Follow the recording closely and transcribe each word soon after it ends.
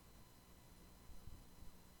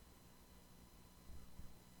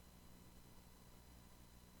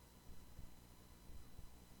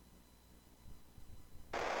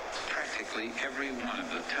one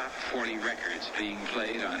of the top 40 records being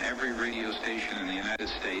played on every radio station in the United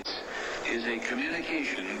States is a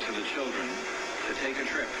communication to the children to take a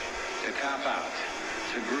trip, to cop out,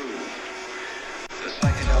 to groove. The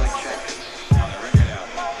psychedelic jackets on the record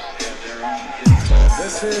albums have their own hidden.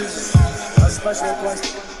 This is a special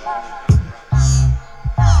question.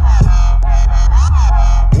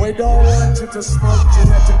 We don't want you to smoke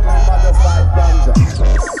genetically modified ganja.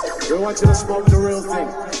 We want you to smoke the real thing.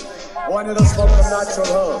 We want you to smoke the natural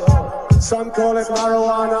herb. Some call it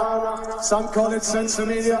marijuana, some call it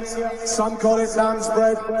sensimedia, some call it lamb's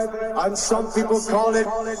bread, and some people call it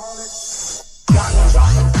ganja.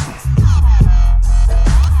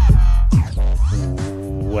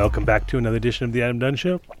 Welcome back to another edition of the Adam Dunn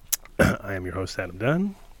Show. I am your host, Adam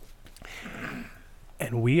Dunn.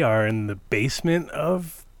 And we are in the basement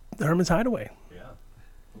of the Herman's Hideaway. Yeah.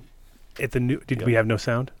 At the new. Did we have no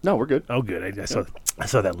sound? No, we're good. Oh, good. I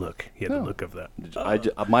saw that look. He had the look of that.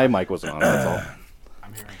 My mic wasn't on. That's all.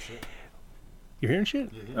 I'm hearing shit. You're hearing shit?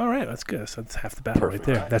 Yeah. All right, that's good. So that's half the battle Perfect.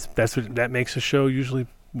 right there. That makes a show usually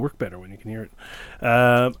work better when you can hear it.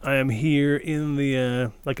 I am here in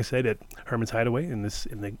the like I said, at Herman's Hideaway in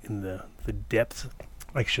the depths,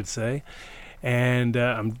 I should say. And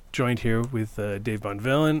I'm joined here with Dave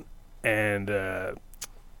Bonvillain and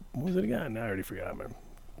what was it again? I already forgot.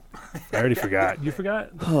 I already forgot. You forgot?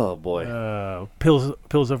 Oh boy. Pills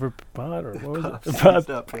over pot, or what was it? Seeds,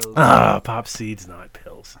 not pills. Pop seeds, not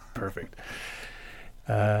pills. Perfect.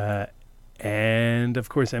 And of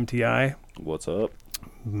course MTI, What's up?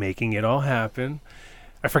 making it all happen.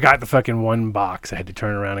 I forgot the fucking one box. I had to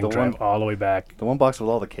turn around and drive all the way back. The one box with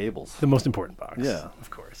all the cables. The most important box. Yeah. Of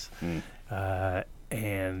course. Mm.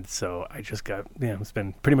 And so I just got, it's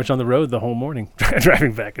been pretty much on the road the whole morning,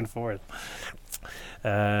 driving back and forth.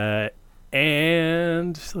 And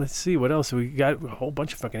let's see, what else? We got a whole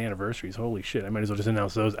bunch of fucking anniversaries. Holy shit. I might as well just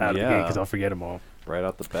announce those out of the gate because I'll forget them all. Right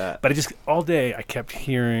out the bat. But all day I kept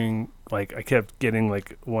hearing, I kept getting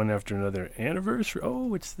one after another anniversary.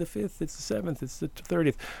 Oh, it's the 5th, it's the 7th, it's the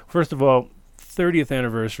 30th. First of all, 30th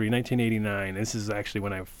anniversary, 1989. This is actually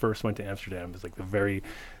when I first went to Amsterdam. It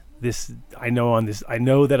was I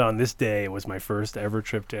know that on this day it was my first ever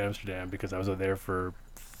trip to Amsterdam because I was there for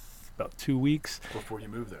about 2 weeks. Before you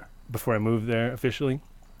moved there. Before I moved there officially.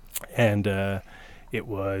 And it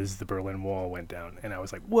was the Berlin Wall went down. And I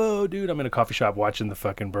was like, whoa, dude, I'm in a coffee shop watching the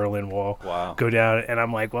fucking Berlin Wall go down. And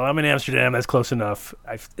I'm like, well, I'm in Amsterdam. That's close enough.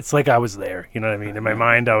 It's like I was there. You know what I mean? In my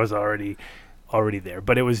mind, I was already there.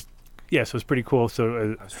 But it was, so it was pretty cool.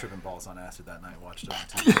 So I was tripping balls on acid that night, watched it on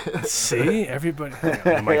TV. see, everybody.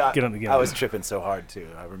 I was tripping so hard too.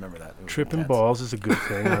 I remember that. Tripping balls is a good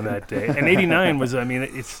thing on that day. And 89 was,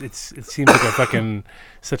 it seems like a fucking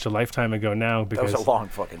such a lifetime ago now. Because that was a long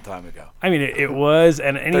fucking time ago. I mean, it was,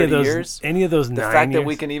 and any of those years? the 9 fact years, that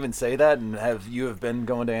we can even say that and you have been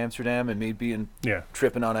going to Amsterdam and me being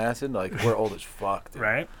tripping on acid, we're old as fuck, dude.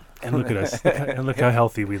 Right? And look at us. And look how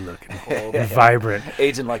healthy we look. And vibrant.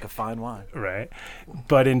 Aging like a fine wine. Right.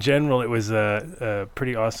 But in general, it was a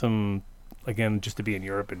pretty awesome, again, just to be in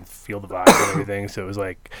Europe and feel the vibe and everything. So it was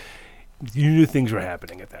like, you knew things were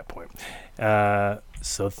happening at that point.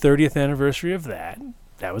 So 30th anniversary of that.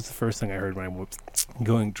 That was the first thing I heard when I was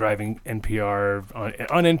driving NPR,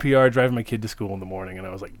 on NPR, driving my kid to school in the morning. And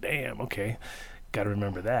I was like, damn, okay, got to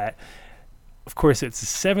remember that. Of course, it's the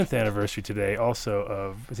 7th anniversary today also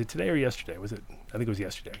of, was it today or yesterday? I think it was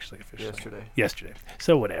yesterday, actually, officially. Yesterday.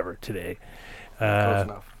 So whatever, today. Close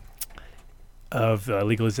enough. Of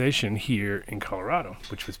legalization here in Colorado,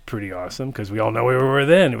 which was pretty awesome because we all know where we were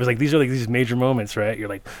then. It was these are these major moments, right? You're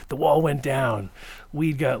like, the wall went down,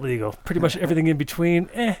 weed got legal, pretty much everything in between,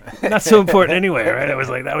 not so important anyway, right? It was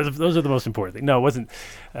those are the most important things. No, it wasn't.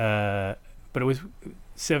 But it was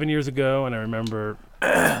 7 years ago, and I remember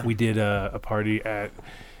we did a party at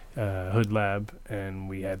Hood Lab, and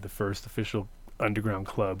we had the first official underground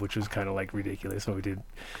club, which was kind of ridiculous. So we did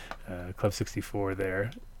Club 64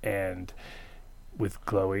 there, and with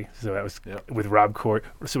Chloe, so that was with Rob Corey.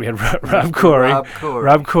 So we had Rob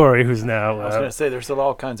Corey, who's now. I was gonna say there's still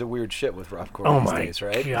all kinds of weird shit with Rob Corey these days,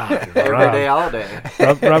 right? God, Every day, all day.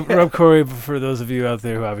 Rob Corey. For those of you out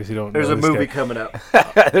there who obviously don't, There's know a this movie guy. coming up.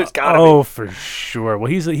 There's gotta be. Oh, for sure.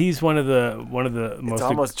 Well, he's one of the most. It's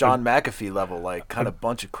almost John McAfee level, kind of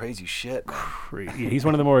bunch of crazy shit. He's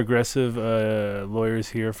one of the more aggressive lawyers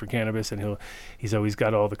here for cannabis, and he's always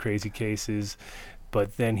got all the crazy cases.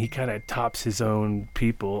 But then he kind of tops his own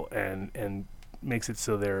people and makes it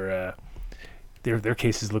so they're their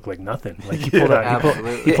cases look like nothing. Like he pulled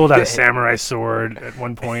out a samurai sword at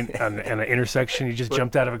one point on an intersection. He just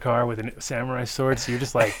jumped out of a car with a samurai sword. So you're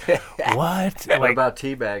just like, what? What about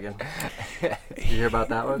teabagging? Did you hear about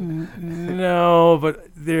that one? No, but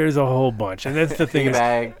there's a whole bunch, and that's the thing.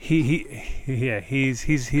 Teabag.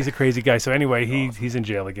 He's a crazy guy. So anyway, he's in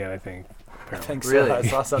jail again, I think. I think Really? so. I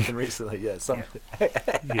saw something recently. Yeah,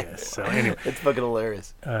 Yes. So anyway, it's fucking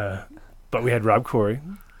hilarious. but we had Rob Corey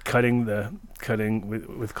cutting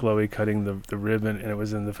with Chloe cutting the ribbon, and it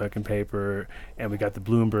was in the fucking paper, and we got the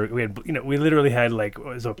Bloomberg. We had we literally had like, it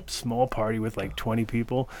was a small party with like 20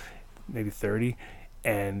 people, maybe 30,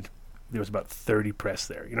 and there was about 30 press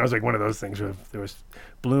there. It was like one of those things where there was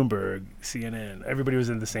Bloomberg, CNN, everybody was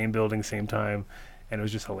in the same building, same time, and it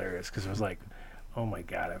was just hilarious because it was like, oh my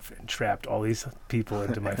God, I've entrapped all these people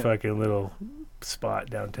into my fucking little spot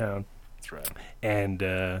downtown. That's right. And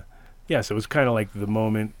so it was kind of like the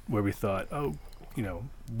moment where we thought,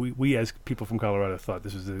 we as people from Colorado thought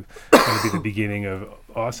this was going to be the beginning of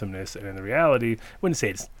awesomeness. And in the reality, I wouldn't say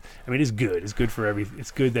it's good. It's good for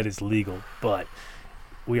it's good that it's legal, but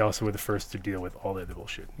we also were the first to deal with all the other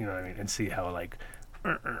bullshit, you know what I mean? And see how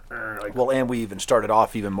Well, and we even started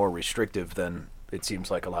off even more restrictive than it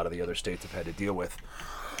seems like a lot of the other states have had to deal with.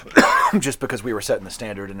 Just because we were setting the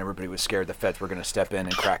standard and everybody was scared the feds were going to step in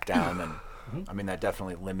and crack down. And I mean, that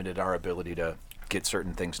definitely limited our ability to get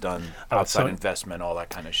certain things done, outside investment, all that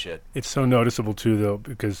kind of shit. It's so noticeable too, though,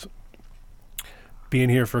 because being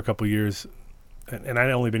here for a couple of years, and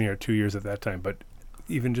I'd only been here 2 years at that time, but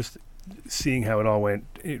even just seeing how it all went,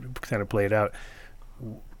 it kind of played out.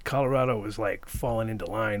 Colorado was like falling into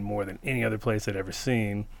line more than any other place I'd ever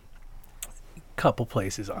seen. Couple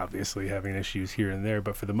places obviously having issues here and there,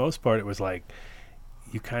 but for the most part it was like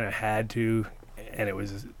you kind of had to, and it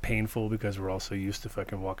was painful because we're all so used to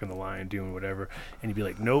fucking walking the line, doing whatever, and you'd be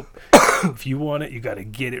like, nope, if you want it you got to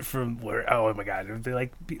get it from where. Oh my God, I'd be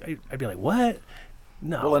like, what?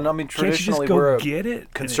 No. Well, and I mean, traditionally we're a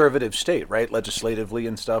conservative state, right? Legislatively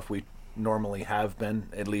and stuff, we normally have been,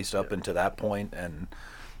 at least up until that point, and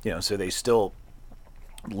so they still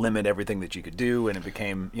limit everything that you could do, and it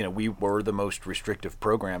became, we were the most restrictive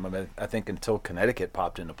program. I mean, I think until Connecticut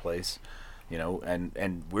popped into place,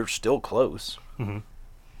 and we're still close. Mm-hmm.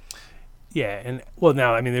 Yeah, and well,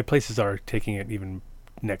 now I mean, their places are taking it even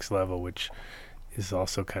next level, which is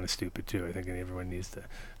also kind of stupid too. I think everyone needs to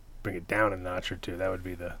bring it down a notch or two. That would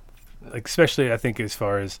be especially I think as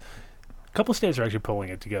far as a couple states are actually pulling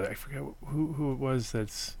it together. I forget who it was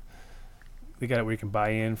they got it where you can buy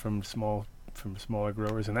in from smaller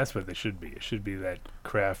growers, and that's what they should be. It should be that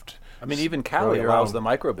craft. I mean, even Cali allows the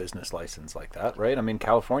micro business license like that, right? I mean,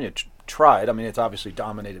 California tried. I mean, it's obviously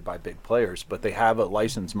dominated by big players, but they have a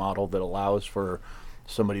license model that allows for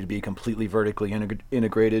somebody to be completely vertically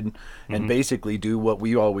integrated and basically do what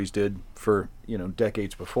we always did for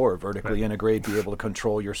decades before: vertically integrate, be able to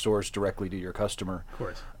control your source directly to your customer. Of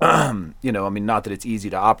course. I mean, not that it's easy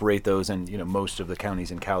to operate those, and most of the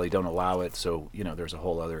counties in Cali don't allow it, so there's a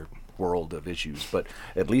whole other world of issues, but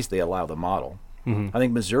at least they allow the model. I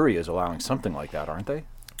think Missouri is allowing something like that, aren't they?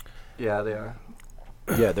 Yeah, they are.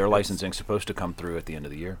 Yeah, their licensing's supposed to come through at the end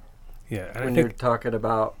of the year. Yeah, and when you're talking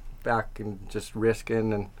about back in just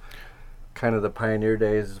risking and kind of the pioneer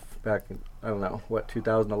days back in,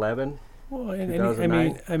 2011? Well,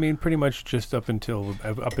 I mean, pretty much just up until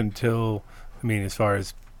I mean, as far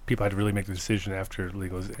as people had to really make the decision after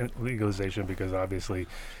legalization, because obviously it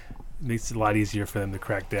makes it a lot easier for them to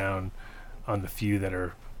crack down on the few that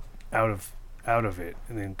are out of it,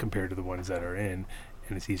 and then compared to the ones that are in,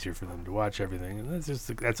 and it's easier for them to watch everything, and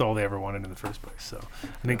that's all they ever wanted in the first place. So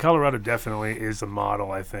I mean, Colorado definitely is a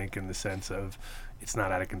model, I think, in the sense of it's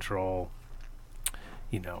not out of control.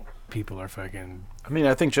 People are fucking... I mean,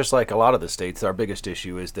 I think just like a lot of the states, our biggest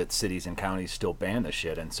issue is that cities and counties still ban the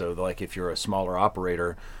shit. And so, like, if you're a smaller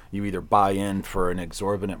operator, you either buy in for an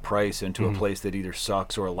exorbitant price into a place that either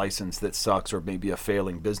sucks, or a license that sucks, or maybe a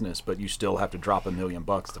failing business, but you still have to drop $1 million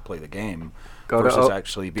to play the game versus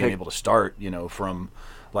actually being able to start, from...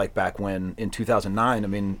 Like back when in 2009, I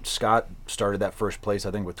mean, Scott started that first place,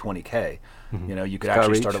 I think, with $20K. You could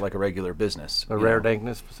actually start it like a regular business. A rare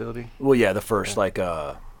dankness facility? Well, yeah, the first,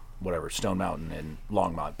 Stone Mountain and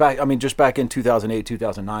Longmont. Just back in 2008,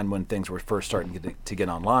 2009, when things were first starting to get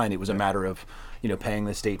online, it was a matter of, paying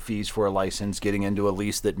the state fees for a license, getting into a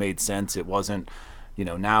lease that made sense. It wasn't,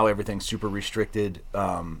 now everything's super restricted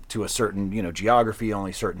to a certain, geography.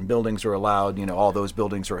 Only certain buildings are allowed. All those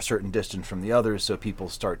buildings are a certain distance from the others, so people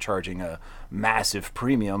start charging a massive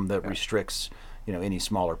premium that restricts, any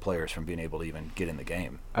smaller players from being able to even get in the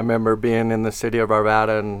game. I remember being in the city of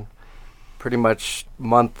Arvada and pretty much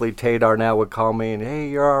monthly Tadar now would call me and, hey,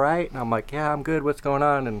 you're all right? And I'm like, yeah, I'm good. What's going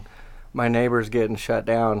on? And my neighbor's getting shut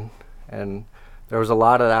down. And there was a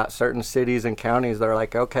lot of that. Certain cities and counties, they're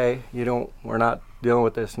like, okay, we're not dealing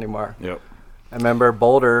with this anymore. Yep. I remember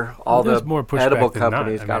Boulder, all There's the more pushback edible than not.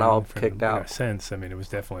 companies I got mean, all from, kicked in a out. sense, I mean, it was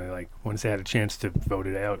definitely like once they had a chance to vote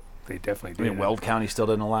it out, they definitely I did. mean, Weld County still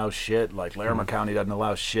doesn't allow shit. Like Larimer County doesn't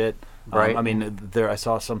allow shit. Right. I mean, I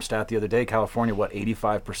saw some stat the other day. California,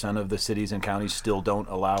 85% of the cities and counties still don't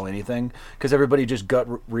allow anything because everybody just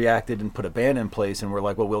reacted and put a ban in place, and we're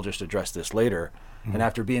like, well, we'll just address this later. Mm-hmm. And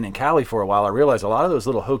after being in Cali for a while, I realized a lot of those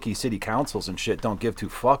little hokey city councils and shit don't give two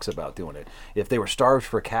fucks about doing it. If they were starved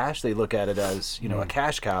for cash, they look at it as a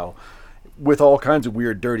cash cow with all kinds of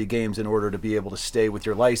weird, dirty games in order to be able to stay with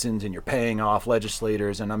your license, and you're paying off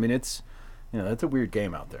legislators. And I mean, it's a weird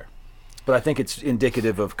game out there. But I think it's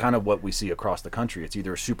indicative of kind of what we see across the country. It's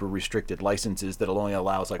either super restricted licenses that'll only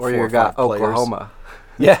allows like 4 or 5 players. Oklahoma.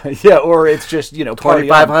 Yeah, or it's just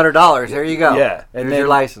 $2,500. Here you go. Yeah, and there's your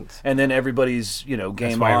license. And then everybody's game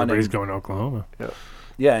That's why on. Everybody's going to Oklahoma.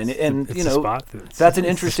 Yeah, and it's a spot that's an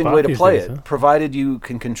interesting way to play days, it. huh? Provided you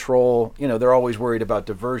can control. They're always worried about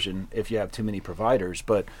diversion if you have too many providers.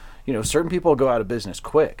 But certain people go out of business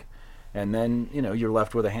quick. And then, you're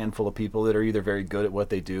left with a handful of people that are either very good at what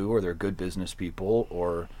they do or they're good business people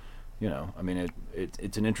or, I mean,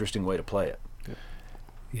 it's an interesting way to play it.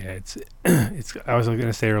 Yeah, it's I was going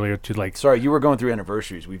to say earlier to like. Sorry, you were going through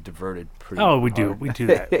anniversaries. We've diverted pretty Oh, we hard. do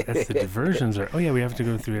that. That's the diversions are. Oh yeah, we have to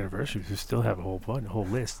go through anniversaries. We still have a whole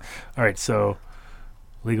list. All right, so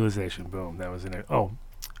legalization. Boom. That was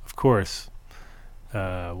of course,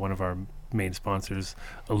 one of our main sponsors,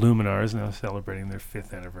 Illuminar, is now celebrating their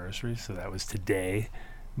 5th anniversary. So that was today.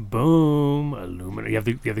 Boom, Illuminar. You have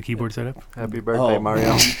the keyboard set up? Happy birthday,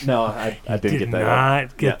 Mario. No, I didn't get that.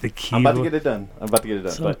 Not get the keyboard. I'm about to get it done.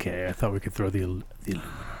 It's okay. I thought we could throw the Illuminar.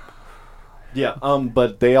 Yeah,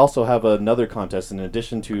 but they also have another contest in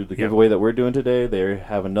addition to the giveaway that we're doing today. They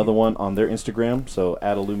have another one on their Instagram. So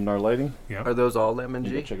at Illuminar Lighting. Yeah. Are those all Lemon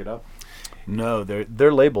G? Check it out. No,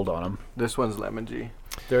 they're labeled on them. This one's Lemon G.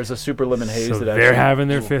 There's a super lemon haze So that they're having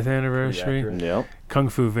their 5th anniversary. Yep. Kung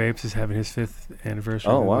Fu Vapes is having his 5th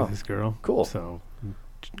anniversary with his girl. Cool. So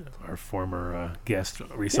our former guest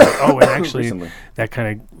recently. Oh, and actually, that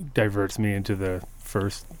kind of diverts me into the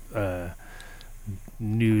first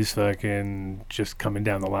news fucking just coming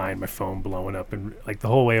down the line. My phone blowing up, and like the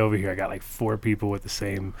whole way over here, I got like 4 people with the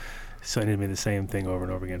same. Sending me the same thing over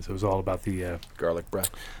and over again. So it was all about the garlic breath,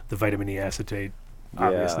 the vitamin E acetate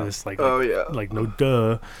obviousness. Like no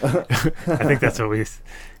duh. I think that's what we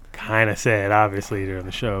kind of said, obviously, during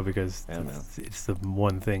the show because it's the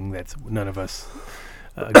one thing that's none of us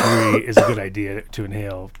agree is a good idea to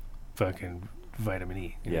inhale fucking vitamin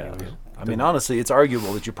E. Yeah. I mean, honestly, it's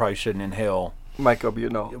arguable that you probably shouldn't inhale.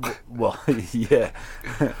 Mycobunol. Well, yeah.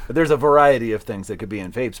 There's a variety of things that could be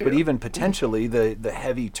in vapes, but even potentially the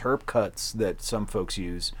heavy terp cuts that some folks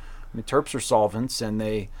use. I mean, terps are solvents and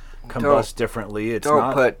they combust differently.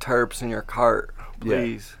 Don't put terps in your cart,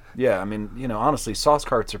 please. Yeah, I mean, honestly, sauce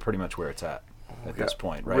carts are pretty much where it's at this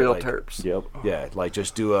point, right? Real like, terps. Yep. Yeah, like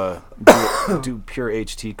just do pure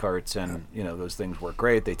HT carts, and those things work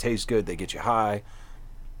great. They taste good. They get you high.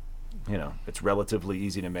 It's relatively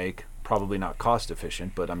easy to make. Probably not cost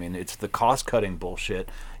efficient, but I mean, it's the cost cutting bullshit,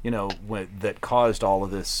 that caused all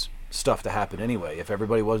of this stuff to happen anyway. If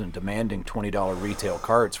everybody wasn't demanding $20 retail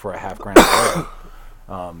carts for a $half grand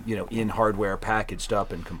oil, in hardware packaged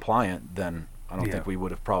up and compliant, then I don't think we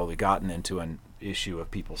would have probably gotten into an issue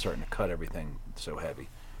of people starting to cut everything so heavy.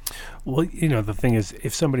 Well, the thing is,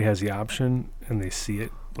 if somebody has the option and they see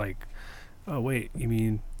it, like, oh wait, you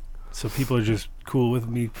mean? So people are just cool with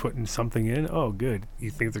me putting something in? Oh, good. You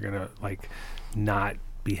think they're going to, like, not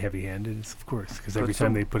be heavy-handed? Of course, because every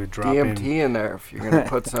time they put a drop DMT in there if you're going to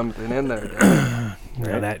put something in there.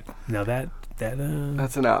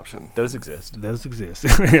 That's an option. Those exist. But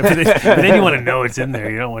then you want to know it's in there.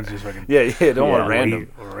 You don't want to just fucking... Yeah, don't want random.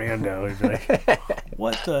 Rando. It's like,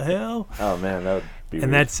 what the hell? Oh, man, that would be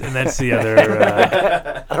and weird. that's the other...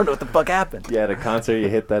 I don't know what the fuck happened. Yeah, at a concert, you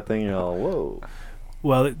hit that thing, you're all, whoa.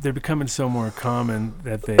 Well, they're becoming so more common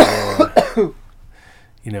that they,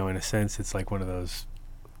 in a sense, it's like one of those.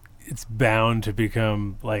 It's bound to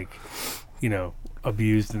become like,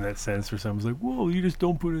 abused in that sense. Where someone's like, "Whoa, you just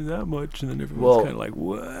don't put in that much," and then everyone's kind of like,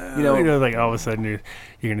 "What?" Like all of a sudden you're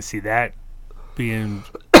going to see that being,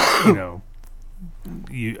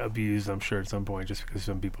 abused, I'm sure, at some point, just because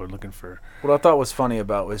some people are looking for. What I thought was funny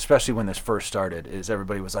about, especially when this first started, is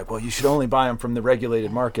everybody was like, well, you should only buy them from the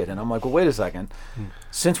regulated market. And I'm like, well, wait a second.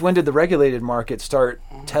 Since when did the regulated market start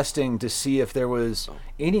testing to see if there was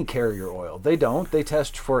any carrier oil? They don't. They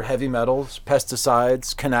test for heavy metals,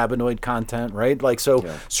 pesticides, cannabinoid content, right? Like, so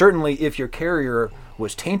certainly if your carrier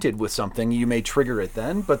was tainted with something, you may trigger it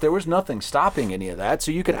then, but there was nothing stopping any of that. So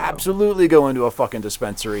you could absolutely go into a fucking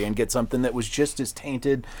dispensary and get something that was just as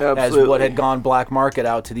tainted as what had gone black market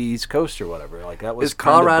out to the East Coast or whatever. Like, that was Is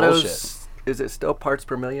kind of Colorado's, bullshit. is it still parts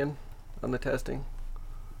per million on the testing?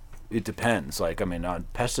 It depends. Like, I mean, on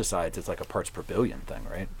pesticides, it's like a parts per billion thing,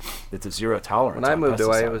 right? It's a zero tolerance. When I on moved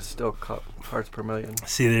away, pesticides. it was still parts per million.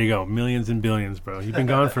 See, there you go, millions and billions, bro. You've been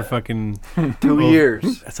gone for fucking 2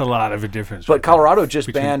 years. That's a lot of a difference. But right Colorado there. just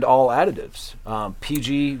Between- banned all additives,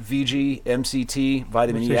 PG, VG, MCT,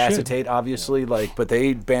 vitamin Which E they should. acetate, obviously. Like, but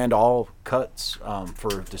they banned all cuts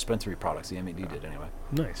for dispensary products. The MED did anyway.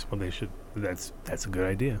 Nice. Well, they should. That's a good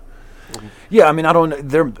idea. Yeah, I mean, I don't.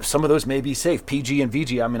 There, some of those may be safe. PG and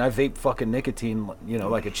VG. I mean, I vape fucking nicotine,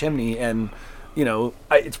 like a chimney, and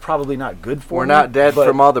it's probably not good for We're me. not dead but-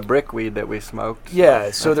 from all the brickweed that we smoked.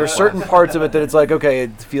 Yeah, so there's certain parts of it that it's like, okay,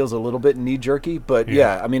 it feels a little bit knee-jerky, but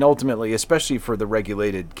yeah, I mean, ultimately, especially for the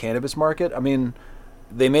regulated cannabis market, I mean,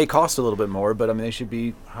 they may cost a little bit more, but I mean, they should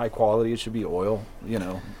be high quality. It should be oil,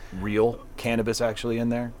 real cannabis actually in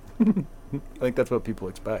there. I think that's what people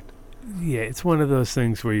expect. Yeah, it's one of those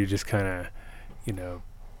things where you just kind of,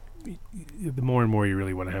 the more and more you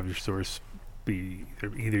really want to have your source be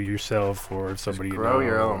either yourself or somebody you grow know.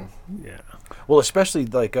 your own. Yeah. Well, especially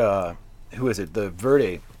like who is it? The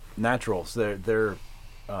Verde Naturals. Their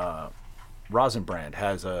rosin brand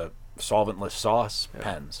has a solventless sauce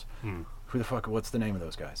pens. Who the fuck? What's the name of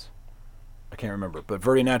those guys? I can't remember. But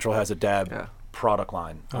Verde Natural has a dab product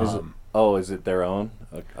line. Is it their own?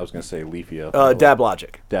 I was going to say Leafia. Dab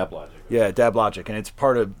Logic. Dab Logic. Yeah, Dab Logic, and it's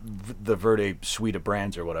part of the Verde suite of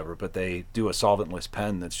brands or whatever. But they do a solventless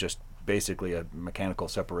pen that's just basically a mechanical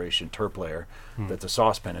separation terp layer. That's a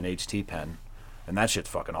sauce pen, an HT pen, and that shit's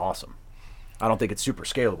fucking awesome. I don't think it's super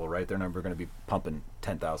scalable, right? They're never going to be pumping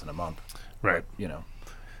 10,000 a month, Right. But,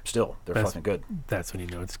 still they're fucking good. That's when you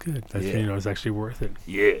know it's good. That's when you know it's actually worth it.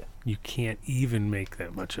 Yeah, You can't even make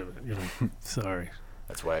that much of it. You're like, sorry.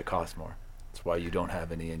 that's why it costs more. That's why you don't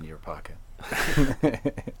have any in your pocket.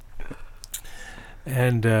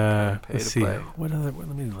 And Pay let's to see. play. What other? Let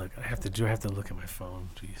me look. I have to look at my phone.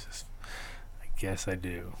 Jesus. I guess I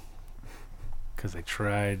do. Because I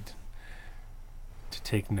tried to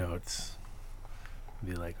take notes.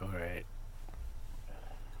 Be like, all right.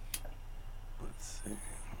 Let's see.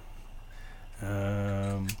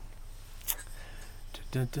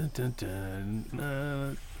 Dun, dun, dun,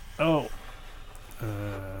 dun,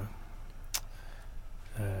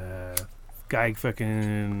 guy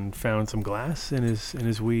fucking found some glass in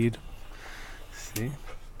his weed. See?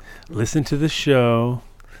 Listen to the show.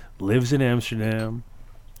 Lives in Amsterdam.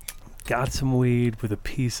 Got some weed with a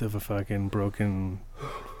piece of a fucking broken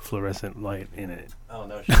fluorescent light in it. Oh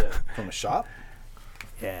no shit! From a shop?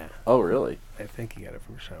 Yeah. Oh, really? I think he got it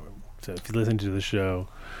from a shop. So if you listen to the show,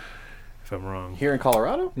 if I'm wrong. Here in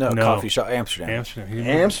Colorado? No, No. coffee shop, Amsterdam. Amsterdam.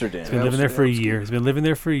 Amsterdam. He's been living there for a year. He's been living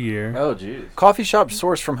there for a year. Oh, jeez. Coffee shops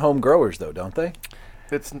source from home growers, though, don't they?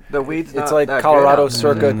 It's the weed's not It's like that Colorado good out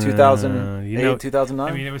circa No, 2008, you know,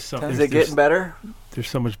 2009. I mean, it was something. there. Is it getting better? There's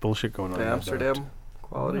so much bullshit going on. The there, Amsterdam though.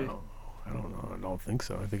 quality? No, I don't know. I don't think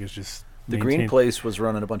so. I think it's just The Green Place was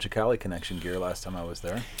running a bunch of Cali Connection gear last time I was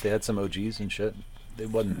there. They had some OGs and shit. It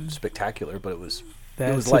wasn't spectacular, but it was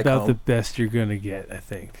That's like about home. the best you're gonna get, I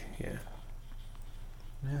think. Yeah.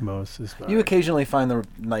 Most is fine. You occasionally find the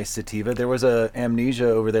nice sativa. There was a Amnesia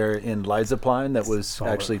over there in Lidzapline that was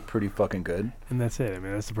Solid. actually pretty fucking good. And that's it. I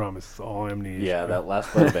mean, that's the problem. It's all amnesia. Yeah, that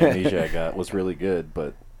last bud of Amnesia I got was really good,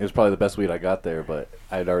 but it was probably the best weed I got there, but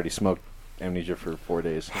I had already smoked Amnesia for 4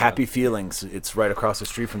 days. Happy Feelings. It's right across the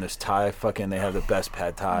street from this Thai. Fucking, they have the best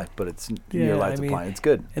pad Thai, but it's near Yeah, I Lidzapline. mean, It's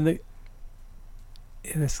good.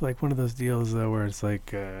 And it's like one of those deals though, where it's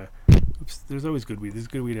like, there's always good weed. There's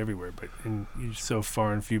good weed everywhere, but you're so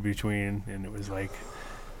far and few between. And it was like,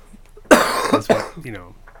 that's what,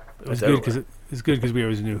 it was good because we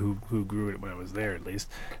always knew who grew it when I was there. At least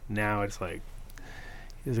now it's like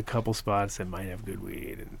there's a couple spots that might have good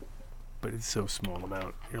weed, but it's so small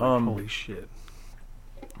amount. You're like, holy shit.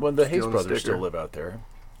 Well, the Hayes Stealing brothers sticker. still live out there,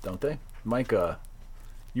 don't they? Mike,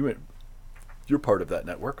 you're part of that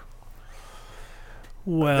network. I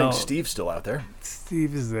Well, think Steve's still out there.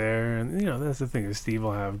 Steve is there, and that's the thing. Is Steve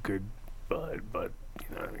will have good bud, but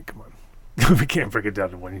I mean, come on. We can't break it down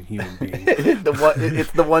to one human being.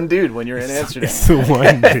 It's the one dude when you're in Amsterdam. It's the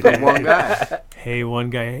one dude. The one guy. Hey, one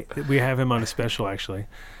guy. We have him on a special, actually.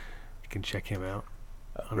 You can check him out.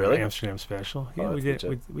 On Really? our Amsterdam special. Yeah, Oh, we that's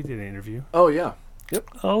did. We did an interview. Oh yeah. Yep.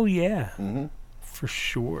 Oh yeah, Mm-hmm. for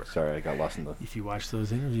sure. Sorry, I got lost in the. If you watch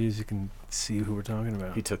those interviews, you can see who we're talking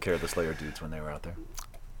about. He took care of the Slayer dudes when they were out there.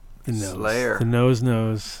 The nose. Slayer. The nose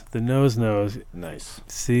knows. The nose knows. Nice.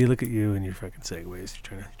 See, look at you and your fucking segues.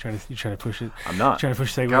 You're trying to push it. I'm not. Trying to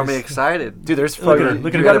push segues. Got me excited. Dude, there's Look at fucking. him,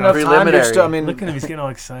 look at you him. got enough time. Preliminary. I mean, Look at him. He's getting all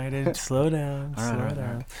excited. Slow down. All right, Slow all right, down.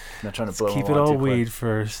 all right. Not trying to Let's blow keep him it along all too quick. weed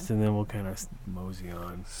first, and then we'll kind of mosey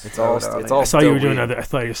on. It's all. Slow down. It's all. I saw you were still doing weed.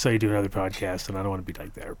 another. I saw you do another podcast, and I don't want to be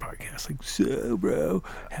like their podcast. Like, so, bro,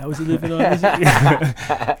 how is it living on?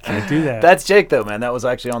 Can't do that. That's Jake though, man. That was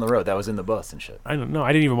actually on the road. That was in the bus and shit. I don't know.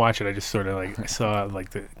 I didn't even watch it. I just sort of like I saw like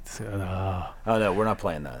the. Oh no, we're not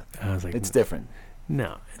playing that. I was like, It's different.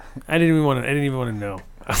 no, I didn't even want to know.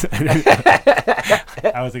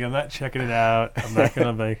 I was like, I'm not checking it out. I'm not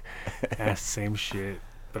gonna like ask the same shit,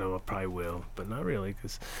 but I probably will, but not really,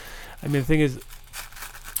 because I mean the thing is,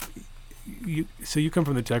 you come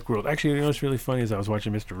from the tech world. Actually, you know what's really funny is I was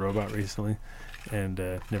watching Mr. Robot recently, and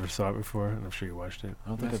never saw it before, and I'm sure you watched it. I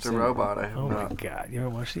don't think I've Mr. seen it. Robot, I have Oh my not. god, you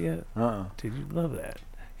haven't watched it yet? Uh-uh. Dude, you love that.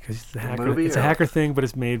 Because it's a The hacker. movie It's a or- hacker thing, but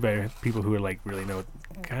it's made by people who are like really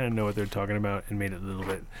kind of know what they're talking about, and made it a little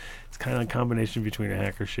bit. It's kind of a combination between a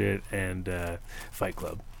hacker shit and Fight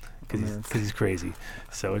Club, because he's crazy.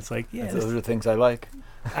 So it's like, yeah, Those are the things I like.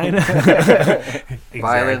 I know. Exactly.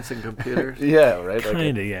 Violence and computers. Yeah, right.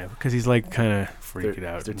 Kind of, yeah, because he's like kind of freaked Is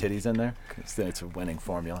out. there titties in there? 'Cause then it's a winning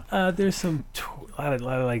formula. There's some a lot of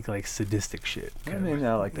like sadistic shit. I kind of. mean,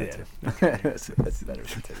 I like that Yeah. too. that's better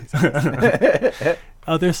than titties.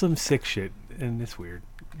 Oh, there's some sick shit, and it's weird,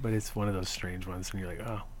 but it's one of those strange ones, and you're like,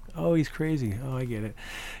 oh, he's crazy. Oh, I get it.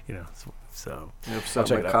 You know, so You have check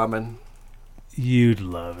something it in out. common. you'd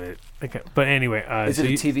love it. Okay, but anyway, Is so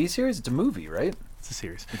it a TV series? It's a movie, right? it's a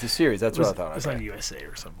series. It's a series. That's what I thought. It's Okay. on USA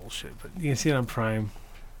or some bullshit, but you can see it on Prime.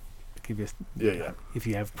 Give you Yeah. If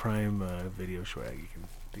you have Prime Video swag, you can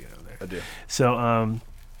get it on there. I do. So,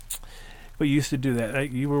 but you used to do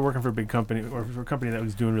that. You were working for a big company, or for a company that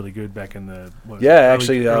was doing really good back in the early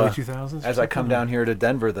 2000s. As I come down here to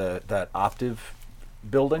Denver, that Optive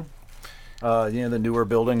building, the newer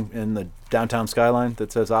building in the downtown skyline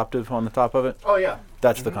that says Optive on the top of it. Oh yeah.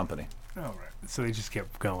 That's the company. Oh right. So they just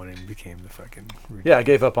kept going and became the fucking. Yeah, I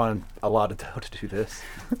gave up on a lot of dough to do this.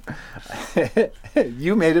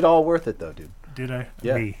 You made it all worth it, though, dude. Did I?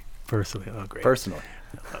 Yeah. Me personally. Oh great. Personally,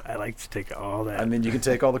 I like to take all that. I mean, you can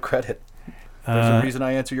take all the credit. There's a Uh, reason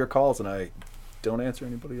I answer your calls and I don't answer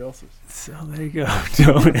anybody else's. So there you go.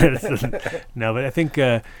 No, but I think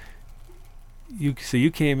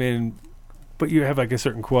you came in, but you have like a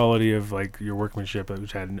certain quality of like your workmanship,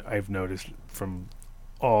 which I've noticed from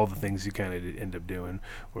all the things you kind of end up doing,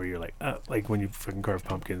 where you're like when you fucking carve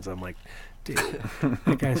pumpkins, I'm like, dude,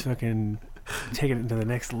 that guy's fucking taking it to the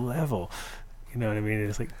next level. You know what I mean?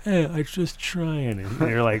 It's like, I'm just trying. And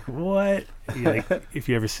you're like, what? You're like, if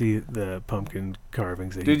you ever see the pumpkin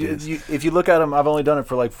carvings that Dude, he does. if you look at them, I've only done it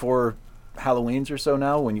for like 4 Halloweens or so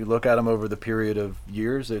now. When you look at them over the period of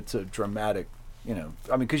years, it's a dramatic, I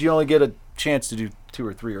mean, because you only get a chance to do 2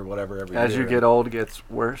 or 3 or whatever every year. As you get old, it gets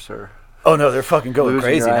worse, or Oh no, they're fucking going Losing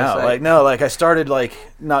crazy your now. eyesight. I started like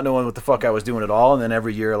not knowing what the fuck I was doing at all, and then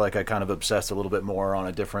every year like I kind of obsessed a little bit more on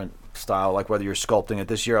a different style. Like whether you're sculpting it.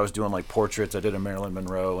 This year I was doing like portraits. I did a Marilyn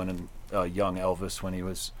Monroe and a young Elvis when he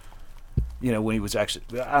was, when he was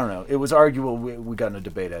actually. I don't know. It was arguable. We got in a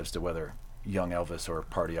debate as to whether young Elvis or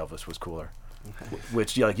Party Elvis was cooler.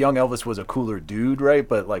 Which like young Elvis was a cooler dude, right?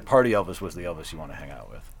 But like Party Elvis was the Elvis you want to hang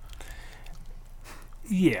out with.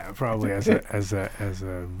 Yeah, probably as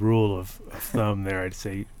a rule of thumb there, I'd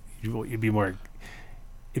say it'd be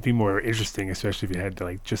more interesting, especially if you had to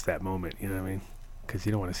like just that moment. You know what I mean? Because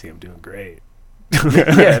you don't want to see him doing great.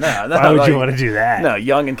 Yeah, no. Why would you want to do that? No,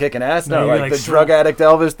 young and kicking ass. No, No, you're like like the drug addict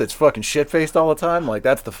Elvis that's fucking shit faced all the time. Like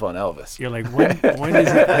that's the fun Elvis. You're like,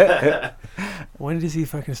 when does he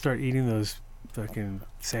fucking start eating those fucking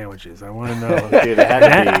sandwiches? I want to know. Dude, it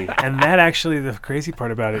had to be. And that actually, the crazy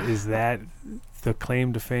part about it is that the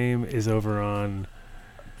claim to fame is over on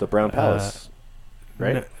The Brown Palace,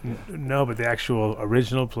 right? No, but the actual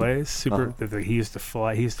original place, that he used to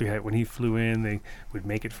fly. He used to have, when he flew in, they would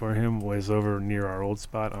make it for him. Was over near our old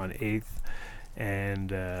spot on 8th, and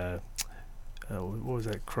what was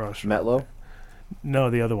that crossroad? Metlo? No,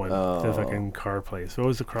 the other one, the Oh. fucking car place. What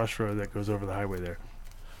was the crossroad that goes over the highway there?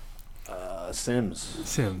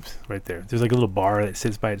 Sims, right there. There's like a little bar that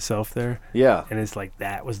sits by itself there. Yeah. And it's like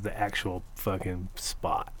that was the actual fucking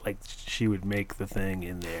spot. Like she would make the thing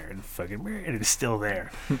in there and fucking, and it's still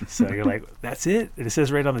there. So you're like, that's it. And it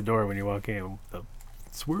says right on the door when you walk in,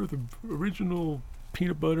 it's where the original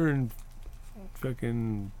peanut butter and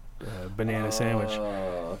fucking banana sandwich.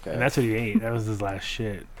 Okay. And that's what he ate. That was his last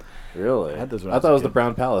shit. Really? I thought it was the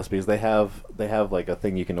Brown Palace because they have like a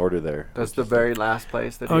thing you can order there. That's the very last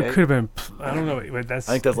place that he it ate? could have been. I don't know. But that's.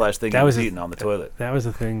 I think that's the last thing that he was was eating on the toilet. That was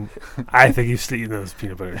the thing. I think you've eaten those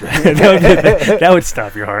peanut butter. that would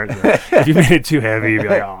stop your heart. Though. If you made it too heavy, you'd be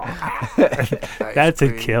like, oh. That's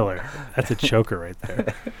a killer. That's a choker right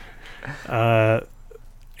there.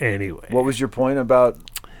 Anyway. What was your point about?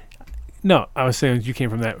 No, I was saying you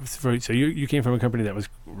came from that. So you came from a company that was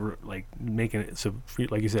like making it. So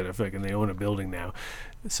like you said, I feel like they own a building now.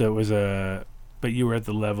 So it was but you were at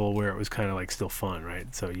the level where it was kind of like still fun,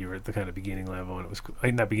 right? So you were at the kind of beginning level, and it was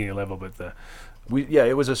like not beginning level, but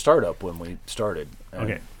it was a startup when we started. And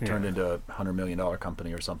Okay, turned into a $100 million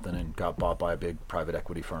company or something, and got bought by a big private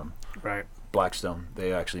equity firm. Right. Blackstone.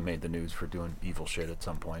 They actually made the news for doing evil shit at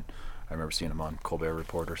some point. I remember seeing them on Colbert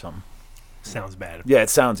Report or something. Sounds bad. Yeah, it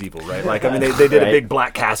sounds evil, right? Like, I mean, they did a big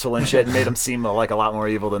black castle and shit and made them seem like a lot more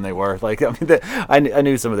evil than they were. Like, I mean, I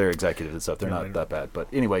knew some of their executives and stuff. They're not that bad. But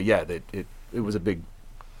anyway, yeah, it was a big...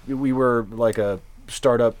 We were like a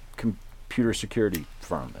startup computer security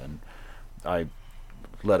firm, and I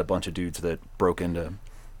led a bunch of dudes that broke into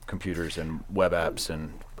computers and web apps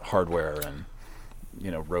and hardware and,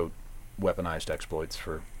 wrote weaponized exploits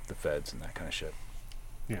for the feds and that kind of shit.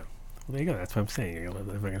 Yeah. Well, there you go. That's what I'm saying. You're going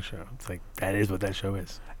to live the fucking show. It's like, that is what that show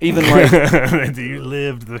is. Even like... you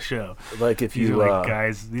lived the show. Like if these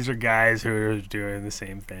are guys who are doing the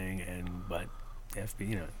same thing, but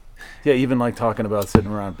Yeah, even like talking about sitting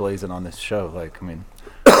around blazing on this show. Like, I mean,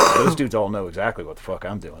 those dudes all know exactly what the fuck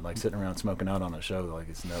I'm doing. Like sitting around smoking out on a show, like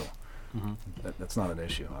that's not an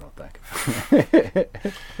issue, I don't think.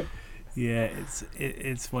 Yeah,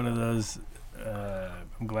 it's one of those.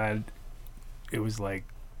 I'm glad it was like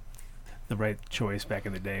the right choice back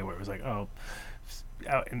in the day, where it was like, oh,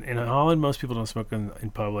 out in Holland, most people don't smoke in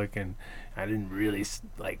public, and I didn't really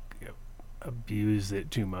abuse it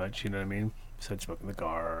too much. You know what I mean? So I'd smoke in the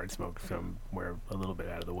car, or I'd smoke somewhere a little bit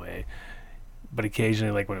out of the way. But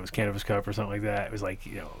occasionally, like when it was Cannabis Cup or something like that, it was like,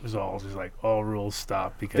 it was all just like all rules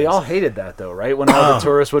stop, because they all hated that though, right? When all the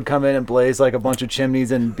tourists would come in and blaze like a bunch of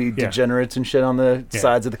chimneys and be degenerates and shit on the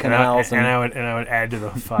sides of the canals, and I would add to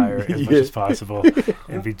the fire as much as possible,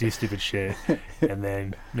 and do stupid shit, and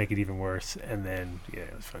then make it even worse, and then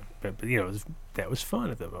it was fun. But that was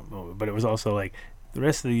fun at the moment. But it was also like the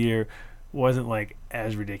rest of the year wasn't like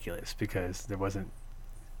as ridiculous, because there wasn't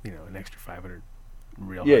an extra 500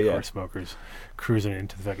 real hardcore smokers cruising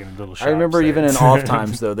into the fucking little shops. I remember even in off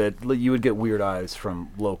times though that you would get weird eyes from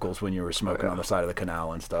locals when you were smoking on the side of the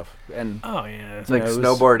canal and stuff. And it's like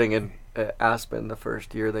snowboarding in Aspen the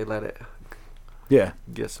first year they let it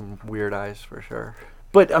get some weird eyes for sure.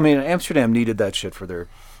 But I mean, Amsterdam needed that shit for their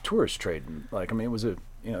tourist trade. Like, I mean, it was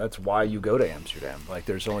that's why you go to Amsterdam. Like,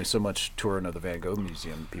 there's only so much touring of the Van Gogh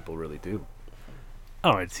Museum people really do.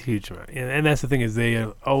 Oh, it's huge, and that's the thing, is they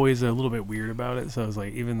are always a little bit weird about it. So it's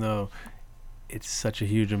like, even though it's such a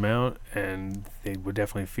huge amount, and they would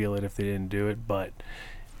definitely feel it if they didn't do it, but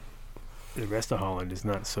the rest of Holland is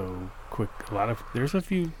not so quick. There's a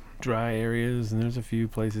few dry areas, and there's a few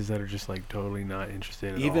places that are just like totally not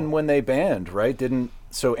interested at all. Even when they banned, right?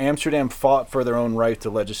 So Amsterdam fought for their own right to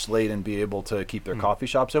legislate and be able to keep their coffee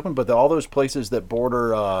shops open, but all those places that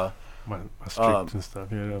border and stuff,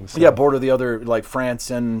 border the other, like France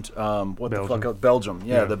and Belgium.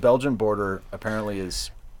 Yeah, the Belgian border apparently is,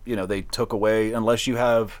 they took away, unless you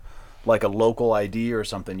have like a local ID or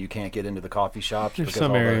something, you can't get into the coffee shops. There's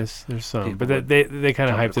some areas, but they kind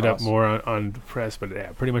of hyped it up more on the press. But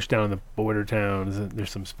yeah, pretty much down in the border towns, there's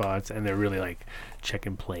some spots, and they're really like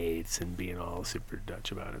checking plates and being all super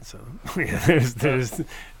Dutch about it. So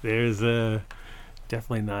there's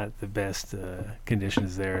definitely not the best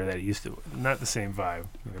conditions there that it used to. Not the same vibe.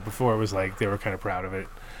 Before it was like they were kind of proud of it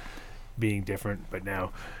being different, but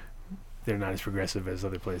now they're not as progressive as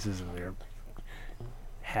other places, and they're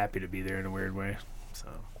happy to be there in a weird way. So,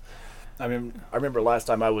 I remember last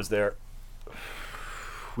time I was there,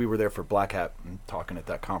 we were there for Black Hat and talking at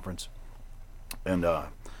that conference, and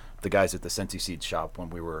the guys at the Sensi Seed shop, when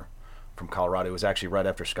we were from Colorado, it was actually right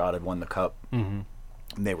after Scott had won the cup. Mm-hmm.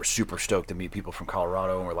 And they were super stoked to meet people from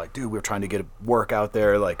Colorado, and we're like, dude, we're trying to get work out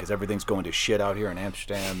there, like, because everything's going to shit out here in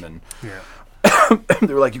Amsterdam. And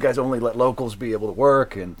they were like, you guys only let locals be able to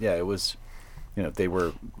work. And it was, they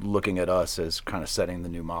were looking at us as kind of setting the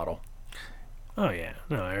new model. Oh yeah,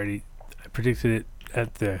 no, I predicted it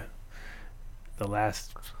at the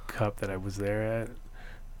last cup that I was there at, and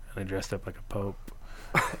I dressed up like a pope,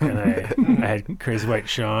 and I had Crazy White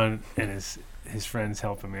Sean and his friends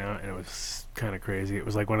helping me out, and it was kind of crazy. It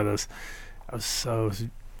was like one of those. I was so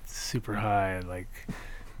super high, and like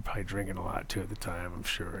probably drinking a lot too at the time. I'm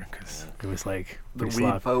sure because it was like The pretty weed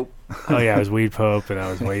sloppy. pope. Oh yeah, I was weed pope, and I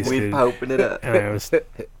was wasted. Weed poping it up. And I was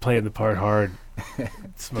playing the part hard,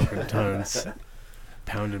 smoking tons,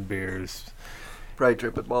 pounding beers. Probably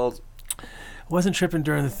tripping balls. Wasn't tripping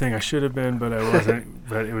during the thing. I should have been, but I wasn't.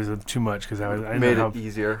 But it was too much because I didn't Made know it how.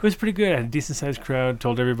 easier. It was pretty good. I had a decent sized crowd.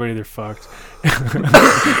 Told everybody they're fucked,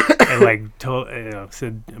 and like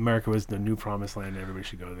said America was the new promised land. And everybody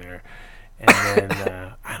should go there. And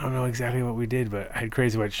then I don't know exactly what we did, but I had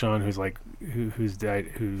Crazy White Sean, who's like who's died,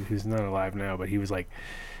 who's not alive now, but he was like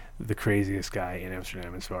the craziest guy in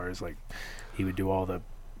Amsterdam as far as like he would do all the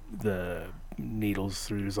needles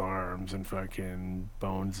through his arms and fucking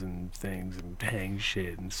bones and things and hang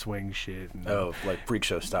shit and swing shit and like freak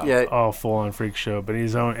show style. Yeah. all full on freak show, but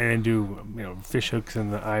his own and do fish hooks in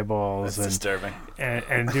the eyeballs That's disturbing.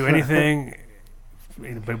 and do anything.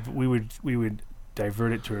 But we would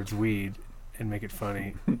divert it towards weed and make it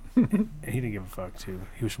funny. And he didn't give a fuck too.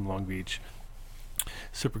 He was from Long Beach.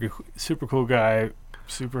 Super cool guy,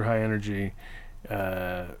 super high energy.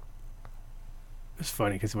 It's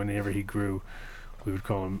funny because whenever he grew, we would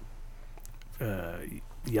call him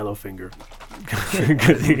Yellowfinger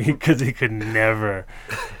because he could never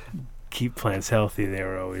keep plants healthy. They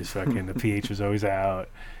were always fucking, the pH was always out,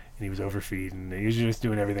 and he was overfeeding. He was just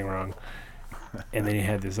doing everything wrong. And then he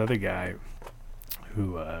had this other guy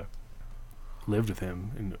who lived with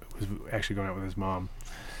him and was actually going out with his mom.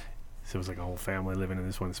 So it was like a whole family living in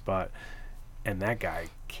this one spot. And that guy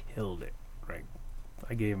killed it, right?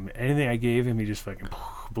 I gave him anything I gave him, he just fucking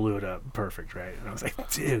blew it up perfect, right? And I was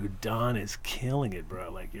like, dude, Don is killing it,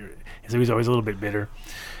 bro. Like, so he was always a little bit bitter.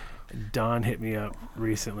 Don hit me up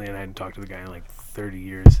recently, and I hadn't talked to the guy in like 30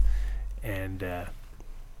 years. And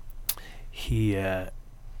he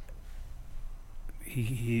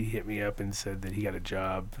hit me up and said that he got a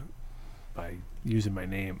job by using my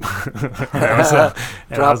name. Dropping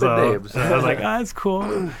names. And I was like, that's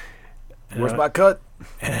cool. Where's my cut?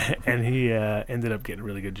 And he ended up getting a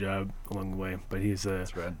really good job along the way. But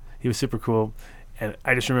That's rad. he was super cool. And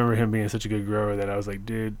I just remember him being such a good grower that I was like,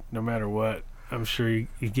 dude, no matter what, I'm sure you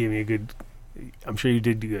gave me a good, I'm sure you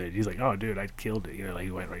did good. He's like, oh, dude, I killed it. Like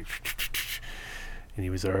he went right. And he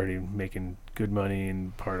was already making good money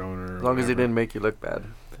and part owner. As long as he didn't make you look bad.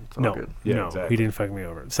 It's all good. Yeah, no, exactly. he didn't fuck me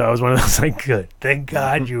over. So I was one of those like, good. Thank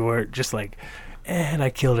God you weren't just like, and I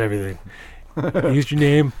killed everything. Used your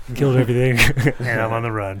name, killed everything, and I'm on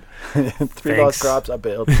the run. 3 lost crops, I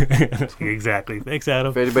bailed. Exactly. Thanks,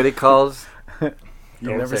 Adam. If anybody calls, You've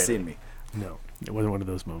Don't never say seen me. No, it wasn't one of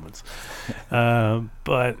those moments.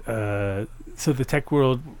 But so the tech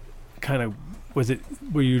world kind of,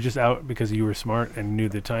 were you just out because you were smart and knew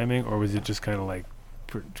the timing, or was it just kind of like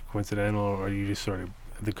coincidental, or you just sort of,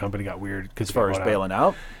 the company got weird? Because As far as bailing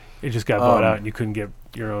out? it just got bought out and you couldn't get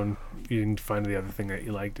your own, you didn't find the other thing that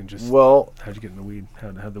you liked, and just, Well, how'd you get in the weed?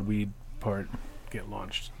 How'd the weed part get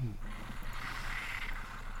launched?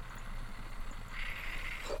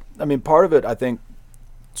 I mean, part of it, I think,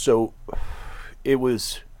 so that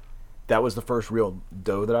was the first real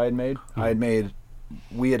dough that I had made.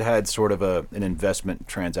 We had sort of an investment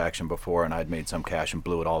transaction before, and I'd made some cash and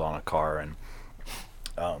blew it all on a car,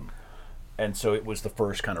 and so it was the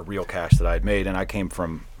first kind of real cash that I'd made, and I came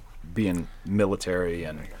from being military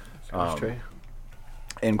and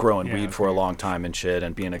growing weed for a long time and shit,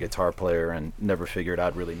 and being a guitar player, and never figured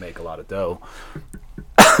I'd really make a lot of dough.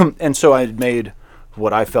 And so I made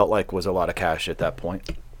what I felt like was a lot of cash at that point.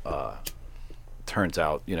 Turns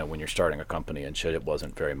out, when you're starting a company and shit, it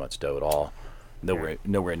wasn't very much dough at all.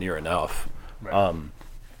 Nowhere near enough. Right.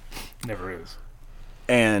 Never is.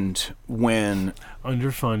 And when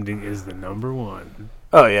Underfunding is the number one.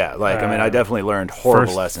 Oh yeah, I definitely learned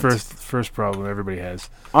horrible lessons. First problem everybody has.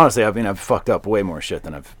 Honestly, I've fucked up way more shit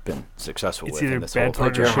than I've been successful It's with either in this bad whole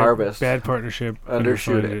thing. Your harvest. bad partnership,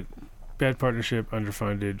 Undershoot underfunded, bad partnership,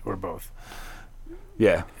 underfunded, or both.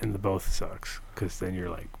 Yeah, And the both sucks, because then you're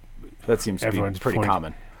like, that seems to be everyone's pretty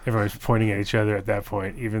common. Everyone's pointing at each other at that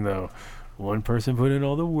point, even though one person put in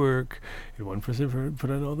all the work, and one person put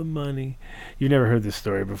in all the money. You've never heard this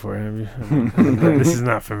story before, have you? I mean, this is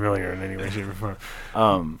not familiar in any way, shape, or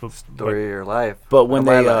form. Story of your life. But when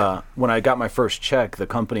when I got my first check, the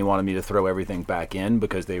company wanted me to throw everything back in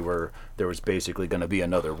because there was basically going to be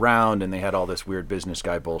another round, and they had all this weird business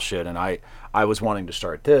guy bullshit. And I was wanting to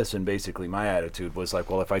start this, and basically my attitude was like,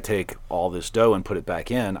 well, if I take all this dough and put it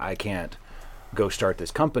back in, I can't go start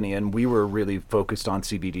this company. And we were really focused on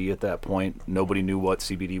CBD at that point. Nobody knew what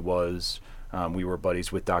CBD was. We were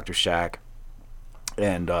buddies with Dr. Shack,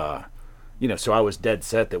 and so I was dead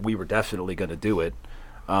set that we were definitely going to do it.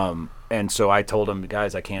 And so I told him,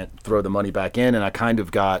 guys, I can't throw the money back in. And I kind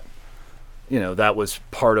of got, that was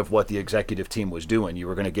part of what the executive team was doing. You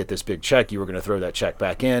were going to get this big check. You were going to throw that check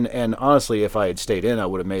back in. And honestly, if I had stayed in, I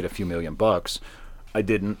would have made a few $1,000,000. I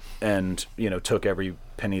didn't, and took every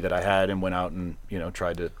penny that I had and went out and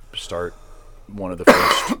tried to start one of the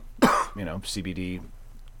first CBD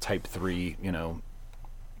type 3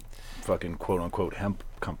 fucking quote unquote hemp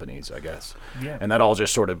companies, I guess. Yeah. And that all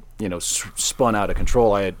just sort of spun out of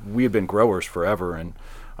control. We had been growers forever, and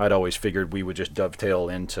I'd always figured we would just dovetail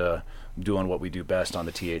into doing what we do best on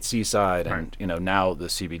the THC side. Right. And now the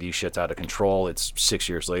CBD shit's out of control. It's 6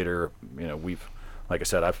 years later. We've, like I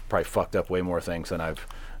said, I've probably fucked up way more things than I've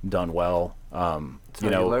done well. You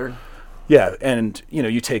learn. Yeah, and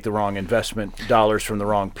you take the wrong investment dollars from the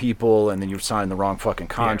wrong people, and then you sign the wrong fucking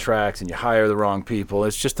contracts, and you hire the wrong people.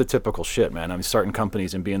 It's just the typical shit, man. I mean, starting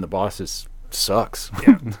companies and being the bosses sucks.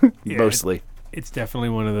 Yeah, mostly. It's definitely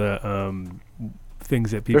one of the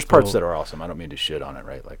things that people. There's parts that are awesome. I don't mean to shit on it,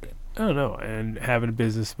 right? Like, I don't know. And having a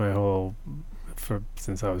business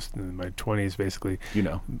since I was in my 20s, basically,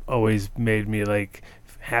 always made me like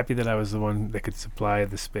happy that I was the one that could supply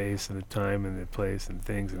the space and the time and the place and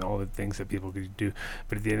things and all the things that people could do.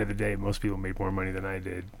 But at the end of the day, most people made more money than I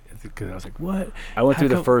did, because I was like, what? I went through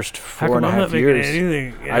the first 4.5 years.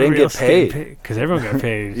 Anything? I didn't get paid because everyone got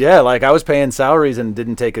paid. Yeah, like I was paying salaries and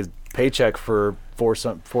didn't take a paycheck for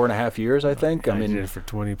 4.5 years, I think. I mean, did it for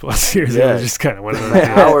 20 plus years. Yeah, it was just kind of one of those.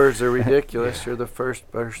 The hours are ridiculous. You're the first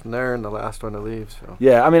person there and the last one to leave. So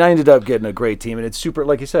yeah, I mean, I ended up getting a great team, and it's super,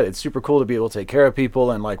 like you said, it's super cool to be able to take care of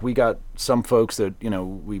people. And like, we got some folks that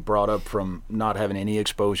we brought up from not having any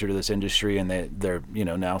exposure to this industry, and they're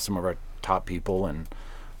now some of our top people, and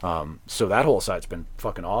so that whole side's been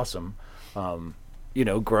fucking awesome.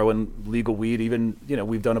 Growing legal weed, even,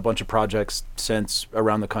 we've done a bunch of projects since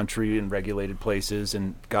around the country in regulated places,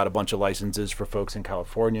 and got a bunch of licenses for folks in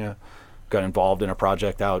California, got involved in a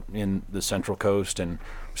project out in the Central Coast, and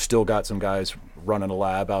still got some guys running a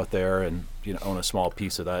lab out there, and, own a small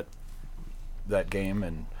piece of that game.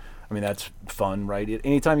 And I mean, that's fun, right?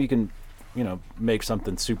 Anytime you can, make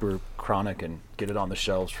something super chronic and get it on the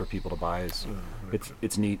shelves for people to buy,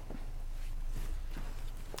 it's neat.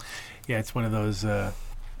 Yeah, it's one of those.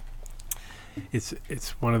 It's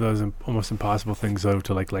one of those almost impossible things, though,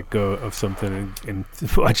 to like let go of something and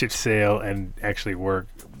watch it sail and actually work.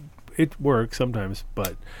 It works sometimes,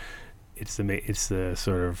 but it's the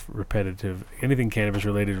sort of repetitive. Anything cannabis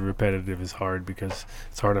related to repetitive is hard, because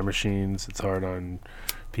it's hard on machines. It's hard on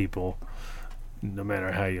people, no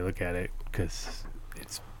matter how you look at it, because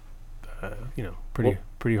it's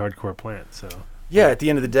pretty hardcore plant. So. Yeah, at the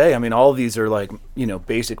end of the day, I mean, all of these are like,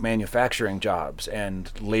 basic manufacturing jobs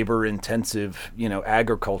and labor-intensive,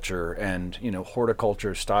 agriculture and,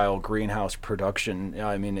 horticulture-style greenhouse production.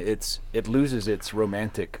 I mean, it loses its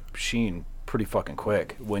romantic sheen pretty fucking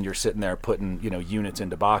quick when you're sitting there putting, units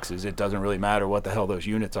into boxes. It doesn't really matter what the hell those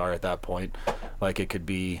units are at that point. Like, it could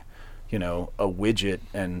be, a widget,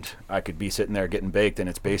 and I could be sitting there getting baked, and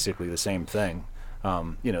it's basically the same thing.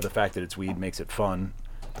 The fact that it's weed makes it fun.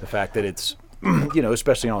 The fact that it's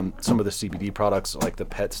especially on some of the CBD products, like the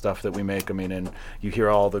pet stuff that we make. I mean, and you hear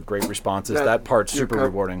all the great responses. That part's super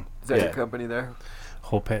rewarding. Is that your company there?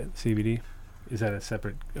 Whole Pet CBD? Is that a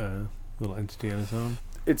separate little entity on its own?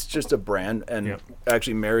 It's just a brand, and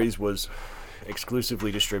actually Mary's was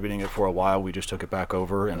exclusively distributing it for a while. We just took it back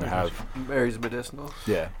over and have Mary's Medicinals.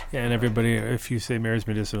 Yeah, and everybody, if you say Mary's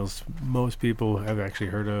Medicinals, most people have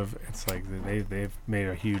actually heard of. It's like they've made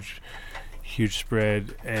a huge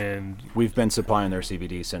spread, and we've been supplying their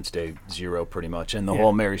CBD since day zero, pretty much. And the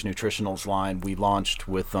whole Mary's Nutritionals line, we launched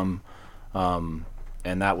with them, and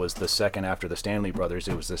that was the second after the Stanley Brothers.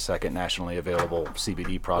 It was the second nationally available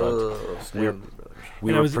CBD product.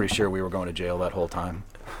 We were pretty sure we were going to jail that whole time.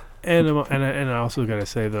 And I also got to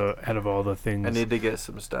say, though, out of all the things, I need to get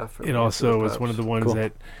some stuff. It also was one of the ones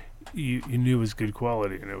that you knew was good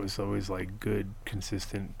quality, and it was always like good,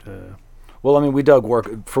 consistent. Well, I mean, we dug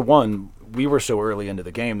work. For one, we were so early into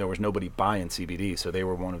the game, there was nobody buying CBD, so they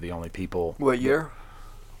were one of the only people. What year?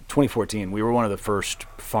 2014. We were one of the first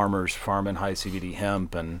farmers farming high CBD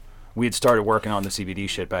hemp, and we had started working on the CBD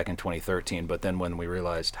shit back in 2013, but then when we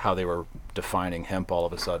realized how they were defining hemp all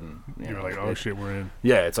of a sudden, you were like, oh shit, we're in.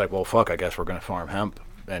 Yeah, it's like, well, fuck, I guess we're going to farm hemp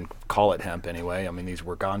and call it hemp anyway. I mean, these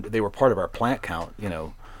were gone. They were part of our plant count,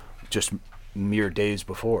 just mere days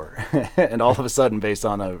before. And all of a sudden, based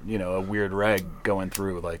on a weird reg going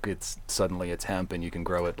through, like it's hemp and you can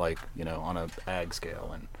grow it like, on a ag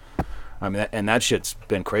scale. And I mean, and that shit's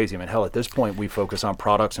been crazy. I mean, hell, at this point, we focus on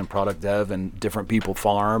products and product dev, and different people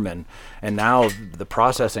farm, and now the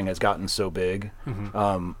processing has gotten so big.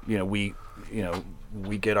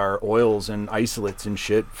 We get our oils and isolates and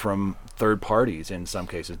shit from third parties. In some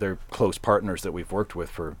cases, they're close partners that we've worked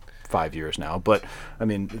with for 5 years now. But I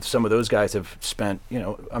mean, some of those guys have spent,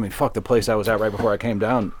 fuck, the place I was at right before I came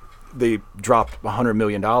down, they dropped $100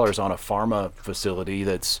 million on a pharma facility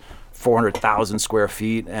that's 400,000 square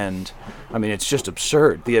feet, and I mean, it's just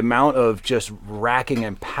absurd. The amount of just racking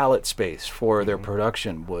and pallet space for their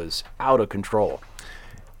production was out of control.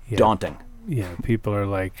 Yeah. Daunting. Yeah, people are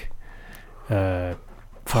like,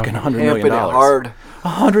 fucking $100 million. Hard.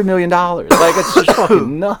 $100 million. Like, it's just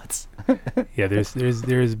fucking nuts. Yeah,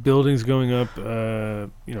 there's buildings going up,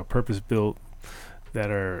 purpose built, that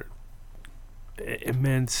are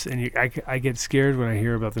immense, and I get scared when I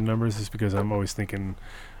hear about the numbers, just because I'm always thinking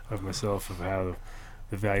of myself, of how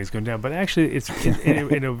the value's going down. But actually, it's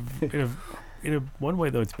in a one way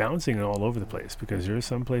though, it's bouncing all over the place, because there are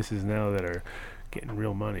some places now that are getting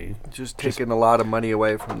real money. Just taking a lot of money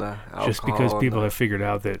away from the alcohol. Just because people have figured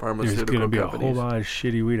out that there's going to be companies. a whole lot of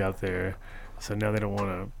shitty weed out there, so now they don't want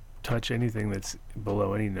to touch anything that's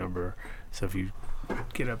below any number. So if you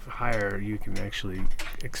get up higher, you can actually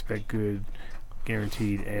expect good,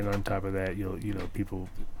 guaranteed, and on top of that, people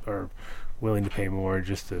are willing to pay more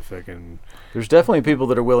just to fucking... There's definitely people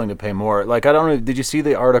that are willing to pay more. Like, I don't know, did you see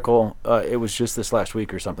the article? It was just this last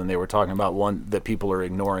week or something. They were talking about one that people are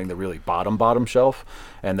ignoring the really bottom shelf,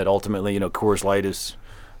 and that ultimately, Coors Light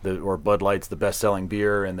or Bud Light's the best-selling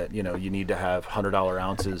beer, and that, you need to have $100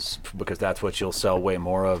 ounces because that's what you'll sell way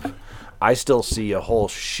more of. I still see a whole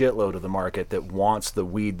shitload of the market that wants the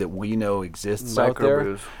weed that we know exists out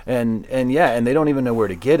there, and they don't even know where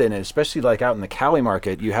to get it. And especially like out in the Cali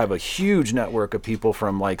market, you have a huge network of people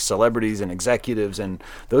from like celebrities and executives, and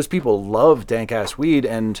those people love dank ass weed,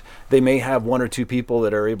 and they may have one or two people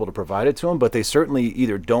that are able to provide it to them, but they certainly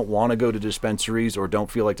either don't want to go to dispensaries or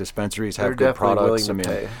don't feel like dispensaries have good products. I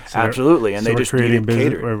mean, absolutely, and they just need it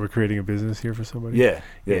catered. We're creating a business here for somebody.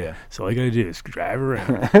 Yeah. So all you gotta do is drive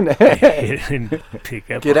around. And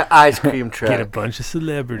pick up, get an ice cream truck, get a bunch of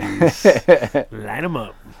celebrities, line them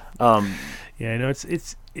up. Yeah, I know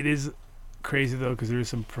it is crazy though, because there is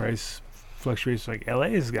some price fluctuations. Like LA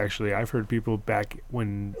is actually, I've heard people back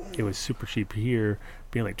when it was super cheap here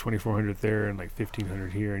being like $2,400 there and like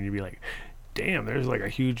 $1,500 here, and you'd be like, damn, there's like a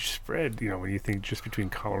huge spread, when you think just between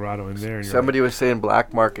Colorado and there. And somebody was saying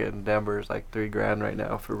black market in Denver is like $3,000 right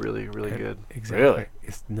now for really, really good. Exactly. Really?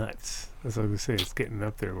 It's nuts. That's what I was going to say. It's getting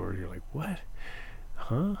up there where you're like, what?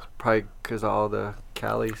 Huh? Probably because all the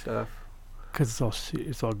Cali stuff. Because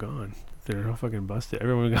it's all gone. They're all fucking busted.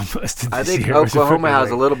 Everyone got busted. I think Oklahoma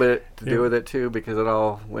has a little bit to do with it too, because it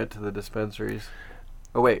all went to the dispensaries.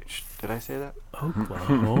 Oh wait, did I say that?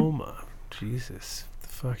 Oklahoma. Jesus. What the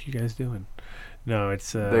fuck you guys doing? No,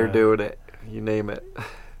 it's... they're doing it. You name it.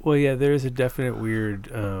 Well, yeah, there is a definite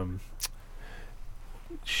weird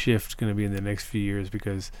shift going to be in the next few years,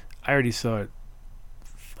 because I already saw it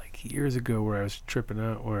like years ago where I was tripping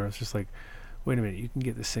out, where I was just like, wait a minute, you can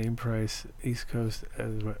get the same price East Coast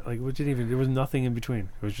as... Like, there was nothing in between.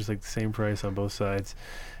 It was just like the same price on both sides.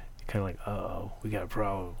 Kind of like, uh-oh, we got a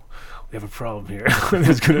problem. We have a problem here.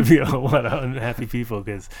 There's going to be a whole lot of unhappy people,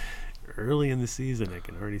 because early in the season I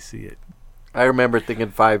can already see it. I remember thinking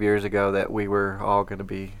 5 years ago that we were all going to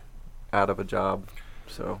be out of a job,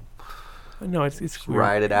 so no, it's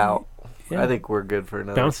ride it out. Yeah. I think we're good for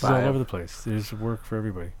another bounces 5. all over the place. There's work for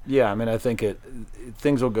everybody. Yeah, I mean, I think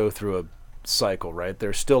things will go through a cycle, right?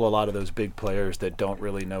 There's still a lot of those big players that don't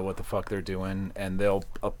really know what the fuck they're doing, and they'll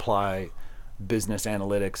apply business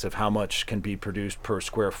analytics of how much can be produced per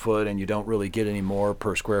square foot, and you don't really get any more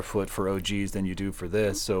per square foot for OGs than you do for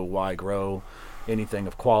this, so why grow anything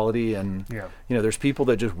of quality? And there's people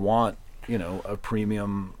that just want a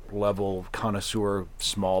premium level connoisseur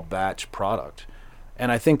small batch product,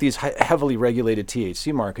 and I think these heavily regulated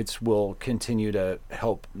THC markets will continue to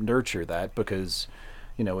help nurture that, because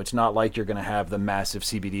it's not like you're going to have the massive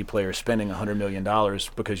CBD players spending $100 million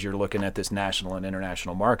because you're looking at this national and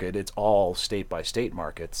international market. It's all state by state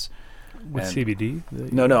markets, With CBD?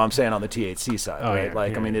 No, I'm saying on the THC side, right? Yeah,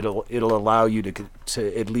 like, yeah. I mean, it'll allow you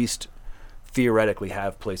to at least theoretically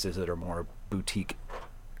have places that are more boutique.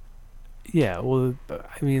 Yeah, well,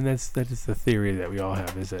 I mean, that is the theory that we all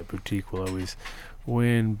have, is that boutique will always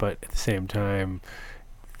win, but at the same time,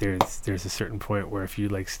 there's a certain point where if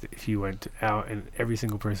you went out and every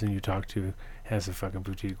single person you talk to has a fucking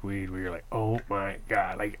boutique weed, where you're like, oh my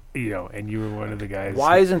god, like, and you were one of the guys.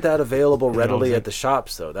 Why isn't that available readily at the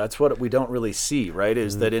shops, though? That's what we don't really see, right?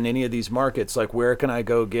 Is that in any of these markets, like, where can I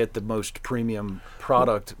go get the most premium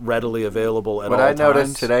product readily available at all times? What I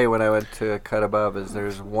noticed today when I went to Cut Above is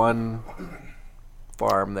there's one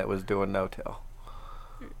farm that was doing no-till.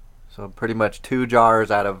 So pretty much 2 jars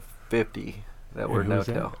out of 50 that were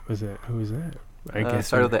no-till. Who was that? I guess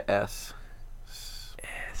started with the S. S.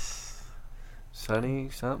 Sunny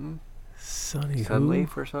something? Sunny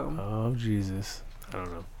Sunleaf or something? Oh, Jesus. I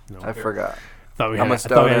don't know. No. I forgot. I'm a stoner. I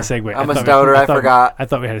thought we had a segue. I'm a stoner. I forgot. I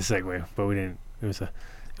thought we had a segue, but we didn't. It was a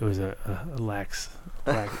lax.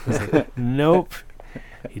 It was like, nope.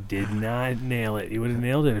 He did not nail it. You would have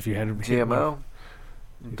nailed it if you had a GMO.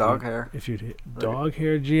 Dog hair. If you'd hit dog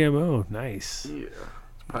hair GMO, nice. Yeah.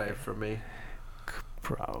 It's probably for me.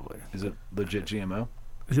 Probably. Is it legit GMO?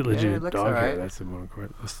 Is it legit it looks dog hair? alright. That's the more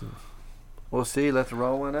important. We'll see. Let's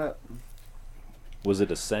roll one up. Was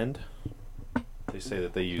it Ascend? They say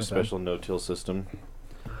that they use special no-till system.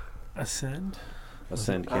 Ascend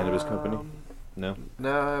Cannabis Company? No?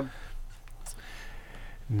 No.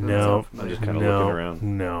 No. I'm just kind of looking around.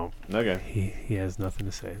 No. Okay. He has nothing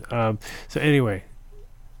to say. So anyway,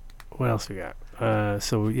 what else we got?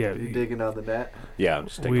 So yeah. You digging on the net? Yeah, I'm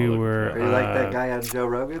just taking We a look. were. Are you like that guy on Joe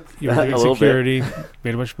Rogan? You were doing A little security,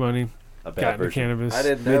 made a bunch of money, A bad got into version. cannabis, I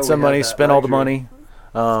didn't know. Made some we had money, that spent all the luxury. money.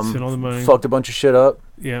 spent all the money. Fucked a bunch of shit up.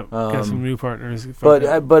 Yeah, got some new partners. But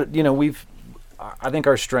I think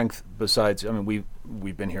our strength, besides, I mean,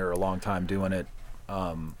 we've been here a long time doing it,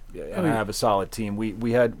 and I have a solid team.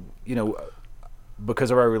 We had,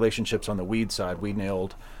 because of our relationships on the weed side, we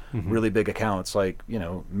nailed really big accounts like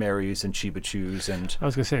Mary's and Chiba Chews, and I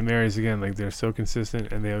was gonna say Mary's again. Like, they're so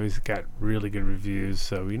consistent and they always got really good reviews.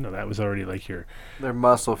 So that was already like Their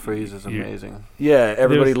muscle freeze is amazing. yeah,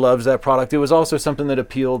 everybody loves that product. It was also something that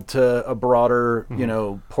appealed to a broader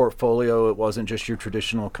portfolio. It wasn't just your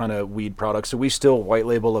traditional kind of weed products. So we still white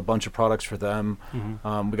label a bunch of products for them.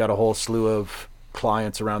 We got a whole slew of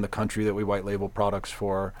clients around the country that we white label products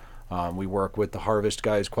for. We work with the Harvest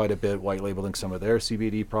guys quite a bit, white labeling some of their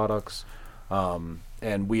CBD products.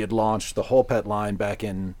 And we had launched the Whole Pet line back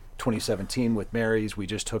in 2017 with Mary's. We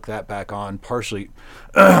just took that back on partially.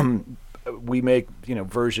 We make,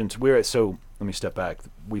 versions. So let me step back.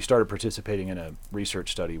 We started participating in a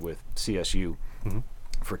research study with CSU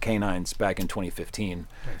for canines back in 2015.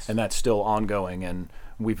 Nice. And that's still ongoing. And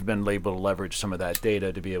we've been able to leverage some of that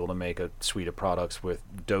data to be able to make a suite of products with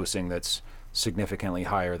dosing that's significantly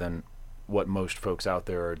higher than what most folks out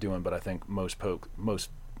there are doing. But I think most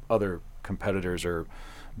other competitors are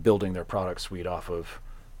building their product suite off of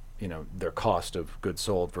their cost of goods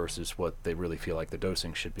sold versus what they really feel like the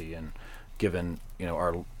dosing should be. And given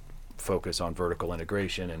our focus on vertical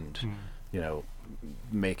integration and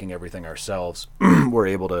making everything ourselves, we're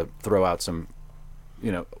able to throw out some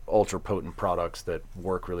ultra potent products that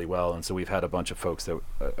work really well. And so we've had a bunch of folks that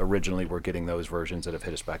originally were getting those versions that have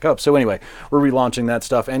hit us back up. So anyway, we're relaunching that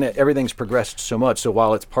stuff, and everything's progressed so much. So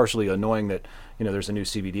while it's partially annoying that there's a new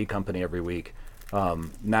CBD company every week,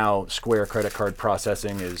 now Square credit card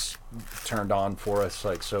processing is turned on for us.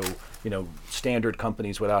 Like, so standard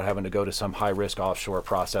companies without having to go to some high risk offshore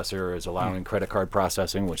processor is allowing credit card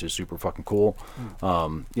processing, which is super fucking cool.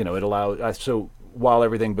 It allows so while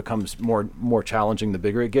everything becomes more challenging, the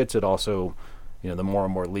bigger it gets, it also, the more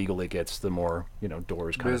and more legal it gets, the more,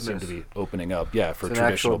 doors kind of seem to be opening up. Yeah, for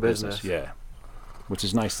traditional business. Yeah, which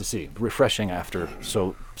is nice to see. Refreshing after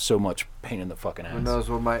so much pain in the fucking ass. Who knows?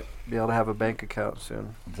 We might be able to have a bank account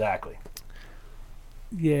soon. Exactly.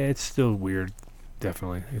 Yeah, it's still weird.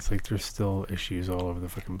 Definitely. It's like there's still issues all over the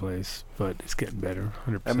fucking place, but it's getting better,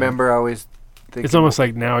 100%. I remember always thinking... It's almost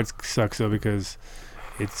like now it sucks, though, because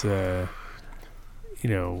it's, one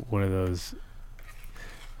of those...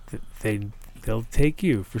 They'll take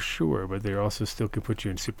you, for sure, but they also still can put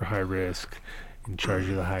you in super high risk and charge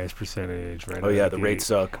you the highest percentage, right? Oh, yeah, the rates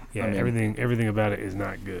suck. Yeah, everything about it is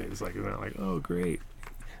not good. It's like, it's not like, oh, great.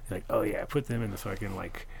 It's like, oh, yeah, put them in the fucking,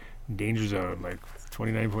 like, danger zone, like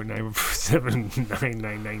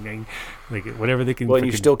 29.97999, like whatever they can. Well, and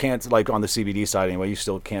you still can't, like on the CBD side anyway, you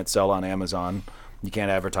still can't sell on Amazon. You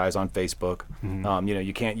can't advertise on Facebook.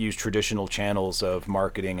 You can't use traditional channels of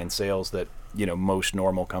marketing and sales that most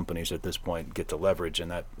normal companies at this point get to leverage,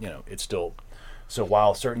 and that it's still. So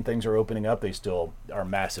while certain things are opening up, they still are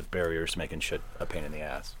massive barriers to making shit a pain in the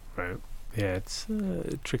ass. Right. Yeah, it's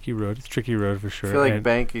a tricky road. It's a tricky road for sure. I feel like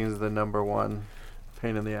banking is the number one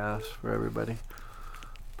pain in the ass for everybody.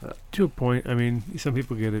 But to a point, I mean, some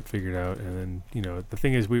people get it figured out, and then the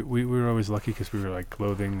thing is, we were always lucky because we were like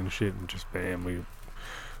clothing and shit, and just bam, we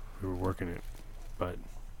were working it. But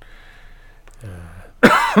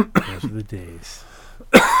those are the days.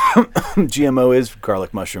 GMO is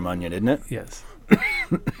garlic, mushroom, onion, isn't it? Yes.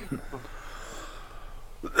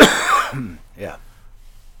 Yeah.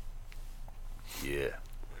 Yeah.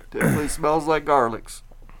 definitely smells like garlics.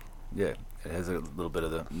 Yeah. It has a little bit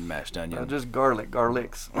of the mashed onion. Not just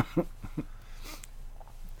garlics.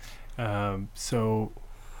 So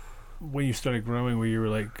when you started growing, where you were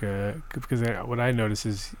like, because what I noticed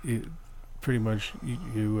is pretty much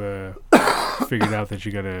you figured out that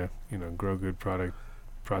you gotta grow good product,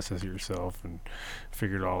 process it yourself, and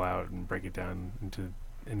figure it all out and break it down into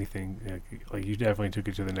anything. Like you definitely took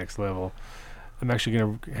it to the next level. I'm actually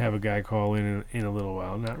gonna have a guy call in a little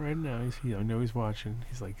while. Not right now. I know he's watching.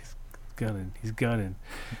 He's like he's gunning,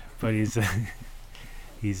 but he's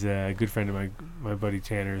he's a good friend of my buddy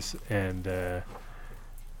Tanner's, and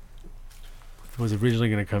was originally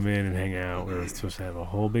going to come in and hang out. We were supposed to have a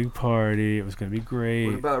whole big party. It was going to be great.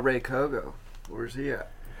 What about Ray Kogo? Where's he at?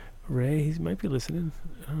 Ray, he might be listening.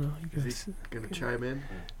 I don't know. Is he going to chime in?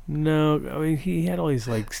 No, I mean he had all these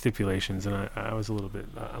like stipulations, and I was I'm a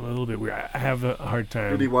little bit weird. I have a hard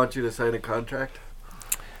time. Did he want you to sign a contract?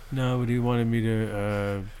 No, but he wanted me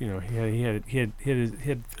to. He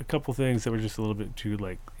had a couple things that were just a little bit too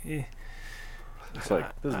like. It's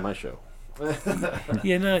like this is my show.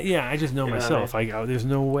 I just know myself. There's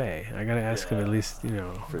no way. I gotta ask him at least.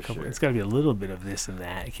 Sure. It's gotta be a little bit of this and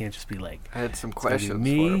that. It can't just be like. I had some questions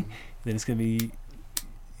me, for him. then it's gonna be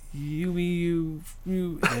you, me, you,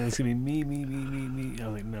 and it's gonna be me. I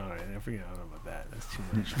was like, no, I forget. I don't know about that. That's too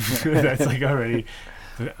much. That's like already.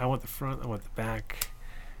 I want the front. I want the back.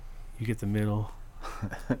 You get the middle,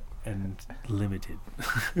 and limited.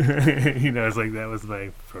 It's like that was my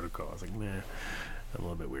protocol. I was like, nah. A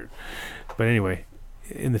little bit weird, but anyway,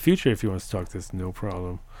 in the future, if he wants to talk to us, no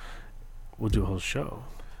problem. We'll do a whole show.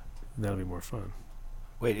 That'll be more fun.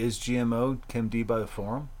 Wait, is GMO Chem D by the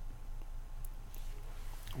Forum?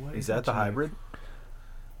 What is that the hybrid?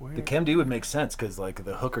 Where? The Chem D would make sense because like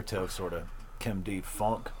the hooker toe sort of Chem D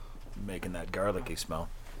funk, making that garlicky smell.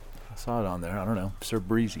 I saw it on there. I don't know. So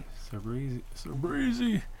breezy. Chem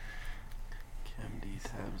D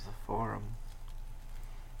times the Forum.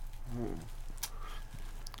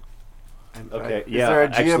 Okay, Is there a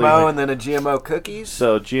GMO and then a GMO cookies?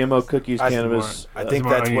 So GMO cookies, cannabis. I think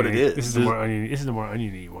that's what it is. This is the more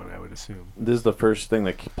oniony one, I would assume. This is the first thing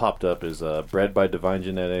that popped up. Is bred by Divine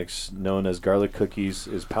Genetics, known as garlic cookies,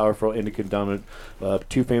 is powerful indica dominant.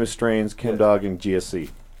 Two famous strains, Chem Dog and GSC.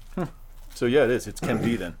 So yeah, it is. It's Chem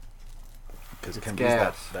D then, because Chem D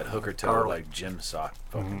is that hooker toe Garlic. like gym sock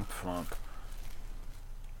fucking funk.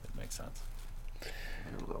 It makes sense.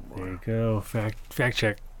 There you go. Fact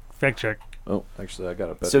check. Oh, actually, I got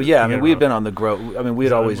it better. So yeah, I mean, we had been on the grow. I mean, we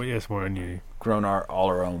had always more oniony. grown all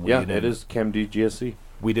our own weed. Yeah, it is Chem D GSC.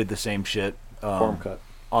 We did the same shit Form cut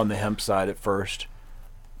on the hemp side at first,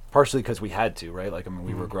 partially because we had to, right? Like, I mean,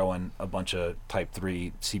 we were growing a bunch of Type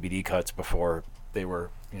 3 CBD cuts before they were,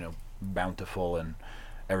 bountiful, and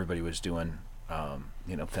everybody was doing,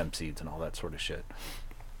 fem seeds and all that sort of shit.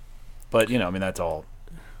 But that's all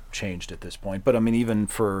changed at this point. But I mean, even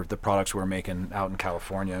for the products we're making out in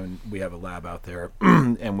California, and we have a lab out there,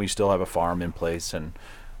 and we still have a farm in place, and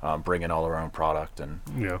bring in all our own product, and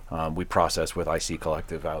we process with IC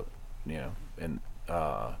Collective out, in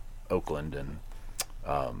Oakland, and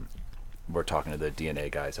we're talking to the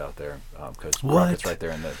DNA guys out there because Rocket's right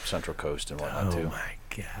there in the Central Coast and whatnot too. Oh my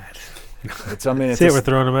god! It's we're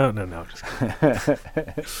throwing them out. No, just kidding.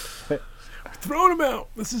 We're throwing them out.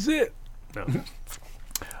 This is it. No.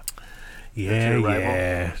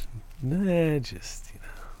 Yeah. Nah, just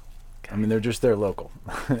I mean, they're just there local.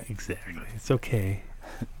 Exactly. It's okay.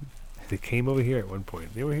 They came over here at one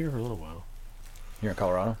point. They were here for a little while. Here in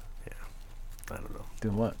Colorado? Yeah. I don't know.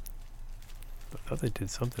 Doing what? I thought they did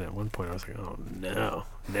something at one point. I was like, oh no.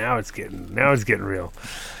 Now it's getting real.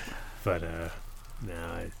 But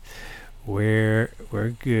no, we're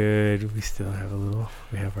good. We still have our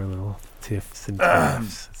little tiffs and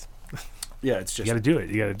taffs. Yeah, it's just you got to do it.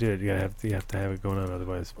 You have to have it going on.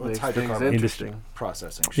 Otherwise, it's hydrocarbon industry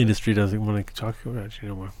processing. Industry doesn't want to talk about you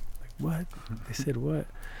no more. Like what? They said what?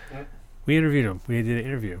 We interviewed him. We did an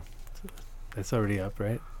interview. That's already up,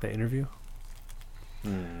 right? The interview?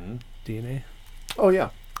 DNA? Oh, yeah.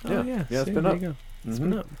 Oh, yeah. Yeah, it's See, been there up. you go. It's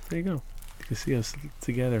been up. There you go. You can see us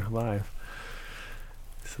together live.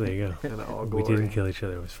 So there you go. In all We glory. didn't kill each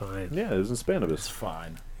other. It was fine. Yeah, it was in It's Spanibus.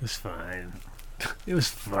 fine. It was fine. It was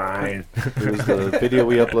fine. It was the video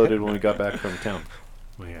we uploaded when we got back from town.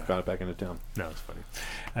 Well, yeah. Got it back into town. No, it's funny.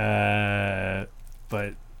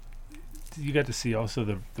 But you got to see also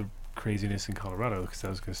the craziness in Colorado, because I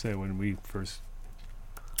was going to say, when we first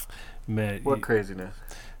met, What craziness?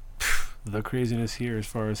 the craziness here as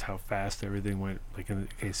far as how fast everything went. Like,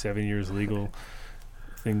 7 years legal.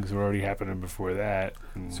 Things were already happening before that.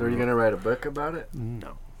 So are you gonna write a book about it?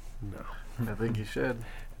 No. I think you should.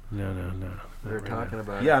 No. We were talking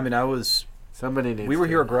about Yeah, it. I mean, I was. Somebody needs. We were to.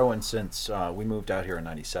 here growing since we moved out here in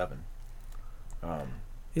 '97. Yeah.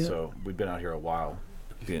 So we've been out here a while,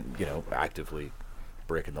 actively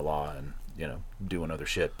breaking the law and doing other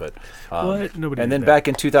shit. But What? Nobody. and did then that. back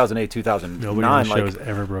in 2008, 2009, Nobody on the show like has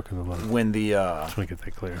ever broken the law. when the Just want to get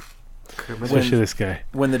that clear. Criminal. Especially this guy.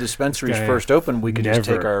 when the dispensaries guy first opened, we could just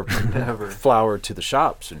take never- our Never. flower to the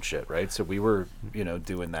shops and shit, right? So we were,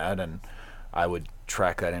 doing that, and I would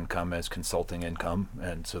track that income as consulting income,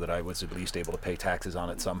 and so that I was at least able to pay taxes on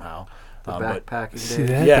it somehow. The But backpacking See days.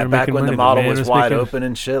 that? yeah, They're back making when the money. model man was wide making- open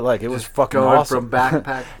and shit, like it was fucking Going awesome. from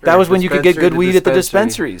backpack. That was when you could get dispensary good to weed at the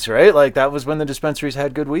dispensary. dispensaries, right? Like that was when the dispensaries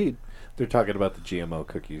had good weed. They're talking about the GMO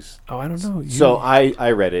cookies. Oh, I don't know. So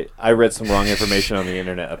I read it. I read some wrong information on the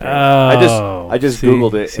internet. Apparently. Oh, I just see-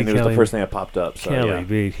 Googled it, see and it was Kelly- the first thing that popped up. So Kelly, yeah.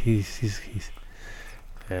 dude, he's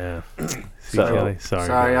yeah. See, So- Kelly, sorry.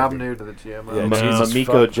 Sorry, man. I'm new to the GMO. Yeah, Ma- Jesus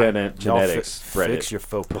Mamiko fuck. Genetics Y'all spread fix it. your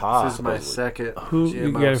faux pas. This is my supposedly. second Who-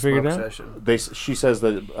 you GMO got it figured smoke out? session. She says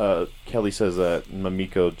that Kelly says that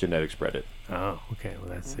Mamiko Genetics spread it. Oh, okay.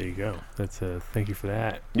 Well, there you go. That's thank you for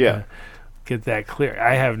that. Yeah. Get that clear.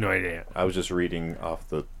 I have no idea. I was just reading off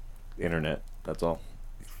the internet. That's all.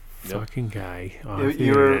 Yep. Fucking guy. You- On the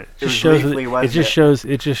you were- internet. it was shows. Leafly, It wasn't just it? shows.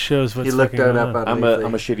 It just shows what's He looked fucking that going up on. on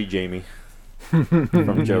I'm a shitty Jamie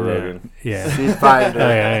from Joe Yeah. Rogan. Yeah. Seed Finder. Oh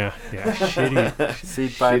yeah. Shitty.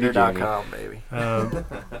 Seedfinder.com, baby.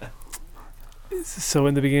 So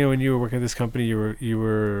in the beginning, when you were working at this company, you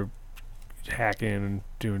were hacking and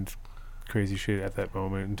doing crazy shit at that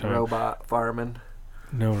moment in time. Robot farming.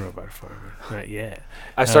 No robot farmer, not yet.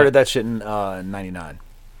 I started that shit in '99.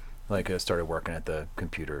 Like I started working at the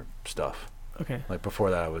computer stuff. Okay. Like before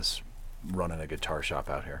that, I was running a guitar shop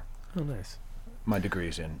out here. Oh, nice. My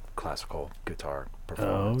degree's in classical guitar Oh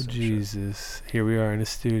performance. and shit. Jesus! Here we are in a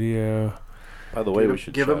studio. By the way, we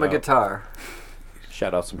should give him a shout out- guitar.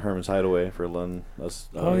 Shout out some Herman's Hideaway for letting us.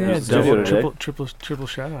 Oh use yeah, the studio double, today. triple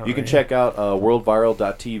shout out. You can right? check out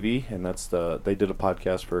worldviral.tv, and that's they did a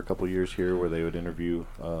podcast for a couple years here where they would interview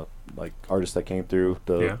like artists that came through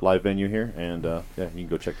the Yeah. live venue here, and yeah, you can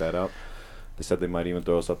go check that out. They said they might even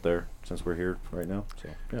throw us up there since we're here right now. So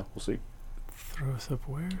yeah, we'll see Throw us up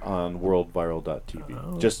where? on worldviral.tv.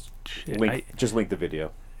 Oh, Just shit. link the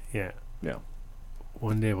video. Yeah. Yeah.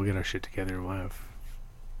 One day we'll get our shit together and we'll have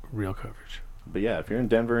real coverage. But yeah, if you're in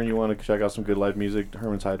Denver and you want to check out some good live music,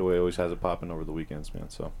 Herman's Hideaway always has it popping over the weekends, man.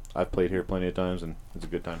 So I've played here plenty of times, and it's a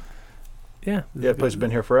good time. Yeah. Yeah, the place has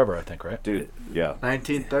been here forever, I think, right? Dude, yeah.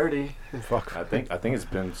 1930. Fuck. I think it's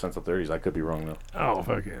been since the 30s. I could be wrong though. Oh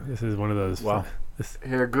fuck yeah! This is one of those. Wow. This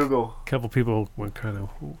Here, Google. couple people went kind of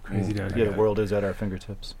crazy down Yeah, here. the world is at our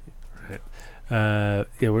fingertips. Yeah,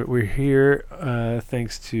 we're here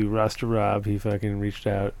thanks to Rasta Rob. He fucking reached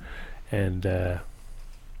out and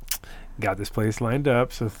got this place lined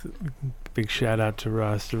up. So big shout out to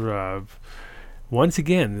Rasta Rob. Once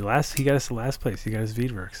again, he got us the last place. He got us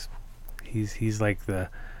Weedworks. He's like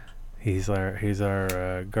he's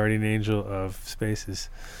our guardian angel of spaces.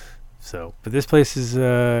 So, but this place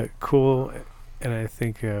is cool, and I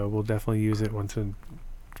think we'll definitely use it once in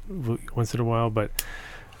a while. But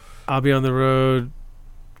I'll be on the road.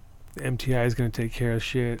 MTI is going to take care of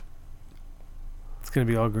shit. It's going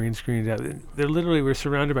to be all green screened out. We're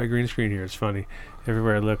surrounded by green screen here. It's funny.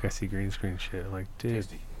 Everywhere I look, I see green screen shit. I'm like, dude,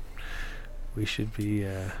 we should be.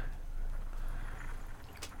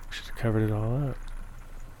 Should have covered it all up.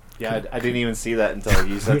 Yeah, I didn't even see that until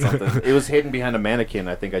you said something. It was hidden behind a mannequin.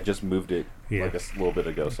 I think I just moved it Yeah. like a little bit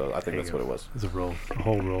ago, so I think There you that's go. what it was. It's a roll, a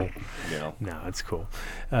whole roll. You know, No, it's cool.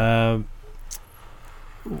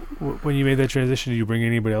 When you made that transition, did you bring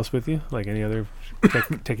anybody else with you? Like any other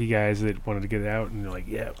techie guys that wanted to get it out and they're like,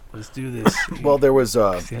 yeah, let's do this. Well, there was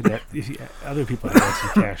Other people had some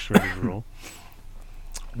cash ready to roll.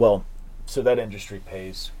 well, so that industry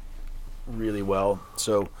pays really well.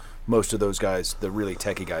 So most of those guys, the really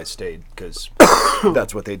techie guys, stayed because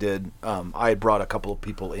that's what they did. I had brought a couple of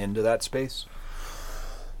people into that space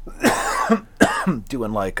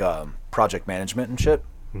doing like project management and shit,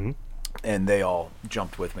 and they all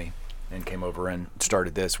jumped with me and came over and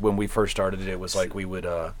started this. When we first started it, it was like we would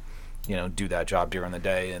do that job during the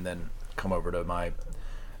day and then come over to my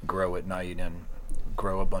grow at night and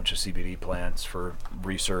grow a bunch of CBD plants for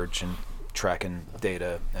research and tracking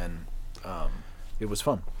data, and it was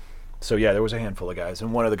fun. So yeah, there was a handful of guys,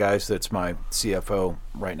 and one of the guys that's my CFO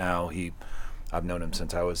right now, I've known him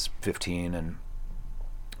since I was 15, and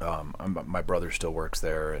my brother still works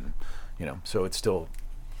there, and so it's still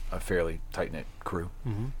a fairly tight-knit crew.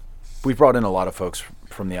 We've brought in a lot of folks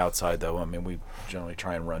from the outside, though. I mean, we generally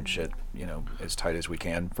try and run shit as tight as we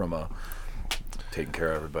can from taking care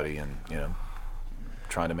of everybody and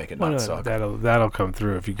trying to make it not suck. That'll come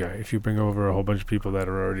through if you bring over a whole bunch of people that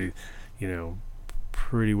are already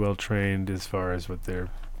pretty well trained as far as what their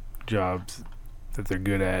jobs that they're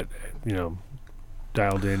good at,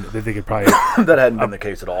 dialed in, that they could probably that hadn't been the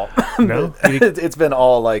case at all. No, it's been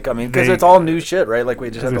all like, I mean, because it's all new shit, right? Like we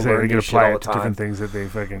just have to learn new shit all the time. Different things that they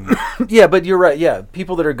fucking yeah, but you're right. Yeah,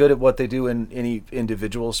 people that are good at what they do in any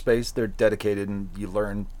individual space, they're dedicated and you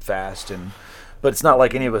learn fast. But it's not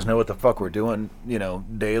like any of us know what the fuck we're doing,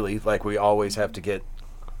 daily. Like we always have to get,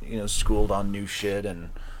 schooled on new shit and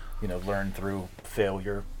learn through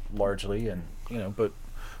failure largely, and but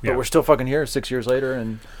we're still fucking here 6 years later,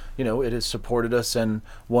 and it has supported us, and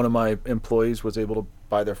one of my employees was able to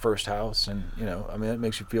buy their first house, and I mean, it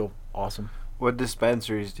makes you feel awesome. What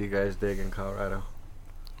dispensaries do you guys dig in Colorado?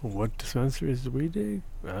 What dispensaries do we dig?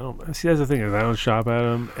 I don't see. That's the thing, is I don't shop at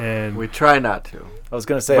them, and we try not to. I was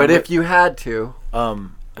gonna say, but if you had to,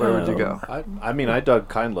 where would you go? I mean, I dug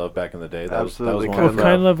Kind Love back in the day. That was one of them.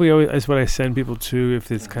 Kind Love, that's what I send people to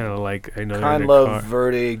if it's kind of like, I know Kind Love,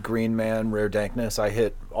 Verde, Green Man, Rare Dankness. I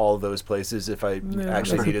hit all of those places if I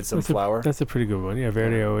actually needed some flower. That's a pretty good one. Yeah,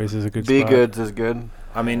 Verde always is a good spot. Be Goods is good.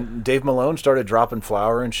 I mean, Dave Malone started dropping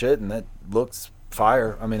flower and shit, and that looks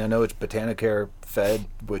fire. I mean, I know it's Botanicals fed,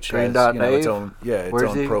 which has its own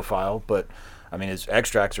profile, but I mean, his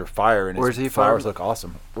extracts are fire, and his flowers look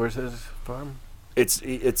awesome. Where's his farm? It's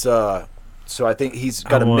so I think he's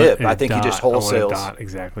got a MIP. I think he just wholesales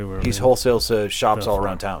exactly where he's wholesales shops all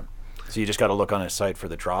around town. So you just got to look on his site for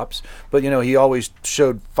the drops. But he always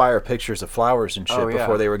showed fire pictures of flowers and shit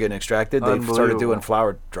before they were getting extracted. They started doing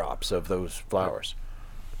flower drops of those flowers.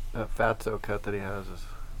 That fatso cut that he has is.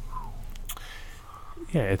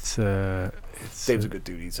 Yeah, it's Dave's a good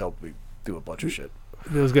dude. He's helped me do a bunch of shit.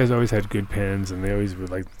 Those guys always had good pens, and they always would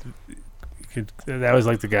like. That was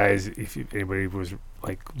like the guys. If anybody was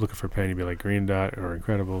like looking for a pen, you'd be like Green Dot or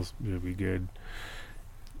Incredibles. It would be good.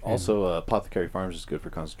 Also, Apothecary Farms is good for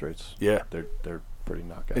concentrates. Yeah, they're pretty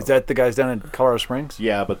knockout. Is that the guys down in Colorado Springs?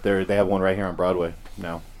 Yeah, but they have one right here on Broadway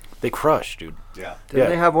now. They crush, dude. Yeah. Did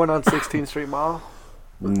they have one on 16th Street Mall?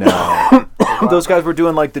 No. Those guys were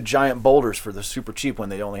doing like the giant boulders for the super cheap when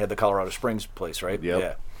they only had the Colorado Springs place, right? Yep.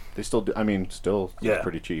 Yeah. They still do. I mean, it's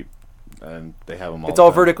pretty cheap. And they have them all. It's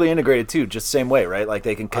all vertically integrated too, just same way, right? Like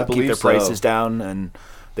they can keep their prices down, and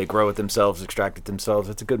they grow it themselves, extract it themselves.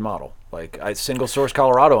 It's a good model. Like Single Source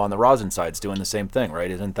Colorado on the rosin side's doing the same thing,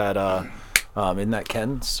 right? Isn't that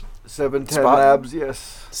Ken's 710 Labs?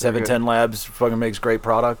 Yes. 710 Labs fucking makes great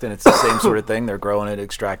product, and it's the same sort of thing. They're growing it,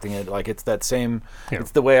 extracting it. Like it's that same. Yeah.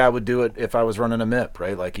 It's the way I would do it if I was running a MIP,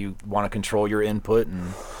 right? Like you want to control your input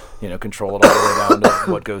and control it all the way down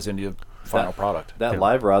to what goes into your final product. That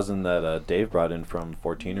live rosin that Dave brought in from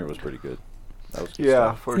 14er was pretty good. That was good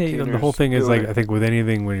stuff. 14er. The whole thing is like, I think with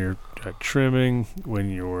anything, when you're trimming, when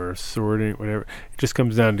you're sorting, whatever, it just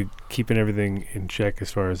comes down to keeping everything in check as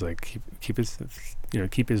far as like keep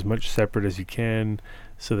as much separate as you can,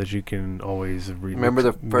 so that you can always remember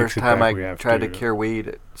the first time I tried to cure weed,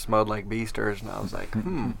 it smelled like bee stirs, and I was like,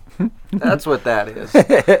 that's what that is.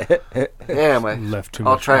 Damn,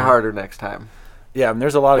 I'll try harder next time. Yeah, I mean,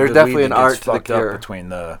 there's a lot of there's definitely an art to the cure between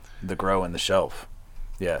the grow and the shelf.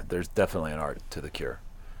 Yeah, there's definitely an art to the cure.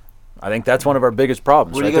 I think that's one of our biggest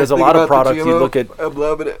problems. Right? There's a lot of products you look at. I'm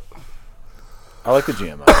loving it. I like the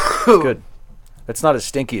GMO. It's good. It's not as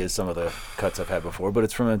stinky as some of the cuts I've had before, but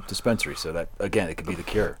it's from a dispensary, so that again, it could be the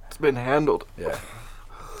cure. It's been handled. Yeah.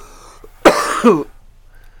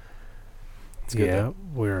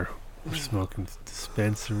 We're smoking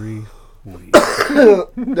dispensary.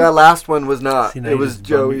 That last one was not. It was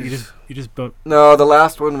Joey's. You just bumped. No, the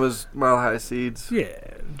last one was Mile High Seeds. Yeah,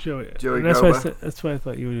 Joey. That's why I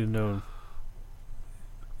thought you would have known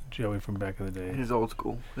Joey from back in the day. He's old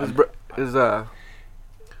school. His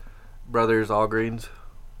brother's All Greens.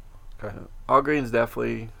 Okay. Allgreens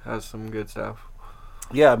definitely has some good stuff.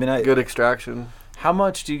 Yeah, I mean, Good extraction. how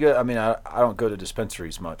much do you get? I mean, I don't go to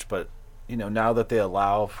dispensaries much, but now that they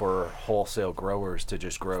allow for wholesale growers to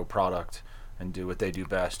just grow product and do what they do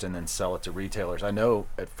best and then sell it to retailers. I know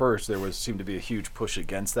at first there seemed to be a huge push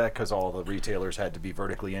against that because all the retailers had to be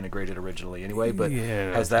vertically integrated originally anyway. But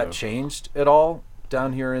has that changed at all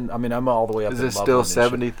down here? I'm all the way up. Is in it still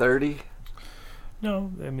Loveland 70-30?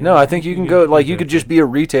 No, I mean, No, I think you can go. Like you could just be a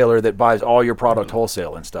retailer that buys all your product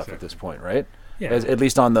wholesale and stuff at this point, right? Yeah. At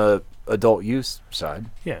least on the adult use side.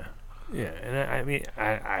 Yeah, and I mean,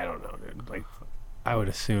 I don't know, dude. Like, I would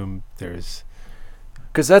assume there's.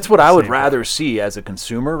 Because that's what I would Same rather see as a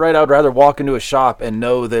consumer, right? I would rather walk into a shop and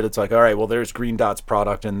know that it's like, all right, well, there's Green Dot's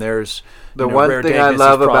product, and there's The one Rare thing I Davis's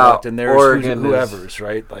love product, about and there's Oregon is- whoever's,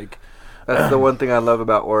 right? Like, That's the one thing I love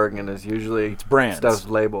about Oregon is usually It's brands. stuff's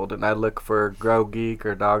labeled, and I look for Grow Geek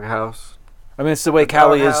or Doghouse. I mean, it's the way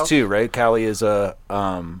Cali is Doghouse. too, right? Cali is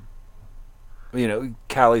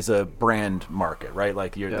Cali's a brand market, right?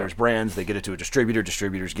 Like, there's brands, they get it to a distributor,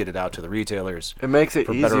 distributors get it out to the retailers. It makes it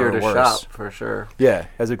For better easier or to worse. shop for sure. Yeah,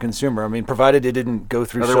 as a consumer, I mean, provided it didn't go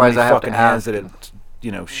through Otherwise, so many I have to fucking hands ask. that it's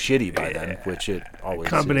shitty by then, which it always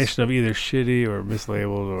Combination of either shitty or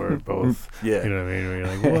mislabeled or both. Yeah. You know what I mean? Where you're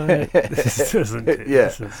like, what? This doesn't. Yeah.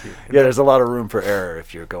 This is, Yeah, there's a lot of room for error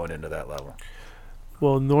if you're going into that level.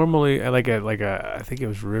 Well, normally, I think it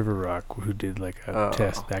was River Rock who did like a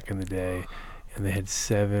test back in the day, and they had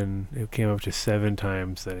 7. It came up to 7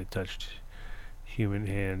 times that it touched human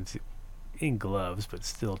hands in gloves, but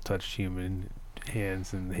still touched human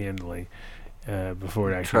hands and handling.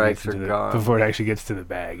 Before it actually Trikes are gone. before it actually gets to the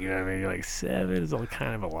bag, you know what I mean? You're like 7 is all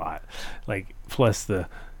kind of a lot, like plus the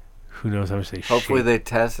who knows how much they. Hopefully shake. they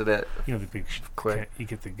tested it. You know the big quick. You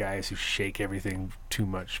get the guys who shake everything too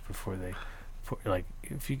much before they. Like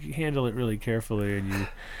if you handle it really carefully and you.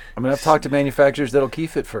 I mean, I've talked to manufacturers that'll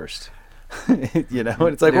keep it first. And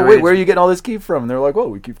it's like, The well, wait, where are you getting all this keep from? And they're like, well,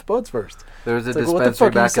 we keep the buds first. There was a It's like, well, what the dispensary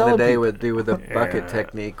fuck are you back in the selling day people? would do with the bucket Yeah.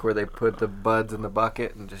 technique where they put the buds in the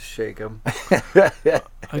bucket and just shake them.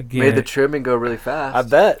 Again, Made the trimming go really fast. I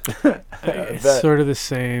bet. it's bet. sort of the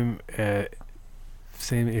same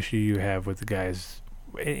issue you have with the guys.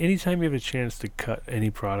 Anytime you have a chance to cut any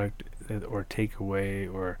product or take away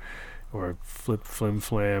or flip flim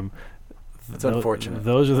flam, It's unfortunate.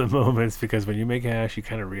 Those are the moments because when you make hash, you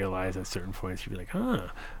kind of realize at certain points you'd be like,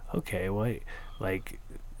 okay, well, like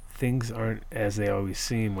things aren't as they always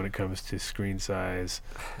seem when it comes to screen size,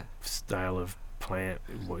 style of plant.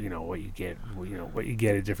 What you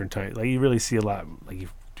get at different times. Like you really see a lot. Like you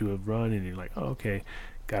do a run and you're like, oh, okay,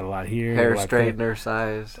 got a lot here. Hair a lot there. straightener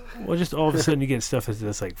size. Well, just all of a sudden you get stuff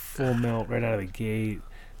that's like full melt right out of the gate.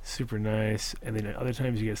 Super nice, and then at other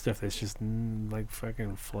times you get stuff that's just like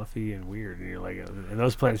fucking fluffy and weird, and you're like, and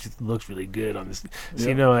those plants just looks really good on this. So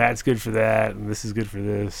you know that's good for that, and this is good for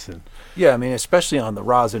this, and Yeah, I mean, especially on the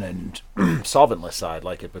rosin and solventless side,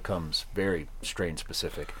 like it becomes very strain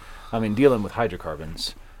specific. I mean, dealing with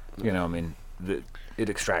hydrocarbons, it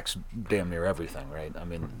extracts damn near everything, right? I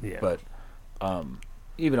mean, Yeah. but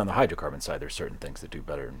even on the hydrocarbon side, there's certain things that do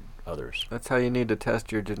better than others. That's how you need to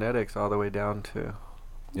test your genetics all the way down to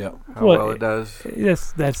Yeah. how well it does.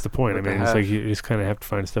 That's the point. With I the mean, it's like hash. you just kind of have to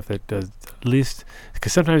find stuff that does at least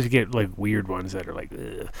because sometimes you get like weird ones that are like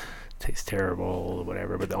tastes terrible or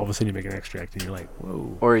whatever, but all of a sudden you make an extract and you're like,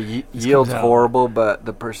 whoa. Or This yield's comes out. horrible, but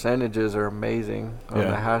the percentages are amazing on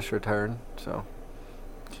Yeah. the hash return. So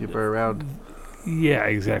keep her around. Yeah,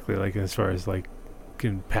 exactly. Like as far as like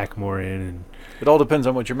can pack more in and It all depends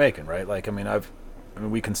on what you're making, right? Like, I mean,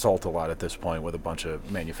 we consult a lot at this point with a bunch of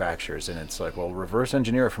manufacturers, and it's like, well, reverse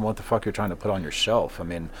engineer from what the fuck you're trying to put on your shelf. I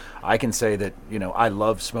mean, I can say that, I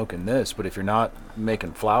love smoking this, but if you're not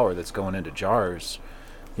making flour that's going into jars,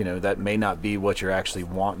 that may not be what you're actually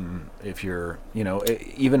wanting. If you're,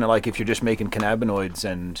 even like if you're just making cannabinoids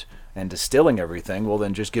and distilling everything, well,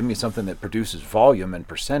 then just give me something that produces volume and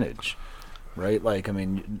percentage. Right? Like, I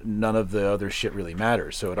mean, none of the other shit really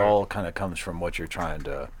matters. So it all kind of comes from what you're trying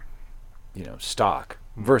to, stock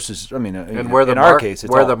versus, I mean, And where the in our case,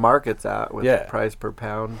 it's where all, the market's at with Yeah. the price per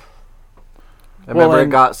pound. I Well, remember it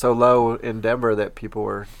and- got so low in Denver that people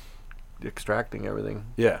were extracting everything.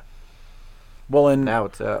 yeah. Well, and Now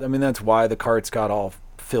it's up. I mean, that's why the carts got all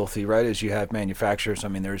filthy, right? Is you have manufacturers. I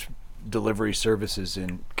mean, there's delivery services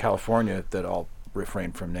in California that I'll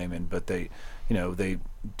refrain from naming, but they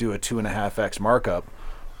do a 2.5x markup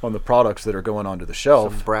on the products that are going onto the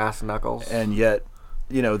shelf. Some brass knuckles. And yet,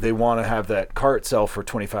 they want to have that cart sell for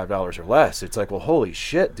 $25 or less. It's like, well, holy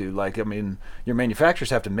shit, dude. Like, I mean, your manufacturers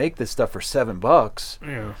have to make this stuff for $7,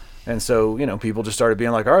 yeah. And so, people just started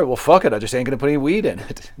being like, all right, well, fuck it. I just ain't going to put any weed in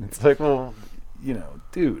it. It's like, well,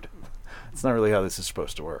 dude, it's not really how this is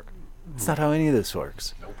supposed to work. It's not how any of this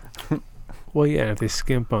works. Well, yeah, if they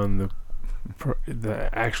skimp on the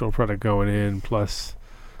actual product going in, plus,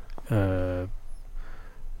 it's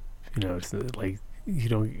like you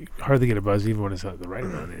don't hardly get a buzz even when it's the right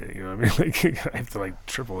amount in it. You know what I mean? Like I have to like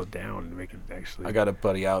triple it down and make it actually. I got a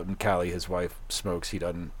buddy out in Cali. His wife smokes. He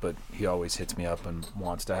doesn't, but he always hits me up and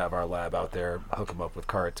wants to have our lab out there, hook him up with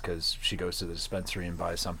carts because she goes to the dispensary and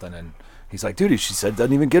buys something. And he's like, dude, she said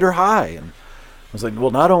doesn't even get her high. And I was like,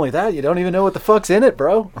 well, not only that, you don't even know what the fuck's in it,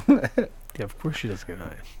 bro. Yeah, of course she doesn't get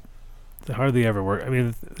high. It hardly ever work. I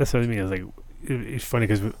mean, that's what I mean. It's like it's funny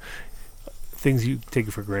because things you take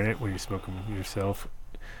for granted when you smoke them yourself,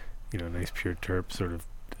 nice pure terp sort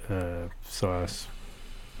of sauce,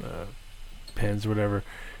 pens, whatever.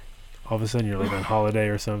 All of a sudden, you're like on holiday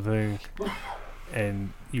or something,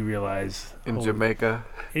 and you realize in Jamaica,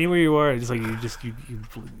 anywhere you are, just like you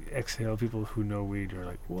exhale. People who know weed are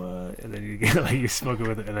like, what? And then you get like you smoke it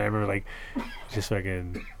with it, and I remember like just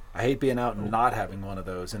fucking. I hate being out and not having one of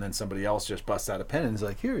those, and then somebody else just busts out a pen and is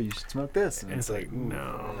like, here, you should smoke this. And it's like,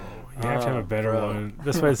 no. You have to have a better one.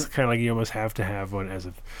 That's why it's kind of like you almost have to have one as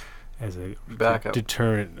a backup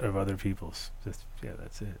deterrent of other people's. That's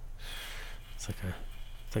it. It's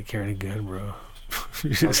like carrying a gun, bro. You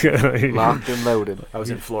just gotta, like, locked and loaded. I was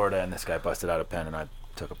in Florida, and this guy busted out a pen, and I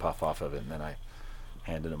took a puff off of it, and then I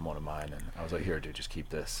handed him one of mine, and I was like, here, dude, just keep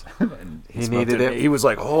this. And he needed it. He was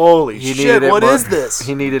like, holy shit, what is this?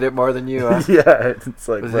 He needed it more than you, huh? Yeah, it's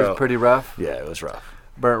like, was it pretty rough? Yeah, it was rough.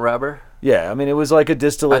 Burnt rubber? Yeah, I mean, it was like a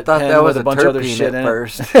distillate I thought pen that was with a a bunch of other terpene shit at in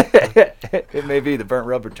first. it. It may be the burnt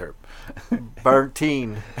rubber terp. Burnt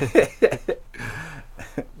teen.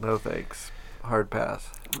 No thanks. Hard pass.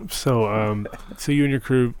 So, so you and your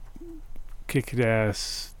crew kicking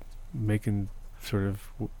ass, making sort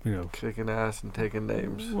of, kicking ass and taking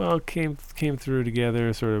names. Well, came through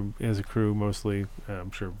together, sort of as a crew mostly.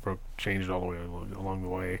 I'm sure changed all the way along the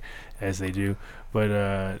way, as they do.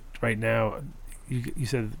 But right now, you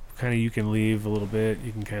said kind of you can leave a little bit.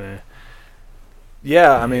 You can kind of.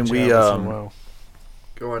 Yeah, I mean we Go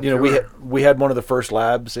on. we had one of the first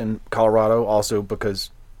labs in Colorado, also because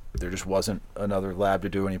there just wasn't another lab to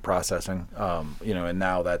do any processing. And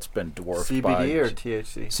now that's been dwarfed CBD by or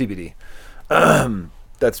THC. CBD.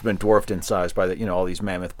 That's been dwarfed in size by all these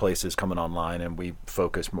mammoth places coming online, and we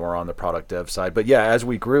focus more on the product dev side. But yeah, as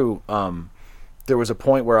we grew, there was a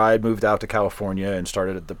point where I had moved out to California and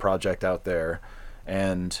started the project out there,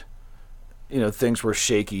 and things were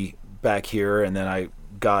shaky back here. And then I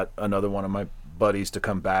got another one of my buddies to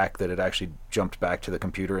come back that had actually jumped back to the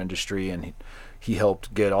computer industry, and he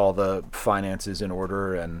helped get all the finances in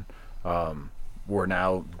order, and we're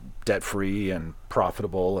now debt-free and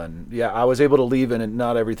profitable. And yeah, I was able to leave and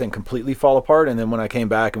not everything completely fall apart. And then when I came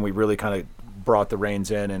back and we really kind of brought the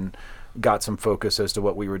reins in and got some focus as to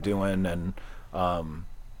what we were doing, and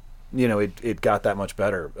it got that much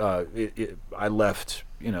better. I left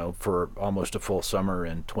for almost a full summer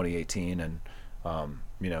in 2018, and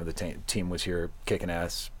the team was here kicking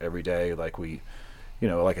ass every day. Like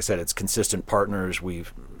like I said, it's consistent partners. We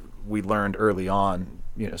learned early on,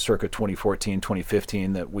 circa 2014,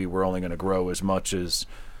 2015, that we were only going to grow as much as,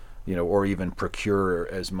 or even procure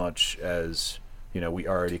as much as, we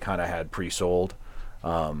already kind of had pre-sold.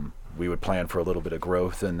 We would plan for a little bit of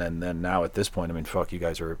growth, and then now at this point, I mean, fuck, you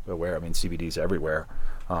guys are aware. I mean, CBD's everywhere.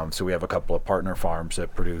 So we have a couple of partner farms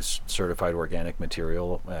that produce certified organic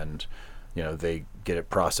material, and they get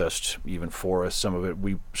it processed even for us. Some of it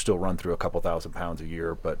we still run through a couple thousand pounds a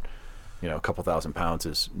year, but a couple thousand pounds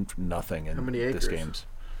is nothing in this games.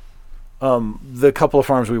 The couple of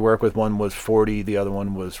farms we work with, one was 40, the other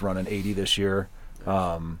one was running 80 this year.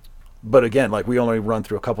 But again, like, we only run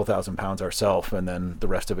through a couple thousand pounds ourselves, and then the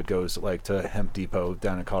rest of it goes like to Hemp Depot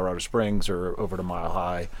down in Colorado Springs or over to Mile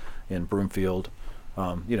High in Broomfield.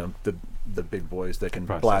 The big boys that can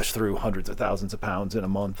blast through hundreds of thousands of pounds in a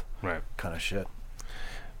month, right? Kind of shit.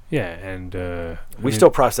 Yeah, and we still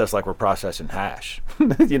process like we're processing hash,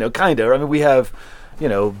 kind of. I mean, we have,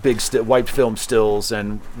 big wiped film stills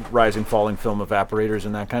and rising, falling film evaporators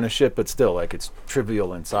and that kind of shit, but still, like, it's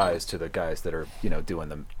trivial in size to the guys that are, doing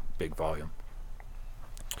the big volume.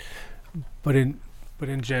 But in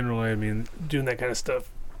general, I mean, doing that kind of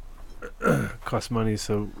stuff costs money.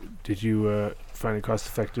 So, did you find it cost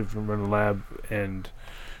effective to run a lab and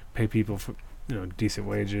pay people for decent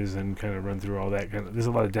wages and kind of run through all that kind of? There's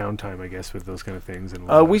a lot of downtime, I guess, with those kind of things. And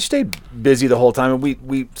we stayed busy the whole time, and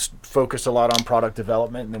we focused a lot on product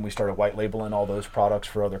development, and then we started white labeling all those products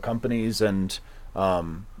for other companies, and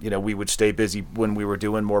We would stay busy when we were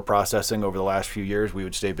doing more processing over the last few years. We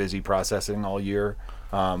would stay busy processing all year.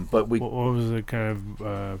 But what was the kind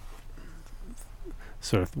of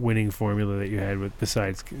sort of winning formula that you had with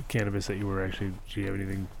besides cannabis that you were actually? Do you have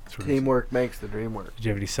anything? Teamwork makes the dream work. Did you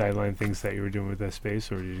have any sideline things that you were doing with that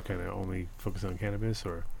space, or did you kind of only focus on cannabis,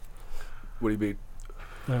 or? What do you mean?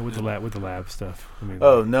 With the lab stuff. I mean,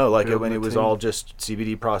 no, when it was all just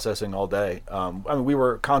CBD processing all day. We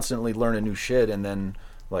were constantly learning new shit, and then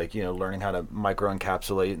learning how to micro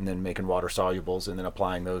encapsulate, and then making water solubles, and then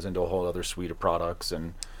applying those into a whole other suite of products.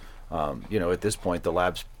 And at this point, the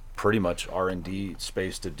lab's pretty much R&D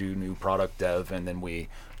space to do new product dev, and then we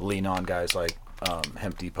lean on guys like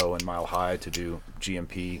Hemp Depot and Mile High to do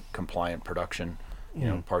GMP compliant production.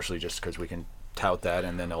 Partially just because we can tout that,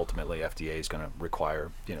 and then ultimately FDA is going to require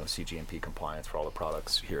CGMP compliance for all the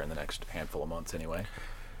products here in the next handful of months anyway.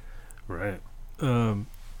 Right. On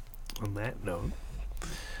that note,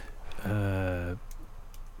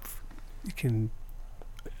 you can,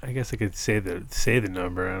 I guess I could say the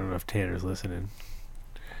number. I don't know if Tanner's listening.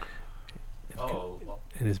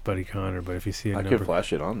 And his buddy Connor, but if you see a number, I could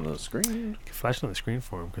flash it on the screen. You can flash it on the screen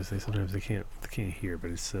for him because sometimes they can't hear.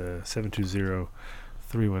 But it's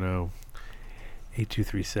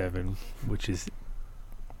 720-310-8237, which is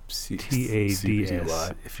TADS.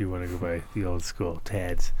 If you want to go by the old school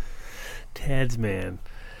TADS. TADS, man.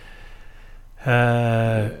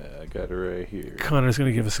 I got it right here. Connor's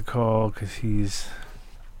going to give us a call because he's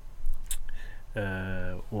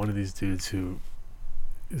one of these dudes who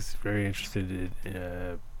is very interested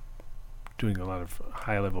in doing a lot of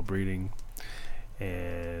high-level breeding,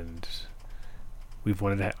 and we've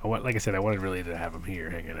wanted to like I said, I wanted really to have him here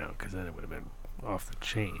hanging out because then it would have been off the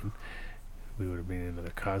chain. We would have been into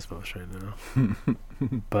the cosmos right now.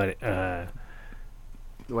 But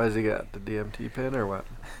why has he got the DMT pin or what?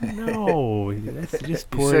 No, that's just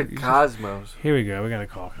you said cosmos. Here we go. We got a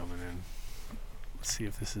call coming in. Let's see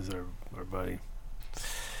if this is our buddy.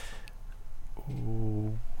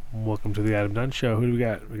 Ooh, welcome to the Adam Dunn Show. Who do we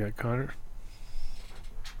got? We got Connor.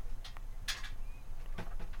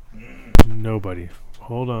 Nobody.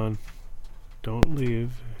 Hold on. Don't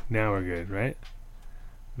leave. Now we're good, right?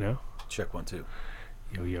 No? Check 1 2.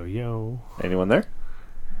 Yo, yo, yo. Anyone there?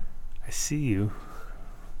 I see you,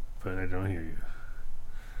 but I don't hear you.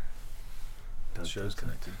 The show's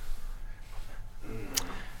connected.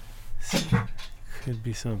 Could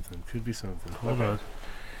be something. Hold on.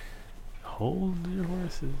 Hold your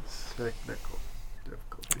horses. Technical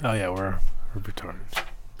difficulty. Oh yeah, we're retarded.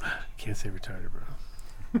 Can't say retarded, bro.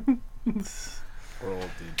 We're old,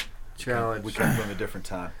 dude. Challenge. We come from a different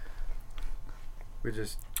time. We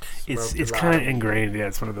just. It's kind of ingrained. Yeah,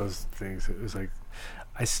 it's one of those things. It was like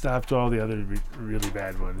I stopped all the other really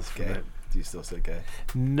bad ones. Gay. Do you still say gay?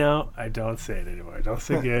 No, I don't say it anymore. I don't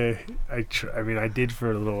say gay. I mean, I did for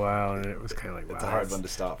a little while, and it was kind of like, wow, it's a hard one to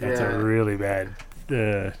stop. That's a really bad.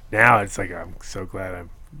 Now it's like I'm so glad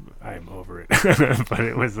I'm over it. But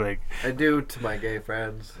it was like I do to my gay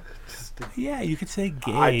friends. Yeah, you could say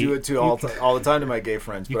gay. I do it too all the time to my gay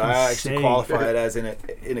friends, but I actually qualify it as in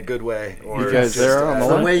a good way. Or you guys there on the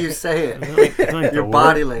line? The way you say it, your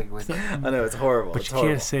body language. I know it's horrible. But it's you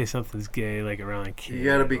horrible. can't say something's gay like around a kid. You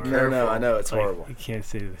gotta be careful. No, I know it's horrible. You can't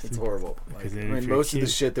say this. It's horrible. Most of the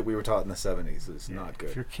shit that we were taught in the 70s is not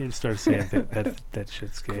good. If your kid starts saying that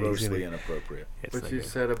shit's gay, grossly inappropriate. What you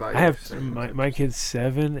said about I have my kid's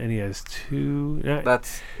 7 and he has 2.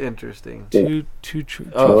 That's interesting. Two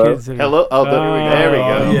kids. Hello. Oh, there we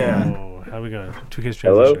go. Yeah. How we going? 2 kids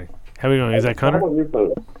transitioning. How we going? Is that Connor?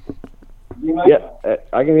 Yeah,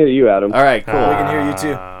 I can hear you, Adam. All right, cool. We can hear you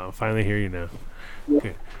too. Finally hear you now.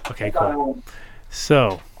 Good. Okay, cool.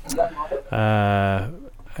 So, I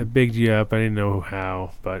bigged you up. I didn't know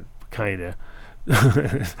how, but kinda.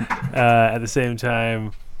 At the same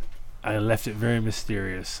time, I left it very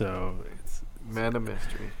mysterious. So it's man of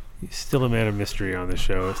mystery. He's still a man of mystery on the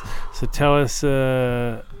show. So tell us,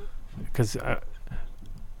 because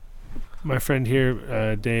my friend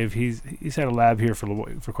here, Dave, he's had a lab here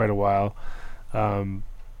for quite a while,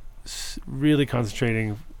 really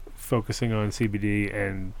concentrating, focusing on CBD,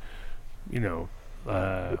 and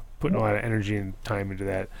putting a lot of energy and time into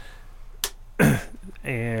that.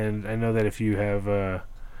 And I know that if you have a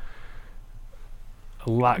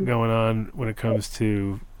lot going on when it comes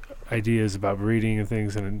to ideas about breeding and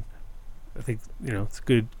things, and I think it's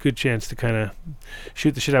a good chance to kind of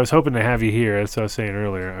shoot the shit. I was hoping to have you here, as I was saying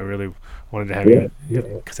earlier. I really wanted to have you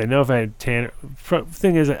because I know if I had Tanner.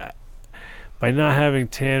 Thing is, by not having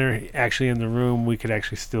Tanner actually in the room, we could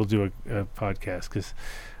actually still do a podcast because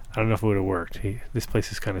I don't know if it would have worked. This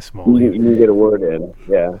place is kind of small. You can get a word in.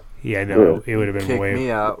 Yeah. Yeah, no, it would have been Kick way.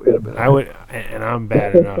 me out. We'd have been I would, and I'm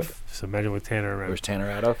bad enough. So imagine with Tanner around. Where's Tanner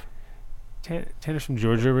out of? Tanner's from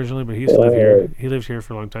Georgia originally, but he used to live here. He lived here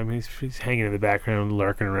for a long time. He's hanging in the background,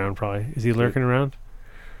 lurking around. Probably is he lurking around?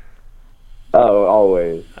 Oh,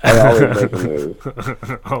 always. I always make a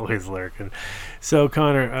move. Always lurking. So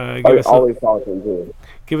Connor, Always talking too.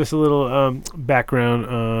 give us a little background.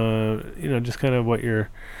 Just kind of where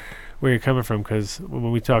you're coming from. Because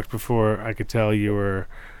when we talked before, I could tell you were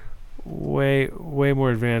way more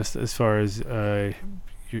advanced as far as the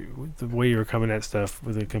way you were coming at stuff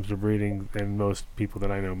when it comes to breeding than most people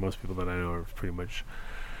that I know. Most people that I know are pretty much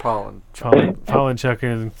pollen chucking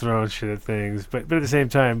and throwing shit at things, but at the same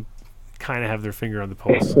time, kind of have their finger on the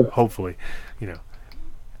pulse. hopefully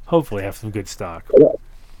have some good stock.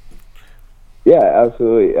 Yeah,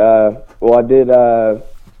 absolutely. Well, I did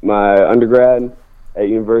my undergrad at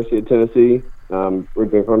University of Tennessee.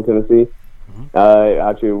 Originally from Tennessee.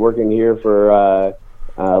 Actually working here for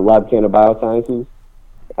Lab Canada Biosciences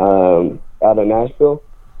out of Nashville.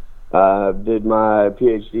 Did my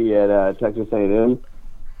PhD at Texas A&M,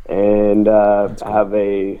 and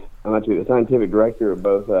I'm actually the scientific director of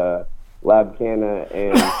both Lab Canada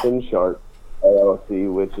and FinShark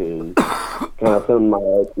LLC, which is kind of some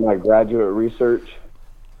of my graduate research,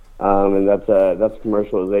 and that's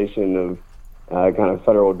commercialization of kind of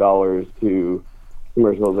federal dollars to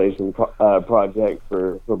commercialization project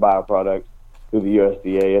for bioproducts through the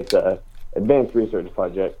USDA. It's a advanced research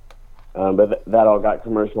project, but that all got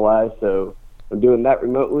commercialized. So I'm doing that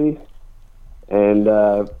remotely, and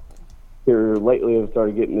here lately I've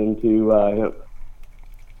started getting into hemp.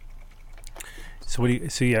 So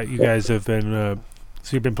you guys have been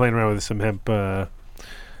you've been playing around with some hemp,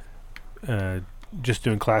 just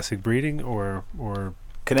doing classic breeding or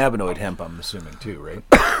Cannabinoid hemp, I'm assuming too, right?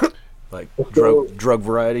 Like drug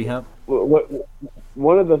variety hemp.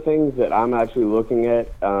 One of the things that I'm actually looking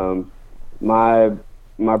at, my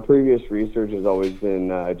previous research has always been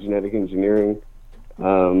genetic engineering.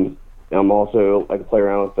 I'm also like to play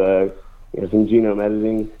around with some genome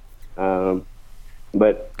editing.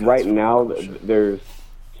 But right now, there's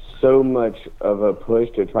so much of a push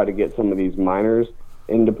to try to get some of these miners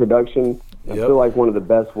into production. I feel like one of the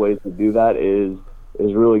best ways to do that is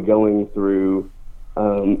really going through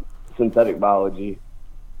synthetic biology,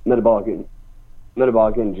 metabolic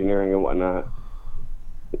engineering, and whatnot.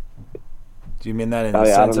 Do you mean that in the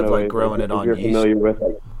sense of like growing it on yeast? You're familiar with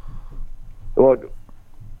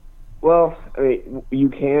well, I mean, you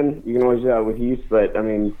can always do that with yeast, but I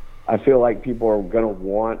mean, I feel like people are going to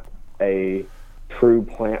want a true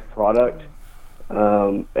plant product,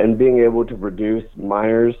 and being able to produce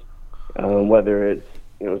miners, whether it's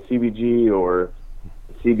CBG or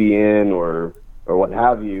CBN or what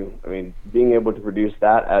have you. I mean, being able to produce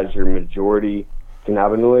that as your majority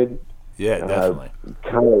cannabinoid. Yeah, definitely.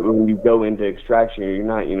 Kind of when you go into extraction, you're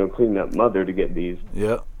not cleaning up mother to get these.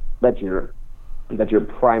 Yeah. That's your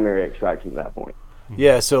primary extraction at that point.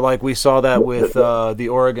 Yeah, so like we saw that with the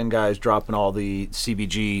Oregon guys dropping all the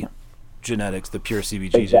CBG genetics, the pure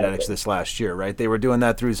CBG genetics this last year, right? They were doing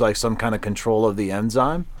that through like some kind of control of the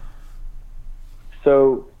enzyme.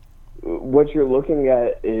 So what you're looking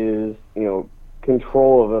at is,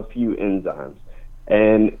 control of a few enzymes.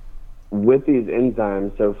 And with these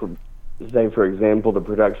enzymes, so for example, the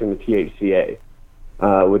production of THCA,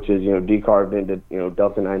 which is, decarbed into,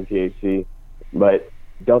 delta-9 THC, but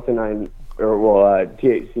delta-9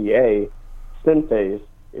 THCA synthase,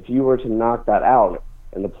 if you were to knock that out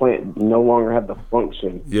and the plant no longer had the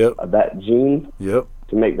function of that gene to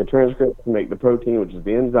make the transcript, to make the protein, which is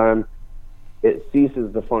the enzyme, it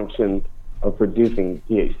ceases the function of producing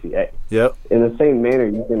THCA. In the same manner,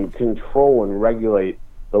 you can control and regulate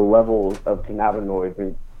the levels of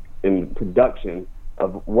cannabinoids in production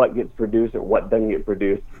of what gets produced or what doesn't get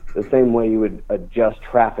produced, the same way you would adjust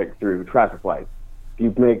traffic through traffic lights. If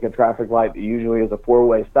you make a traffic light that usually is a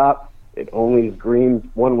four-way stop, it only is green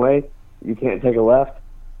one way, you can't take a left.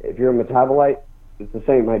 If you're a metabolite, it's the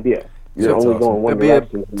same idea. You're only going one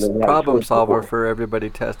direction. It'd be a problem solver for everybody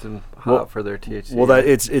testing hot for their THC. Well,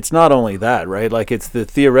 it's not only that, right? Like it's the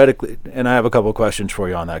theoretically, and I have a couple of questions for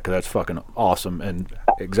you on that because that's fucking awesome and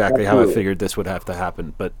exactly how I figured this would have to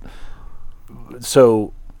happen. But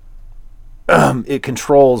so it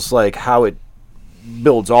controls like how it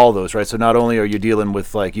builds all those, right? So not only are you dealing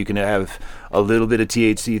with like you can have a little bit of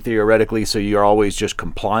THC theoretically, so you're always just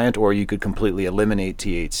compliant, or you could completely eliminate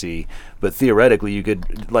THC. But theoretically, you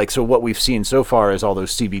could like so what we've seen so far is all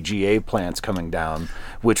those CBGA plants coming down,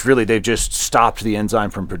 which really they've just stopped the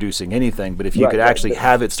enzyme from producing anything. But if you could actually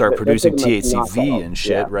have it start producing THCV and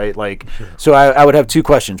shit, right? Like, so I would have two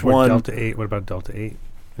questions. Or One, Delta 8. What about Delta 8?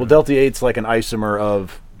 well, Delta 8's like an isomer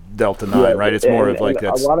of Delta 9, right? It's more of like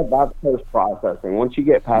that's a lot of that's post-processing. Once you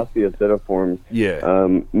get past the acidiforms,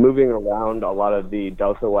 moving around a lot of the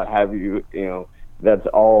Delta, what have you, you know, that's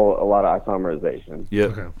all a lot of isomerization. Yeah.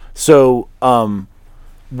 Okay. So,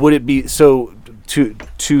 would it be so?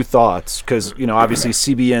 Two thoughts, because you know, obviously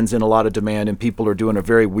CBN's in a lot of demand, and people are doing a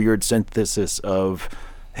very weird synthesis of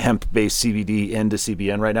hemp-based CBD into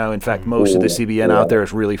CBN right now. In fact, most of the CBN out there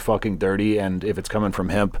is really fucking dirty, and if it's coming from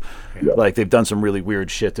hemp, like they've done some really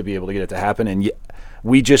weird shit to be able to get it to happen. And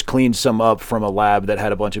we just cleaned some up from a lab that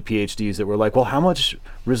had a bunch of PhDs that were like, well, how much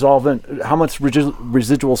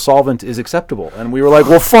residual solvent is acceptable? And we were like,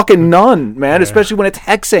 well, fucking none, man, especially when it's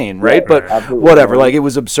hexane, right? But whatever, like it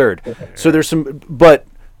was absurd. So there's some, but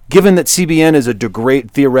given that CBN is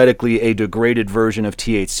theoretically a degraded version of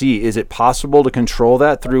THC, is it possible to control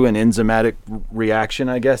that through an enzymatic reaction,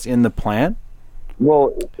 I guess, in the plant?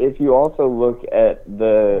 Well, if you also look at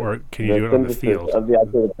the synthesis of the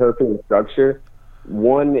actual terpene structure,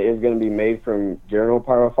 one is going to be made from general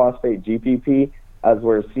pyrophosphate, GPP, as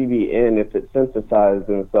where CBN, if it's synthesized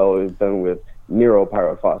in the cell, is done with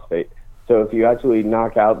neuropyrophosphate. So if you actually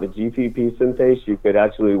knock out the GPP synthase, you could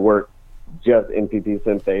actually work just NPP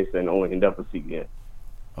synthase and only end up with CBN.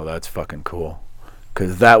 Oh, that's fucking cool.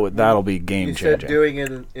 Because that'll be game changing. You said doing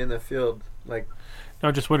it in the field, like. No,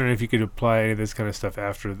 I'm just wondering if you could apply any of this kind of stuff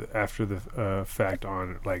after the fact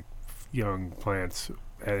on like young plants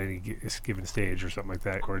at any given stage or something like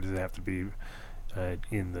that, or does it have to be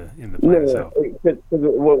in the plant itself?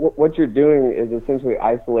 What you're doing is essentially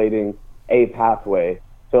isolating a pathway.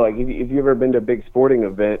 So like if you've ever been to a big sporting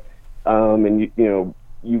event, and you know.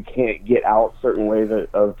 You can't get out certain ways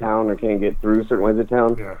of town or can't get through certain ways of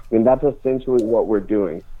town. Yeah. I mean, that's essentially what we're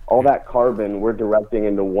doing. All that carbon we're directing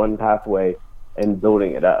into one pathway and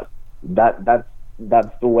building it up. That's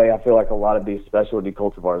the way I feel like a lot of these specialty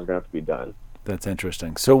cultivars are going to have to be done. That's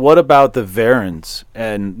interesting. So what about the varins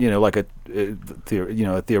and, you know, like a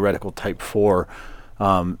theoretical type 4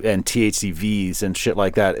 and THCVs and shit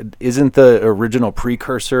like that? Isn't the original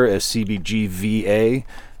precursor a CBGVA?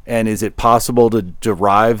 And is it possible to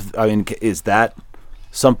derive, I mean, is that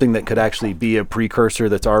something that could actually be a precursor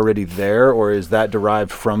that's already there, or is that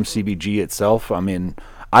derived from CBG itself? I mean,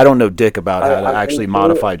 I don't know dick about how to actually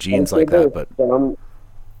modify genes like that, but I'm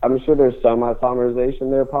sure there's some isomerization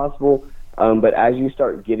there possible, but as you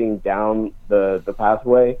start getting down the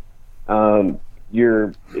pathway,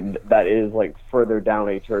 that is like further down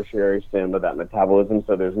a tertiary stem of that metabolism,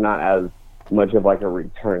 so there's not as much of like a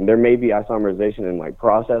return. There may be isomerization in like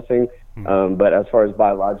processing, but as far as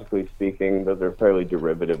biologically speaking, those are fairly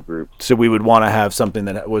derivative groups. So we would want to have something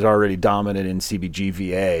that was already dominant in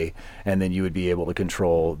CBGVA, and then you would be able to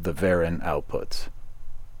control the varin outputs,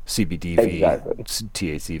 CBDV,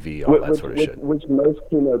 THCV, all that sort of shit. Which most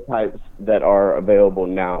chemotypes that are available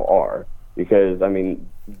now are, because I mean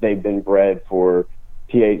they've been bred for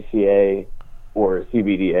THCA or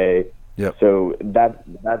CBDA. Yep. So that's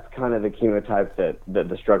kind of the chemotype that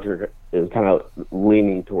the structure is kind of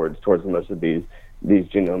leaning towards most of these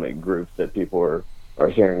genomic groups that people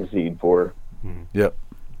are sharing seed for. Mm-hmm. Yep.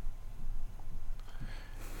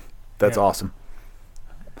 That's awesome.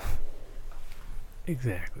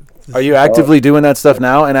 Exactly. Are you actively doing that stuff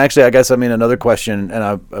now? And actually, I guess, I mean, another question, and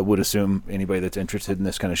I would assume anybody that's interested in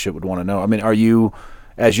this kind of shit would want to know. I mean, are you,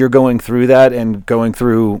 as you're going through that and going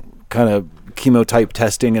through kind of chemotype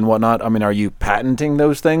testing and whatnot, I mean, are you patenting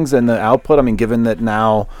those things and the output? I mean, given that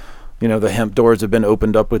now, you know, the hemp doors have been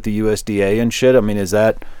opened up with the USDA and shit, I mean, is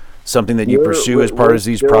that something that you pursue as part of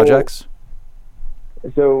these projects?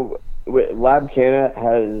 So Lab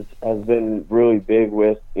Canada has been really big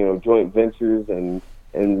with, you know, joint ventures and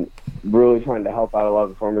really trying to help out a lot of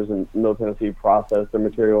the farmers in Middle Tennessee process their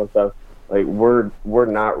material and stuff. Like we're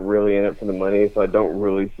not really in it for the money, so I don't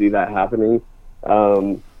really see that happening.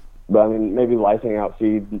 But I mean, maybe licensing out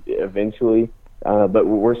seed eventually. But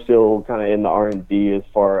we're still kind of in the R&D as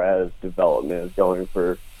far as development is going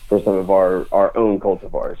for some of our own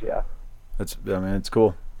cultivars. Yeah. It's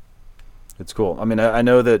cool. It's cool. I mean, I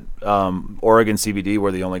know that Oregon CBD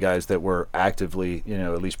were the only guys that were actively, you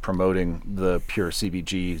know, at least promoting the pure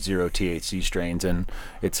CBG, zero THC strains. And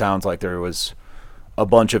it sounds like there was a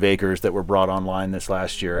bunch of acres that were brought online this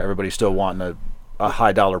last year. Everybody's still wanting a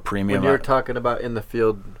high dollar premium. When you're talking about in the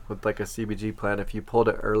field with like a CBG plant, if you pulled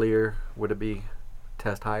it earlier, would it be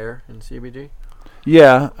test higher in CBG?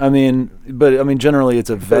 Yeah, I mean, generally it's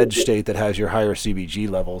a veg state that has your higher CBG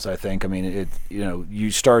levels. I think. I mean,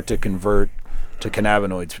 you start to convert to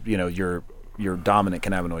cannabinoids. Your dominant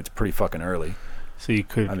cannabinoids pretty fucking early. So you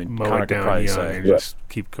could mow it down young and just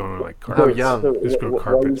keep going like carpets. Just grow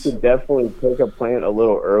carpets. You could definitely take a plant a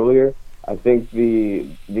little earlier. I think the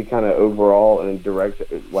kind of overall and direct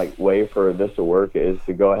way for this to work is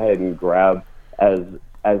to go ahead and grab as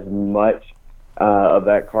much of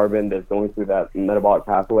that carbon that's going through that metabolic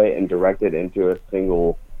pathway and direct it into a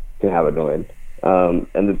single cannabinoid.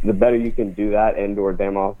 And the better you can do that and or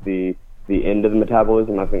dam off the end of the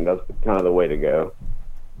metabolism, I think that's kind of the way to go.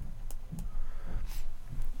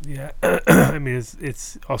 Yeah, I mean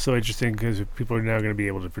it's also interesting because people are now going to be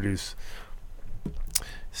able to produce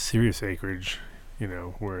serious acreage,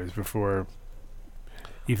 whereas before,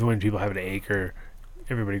 even when people have an acre,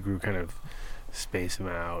 everybody grew kind of space them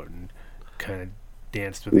out and kind of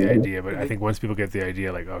danced with the idea. But I think once people get the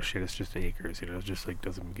idea, like, oh shit, it's just acres, it just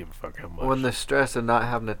doesn't give a fuck how much. When the stress of not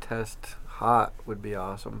having to test hot would be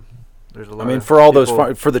awesome. There's a lot. I mean,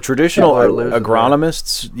 for the traditional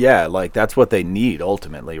agronomists, that's what they need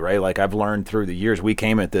ultimately, right? Like I've learned through the years, we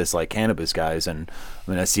came at this like cannabis guys, and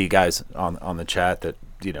I mean, I see guys on the chat that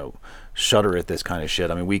shudder at this kind of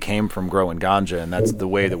shit. I mean, we came from growing ganja, and that's the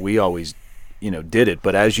way that we always did it.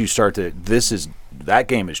 But as you start to, that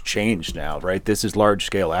game has changed now, right? This is large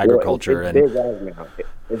scale agriculture, it's big ag now.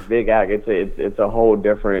 It's big ag. It's a whole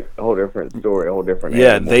different story, a whole different.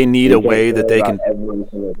 Yeah, animal. they need a way that they can. Every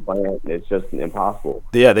single plant, it's just impossible.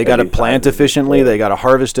 Yeah, they got to plant efficiently. They got to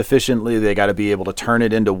harvest efficiently. They got to be able to turn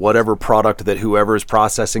it into whatever product that whoever is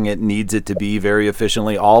processing it needs it to be very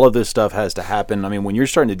efficiently. All of this stuff has to happen. I mean, when you're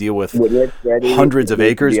starting to deal with hundreds of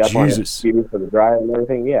acres, Jesus. For the dry and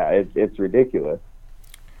everything, yeah, it's ridiculous.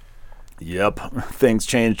 Yep, things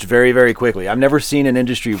changed very, very quickly. I've never seen an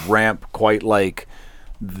industry ramp quite like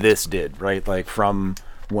this did, right? Like from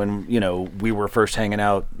when, we were first hanging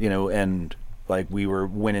out, and like we were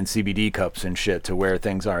winning CBD cups and shit to where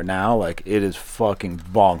things are now. Like it is fucking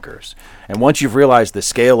bonkers. And once you've realized the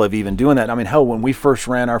scale of even doing that, I mean, hell, when we first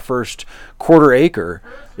ran our first quarter acre,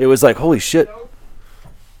 it was like, holy shit.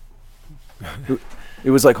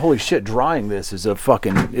 It was like, holy shit, drying this is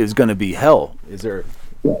going to be hell. Is there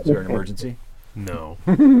an emergency? No.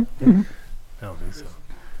 I don't think so.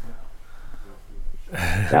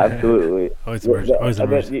 Absolutely. Always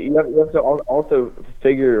emergency. You have to also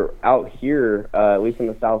figure out here, at least in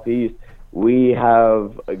the southeast, we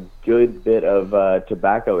have a good bit of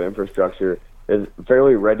tobacco infrastructure is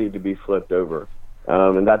fairly ready to be flipped over,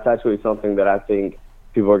 and that's actually something that I think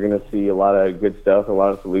people are going to see a lot of good stuff, a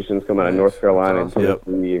lot of solutions come out of North Carolina and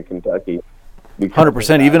Tennessee and Kentucky.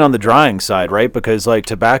 100%, even on the drying side, right? Because like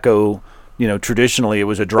tobacco, traditionally it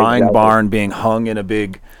was a drying barn being hung in a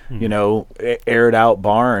big, aired out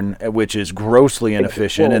barn, which is grossly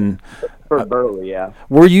inefficient. And for burley, yeah.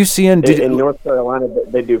 Were you seeing in North Carolina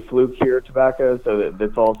they do flue cure tobacco,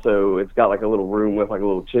 so it's got like a little room with like a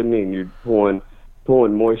little chimney, and you're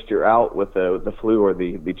pulling moisture out with the flue or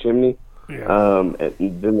the chimney. Yeah.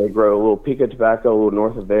 And then they grow a little pica tobacco a little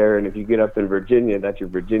north of there, and if you get up in Virginia, that's your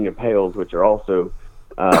Virginia Pales, which are also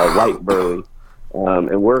light burley.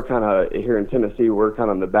 And we're kind of here in Tennessee. We're kind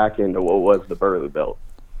of on the back end of what was the burley belt.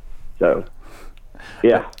 So,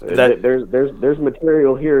 yeah, there's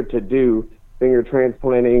material here to do finger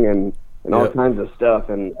transplanting and all kinds of stuff,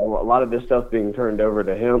 and a lot of this stuff being turned over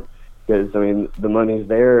to hemp. Because, I mean, the money's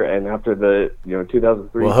there, and after the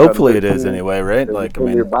 2003... Well, hopefully it is anyway, right? Like, I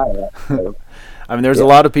mean... I mean, there's a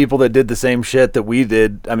lot of people that did the same shit that we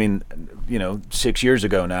did, 6 years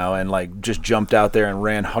ago now, and, like, just jumped out there and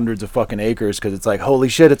ran hundreds of fucking acres because it's like, holy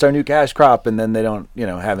shit, it's our new cash crop, and then they don't,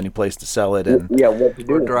 have any place to sell it. And yeah, what to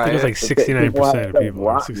do? I think it's like 69% of people.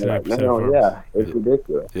 69% of farms. Yeah, it's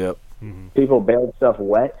ridiculous. Yep. Mm-hmm. People baled stuff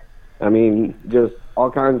wet. I mean, just all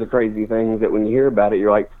kinds of crazy things that when you hear about it, you're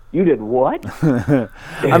like, you did what?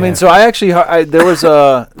 I mean, so I've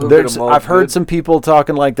heard some people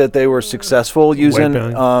talking like that they were successful using,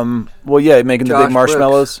 making the big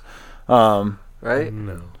marshmallows. Right?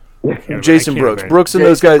 No. Jason Brooks. Brooks and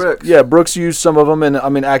those guys. Yeah, Brooks used some of them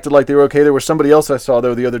and, acted like they were okay. There was somebody else I saw,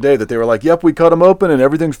 though, the other day that they were like, yep, we cut them open and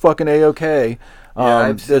everything's fucking A-okay.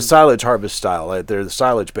 The silage harvest style. They're the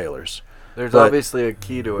silage balers. There's obviously a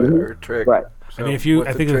key to it or a trick. Right. So I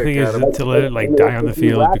think the thing is to let it die on the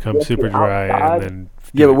field, become super dry, and then...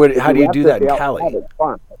 Yeah, but how do you do that in Cali?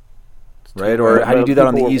 Right? Or how do you do that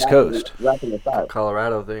on the East Coast?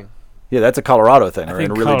 Colorado thing. Yeah, that's a Colorado thing, or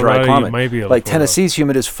in a really dry Colorado, you climate. might be able to Like pull Tennessee's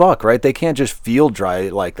humid as fuck, right? They can't just field dry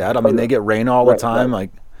like that. I mean, they get rain all the time.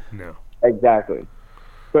 Like, No. Exactly.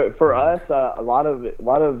 But for us, a lot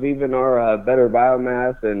of even our better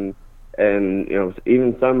biomass and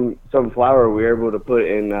even some flour we were able to put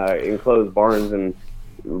in enclosed barns. And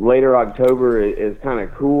later October is kind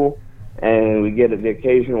of cool, and we get the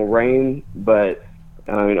occasional rain. But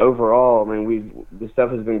I mean, overall, the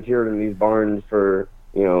stuff has been cured in these barns for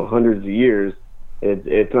hundreds of years.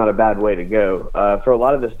 It's not a bad way to go. For a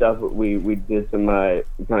lot of the stuff, we did some kind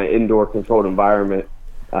of indoor controlled environment.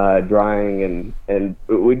 Drying and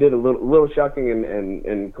we did a little shucking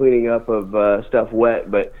and cleaning up of stuff wet,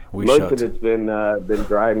 but most of it's been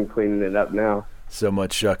dried and cleaning it up now. So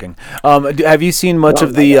much shucking. Have you seen much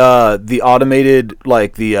of the automated,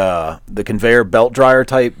 like the conveyor belt dryer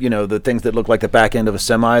type? The things that look like the back end of a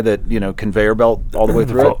semi that conveyor belt all the way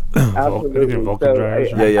through it. Absolutely. Vulcan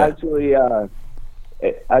dryers,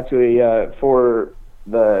 Actually, for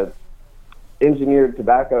the engineered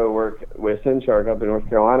tobacco work with Synshark up in North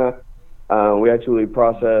Carolina, we actually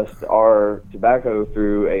processed our tobacco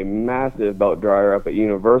through a massive belt dryer up at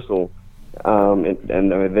Universal, and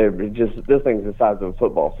they're just, this thing's the size of a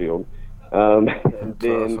football field. And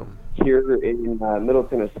then awesome. Here in Middle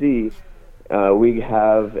Tennessee, we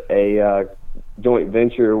have a joint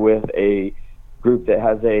venture with a group that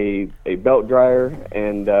has a belt dryer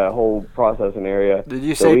and a whole processing area. Did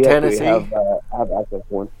you say Tennessee? Have access to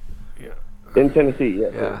one. In Tennessee,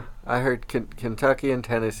 yes. Yeah, I heard Kentucky and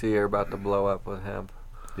Tennessee are about to blow up with hemp.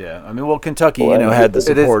 Yeah, I mean, well, Kentucky, had the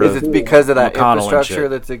support Is of it because of that McConnell and infrastructure shit.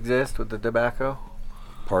 that exists with the tobacco?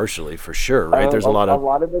 Partially, for sure, right? There's a lot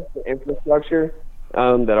of it's the infrastructure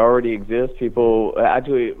that already exists. People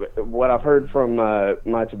actually, what I've heard from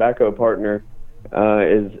my tobacco partner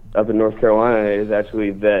is up in North Carolina is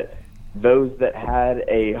actually that those that had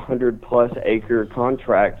a 100+ acre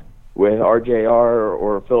contract with RJR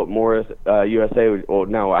or Philip Morris USA, or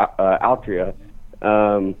now Altria,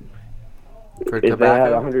 if they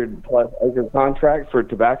had a 100+ acre contract for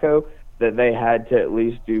tobacco, that they had to at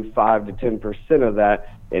least do 5 to 10% of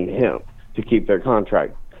that in hemp to keep their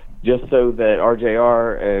contract, just so that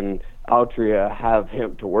RJR and Altria have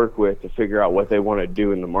hemp to work with to figure out what they want to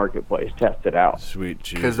do in the marketplace, test it out. Sweet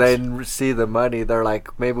Jesus. Because they see the money, they're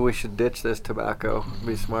like, maybe we should ditch this tobacco.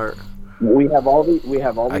 Be smart. We have all these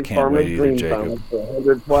can't farmers' wait either, green Jacob.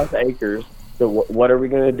 thumbs for 100+ acres. So what are we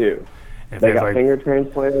going to do? If They there's got finger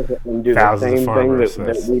transplants and do the thousands of same thing farmers,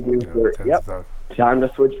 that we do for. tons Yep. of stuff. Time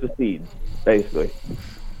to switch the seeds, basically.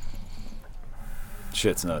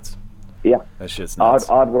 Shit's nuts. Yeah. That shit's nuts.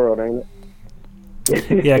 Odd world, ain't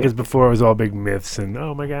it? Yeah, because before it was all big myths and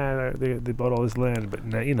oh my god, they bought all this land, but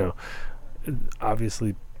now,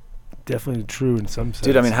 obviously, definitely true in some sense.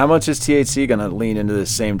 Dude, I mean, how much is THC going to lean into the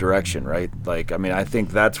same direction, right? Like, I mean, I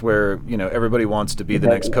think that's where, everybody wants to be the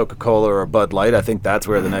next Coca-Cola or Bud Light. I think that's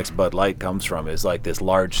where the next Bud Light comes from, is like this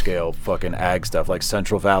large-scale fucking ag stuff, like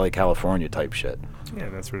Central Valley, California type shit. Yeah,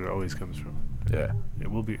 that's where it always comes from. Yeah. It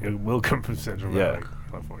will come from Central Valley,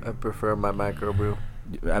 California. I prefer my microbrew.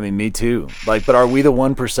 I mean, me too. Like, but are we the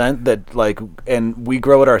 1% that, like, and we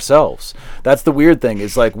grow it ourselves? That's the weird thing,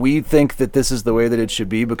 is like, we think that this is the way that it should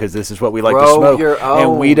be because this is what we like to Grow smoke, your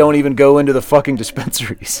and we own. don't even go into the fucking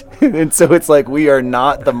dispensaries. And so it's like, we are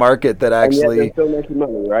not the market that And yet actually, they're still making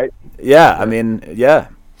money, right? yeah, I mean, yeah,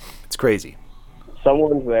 it's crazy.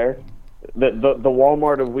 Someone's there. The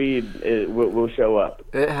Walmart of weed will show up.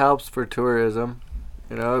 It helps for tourism.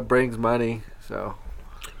 It brings money, so.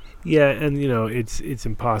 Yeah, and it's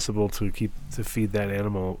impossible to feed that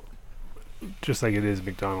animal just like it is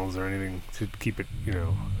McDonald's or anything, to keep it.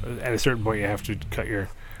 At a certain point you have to cut your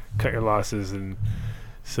losses, and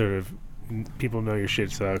sort of people know your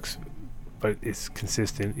shit sucks, but it's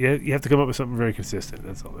consistent. You have to come up with something very consistent.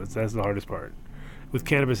 That's all. That's the hardest part. With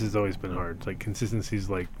cannabis, it's always been hard. Like, consistency is,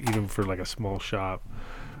 like, even for like a small shop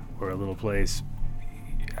or a little place.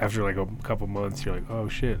 After like a couple months, you're like, oh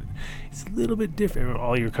shit, it's a little bit different.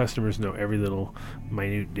 All your customers know every little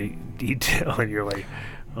minute detail, and you're like,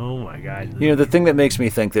 oh my god. The thing that makes me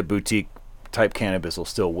think that boutique type cannabis will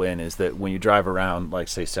still win is that when you drive around, like,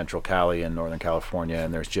 say, Central Cali and Northern California,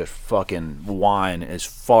 and there's just fucking wine as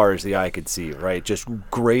far as the eye could see, right? Just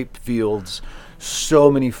grape fields. So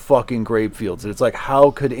many fucking grape fields. It's like, how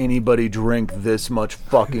could anybody drink this much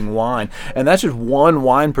fucking wine? And that's just one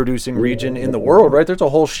wine producing region in the world, right? There's a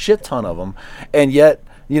whole shit ton of them. And yet,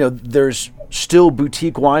 there's still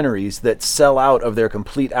boutique wineries that sell out of their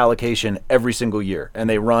complete allocation every single year, and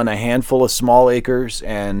they run a handful of small acres,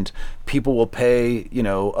 and people will pay,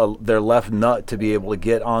 their left nut to be able to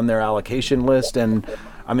get on their allocation list. And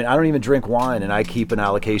I mean, I don't even drink wine, and I keep an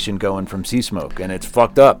allocation going from Sea Smoke, and it's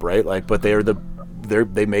fucked up, right? Like, but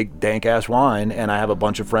they make dank ass wine, and I have a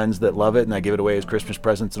bunch of friends that love it, and I give it away as Christmas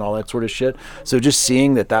presents and all that sort of shit. So just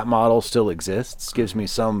seeing that model still exists gives me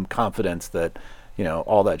some confidence that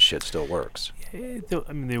all that shit still works.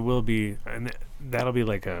 I mean, there will be, and that'll be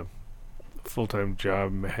like a full-time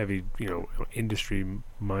job, heavy,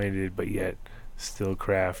 industry-minded, but yet still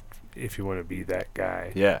craft. If you want to be that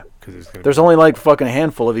guy, yeah, because there's only like fucking a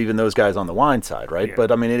handful of even those guys on the wine side, right? Yeah.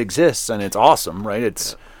 But I mean, it exists and it's awesome, right?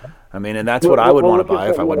 It's, I mean, and that's what I would want to buy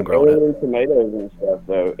if I wasn't growing it. Tomatoes and stuff,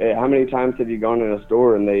 though. How many times have you gone in a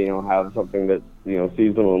store and they, have something that's,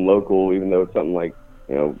 seasonal and local, even though it's something like,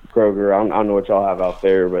 Kroger? I don't know what y'all have out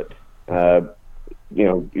there, but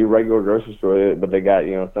your regular grocery store, but they got,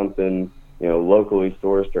 something, locally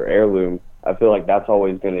sourced or heirloom. I feel like that's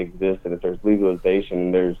always going to exist, and if there's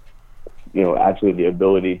legalization, there's actually the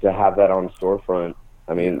ability to have that on storefront.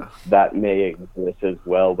 I mean, that may exist as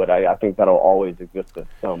well, but I think that'll always exist at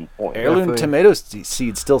some point. Heirloom tomato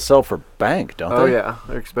seeds still sell for bank, don't they? Oh, yeah.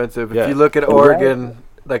 They're expensive. Yeah. If you look at Oregon,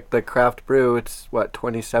 like the craft brew, it's,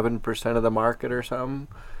 27% of the market or something,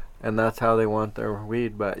 and that's how they want their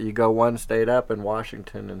weed. But you go one state up in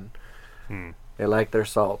Washington, and they like their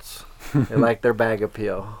salts. They like their bag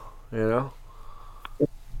appeal, It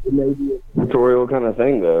may be a tutorial kind of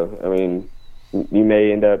thing, though. I mean, you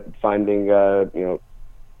may end up finding,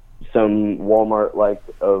 some Walmart-like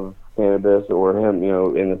of cannabis or hemp,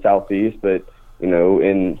 in the Southeast, but,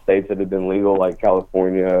 in states that have been legal, like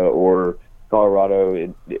California or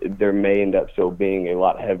Colorado, there may end up still being a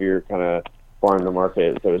lot heavier kind of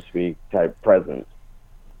farm-to-market, so to speak, type presence.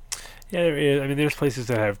 Yeah, there is. I mean, there's places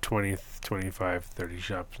that have 20, 25, 30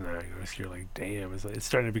 shops now. So you're like, damn, it's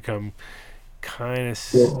starting to become kind of,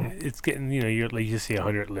 it's getting, you're like, you see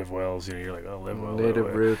 100 Live Wells, you're like, oh, Live Well.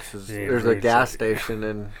 Native Roots is, there's a gas station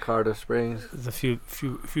in Carter Springs. There's a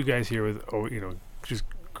few guys here with, just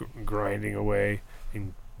grinding away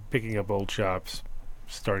and picking up old shops,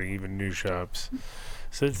 starting even new shops.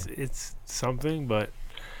 So it's something, but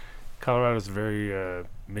Colorado's very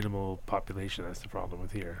minimal population. That's the problem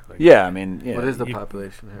with here. Like, yeah, I mean, what is the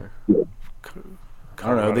population here? I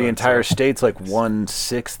don't know. The entire state's like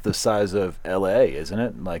 1/6 the size of L.A., isn't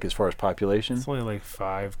it? Like, as far as population, it's only like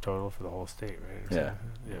 5 total for the whole state, right? Yeah,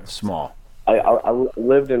 small. I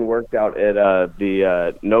lived and worked out at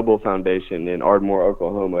the Noble Foundation in Ardmore,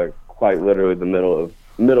 Oklahoma, quite literally the middle of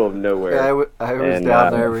nowhere. Yeah, I was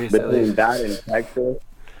down there recently.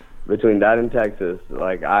 Between that and Texas,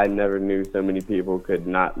 like, I never knew so many people could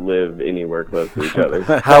not live anywhere close to each other.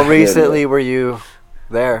 How recently were you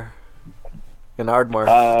there? In Ardmore?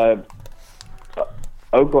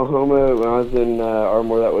 Oklahoma, when I was in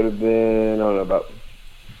Ardmore, that would have been, I don't know, about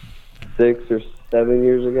 6 or 7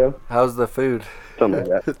 years ago. How's the food? Something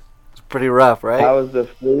like that. It's pretty rough, right? How was the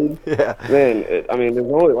food? Yeah. Man, there's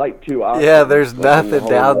only like 2 hours. Yeah, there's nothing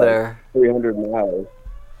down there. 300 miles.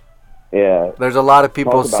 Yeah. There's a lot of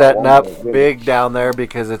people setting up big down there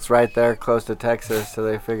because it's right there close to Texas, so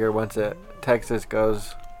they figure once Texas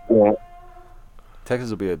goes. Yeah. Texas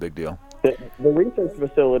will be a big deal. The research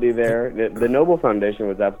facility there, the Noble Foundation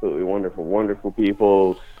was absolutely wonderful. Wonderful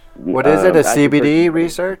people. What is it, a CBD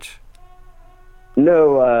research?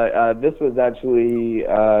 No, this was actually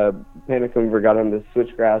Panicum Virgatum, the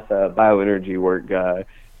switchgrass bioenergy work.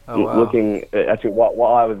 Looking, actually,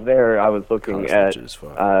 while I was there, I was looking at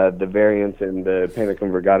the variants in the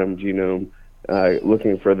Panicum Virgatum genome,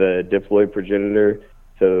 looking for the diploid progenitor.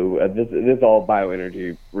 So this is all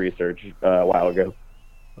bioenergy research a while ago.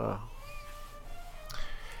 Oh.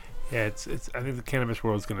 Yeah, it's. I think the cannabis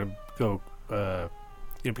world is going to go.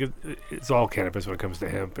 Because it's all cannabis when it comes to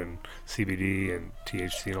hemp and CBD and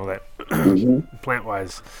THC and all that,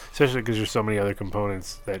 plant-wise. Especially because there's so many other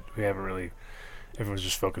components that we haven't really. Everyone's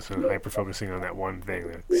just hyper-focusing on that one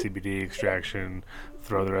thing: the CBD extraction.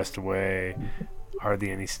 Throw the rest away. Hardly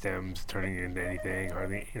any stems turning into anything.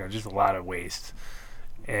 Hardly, just a lot of waste.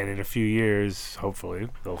 And in a few years, hopefully,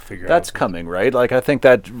 they'll figure out. That's coming, right? Like, I think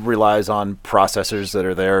that relies on processors that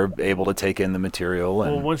are there, able to take in the material.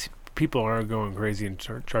 And well, once people aren't going crazy and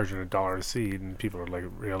charging $1 a seed, and people are like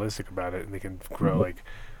realistic about it, and they can grow like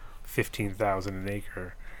 15,000 an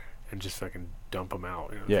acre, and just fucking dump them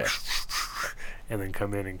out. Yeah. And then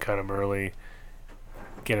come in and cut them early,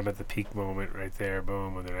 get them at the peak moment right there,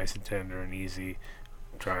 boom, when they're nice and tender and easy.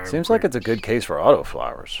 Dry. Seems like it's a good case for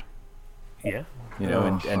autoflowers. Yeah. You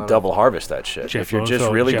know, and double harvest that shit. Jeff if you're just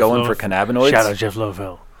Lovell, really Jeff going Love- for cannabinoids, Shout out Jeff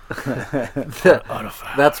Lovell.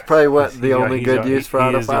 That's probably what the only He's good a- use for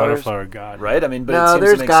he is the autoflowers. autoflower god. right? I mean, but it No, seems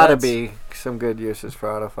there's to make got to sense. be some good uses for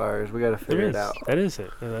autoflowers. We got to There figure is. it out. That is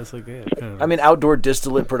it. Yeah, that's like it. I mean, outdoor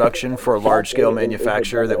distillate production for a large-scale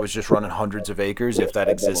manufacturer that was just running hundreds of acres, if that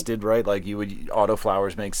existed, right? Like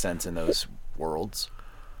autoflowers make sense in those worlds.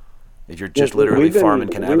 If you're just literally farming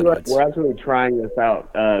cannabinoids. We're actually trying this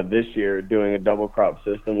out this year, doing a double crop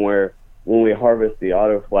system where when we harvest the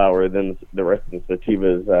autoflower, then the rest of the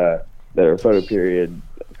sativas that are photoperiod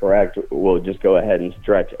correct will just go ahead and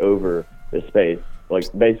stretch over the space, like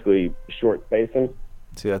basically short spacing.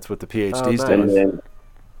 See, that's what the PhD's nice. doing. And then,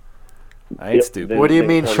 I ain't stupid. What do you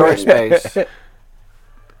mean short space?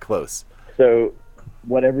 Close. So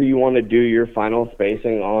whatever you want to do your final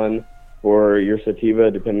spacing on for your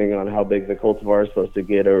sativa, depending on how big the cultivar is supposed to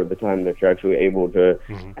get over the time that you're actually able to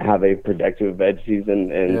have a productive veg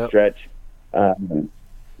season and stretch.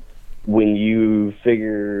 When you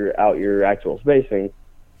figure out your actual spacing,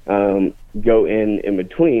 go in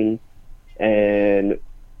between and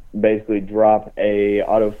basically drop a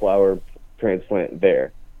autoflower transplant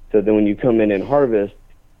there. So then when you come in and harvest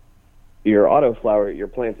your autoflower, your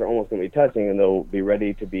plants are almost going to be touching, and they'll be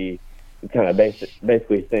ready to be kind of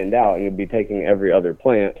basically thinned out, and you'll be taking every other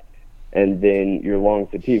plant, and then your long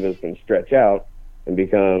sativas can stretch out and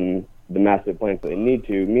become the massive plants that they need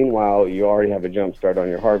to. Meanwhile, you already have a jump start on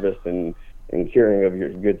your harvest and curing of your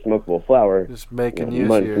good smokable flower. Just making use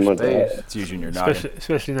months of and your months ahead. space. It's using your noggin.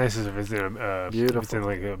 Especially nice if it's in Beautiful. if it's in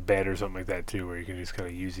like a bed or something like that too, where you can just kind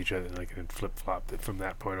of use each other like and flip flop from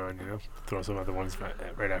that point on. You know, throw some other ones right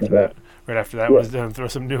after that. Right after that was done, throw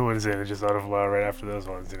some new ones in and just autoflower right after those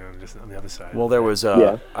ones. You know, just on the other side. Well, there was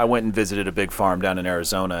I went and visited a big farm down in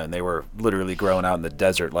Arizona, and they were literally growing out in the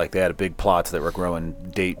desert. Like, they had big plots that were growing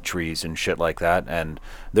date trees and shit like that, and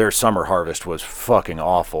their summer harvest was fucking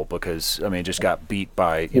awful because, I mean, it just got beat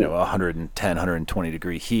by, 110, 120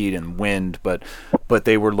 degree heat and wind, but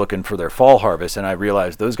they were looking for their fall harvest, and I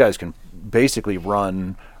realized those guys can basically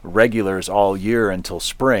run regulars all year until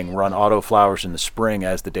spring, run autoflowers in the spring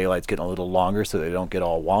as the daylight's getting a little longer so they don't get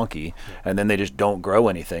all wonky, and then they just don't grow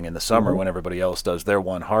anything in the summer when everybody else does their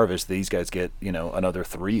one harvest. These guys get, another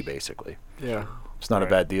 3 basically. Yeah. It's not a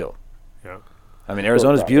bad deal. Yeah. I mean,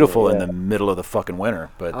 Arizona's beautiful in the middle of the fucking winter,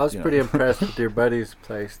 but I was pretty impressed with your buddy's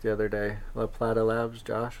place the other day, La Plata Labs,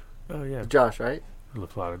 Josh. Oh yeah. Josh, right? La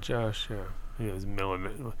Plata Josh. Yeah. He was milling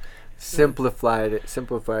it. Simplified it,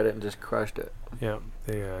 and just crushed it. Yeah.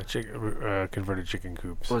 They converted chicken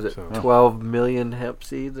coops. What was it So. 12 million hemp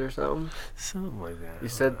seeds or something? Something like that. You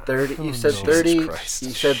said 30. You Oh, said Jesus 30. Christ. You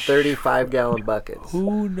said 35-gallon buckets.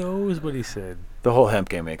 Who knows what he said? the whole hemp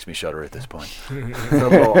game makes me shudder at this point. It's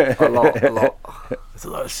a lot. It's a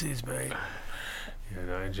lot of seeds, mate. Yeah,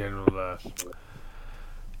 no, in general,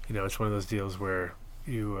 it's one of those deals where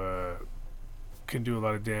you can do a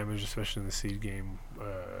lot of damage, especially in the seed game.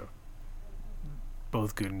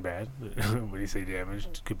 Both good and bad. When you say damage,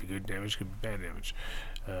 it could be good damage, could be bad damage.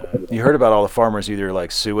 You heard about all the farmers either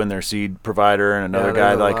like suing their seed provider, and another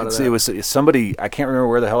guy like it was somebody, I can't remember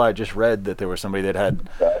where the hell I just read that there was somebody that had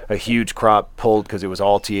a huge crop pulled because it was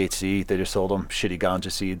all THC. They just sold them shitty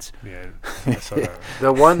ganja seeds. Yeah, I saw that.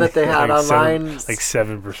 The one that they had Like online,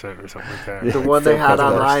 7% or something like that. the one they had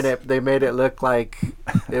online, they made it look like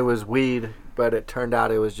it was weed, but it turned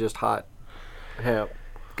out it was just hot hemp.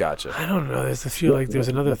 Gotcha. I don't know. There's a few like there's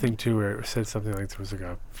another thing too where it said something like there was like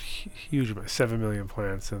a huge amount, 7 million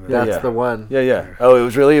plants, and That's the one. Yeah. Oh, it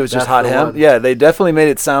was just That's hot the hemp. one. Yeah, they definitely made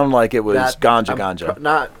it sound like it was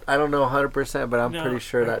ganja. I don't know 100%, but I'm pretty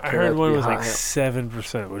sure that. I turned out heard to one be was hot like hemp.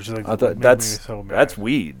 7%, which is like I thought made me so mad. that's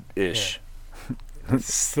weed-ish.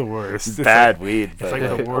 It's the worst. Bad weed. It's But like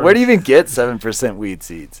the worst. where do you even get 7% weed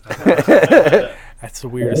seeds? That's the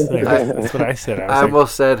weirdest thing. That's what I said. I I was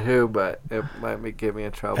almost said who, but it might get me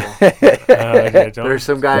in trouble. There's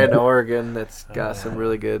some guy in Oregon that's got some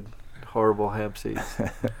really good, horrible hemp seeds.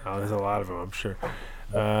 Oh, there's a lot of them, I'm sure.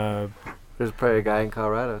 There's probably a guy in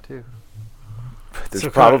Colorado too. There's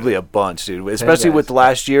probably a bunch, dude. Especially with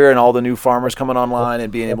last year and all the new farmers coming online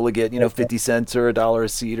and being able to get 50 cents or $1 a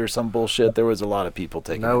seed or some bullshit. There was a lot of people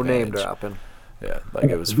taking No advantage. name dropping. Yeah,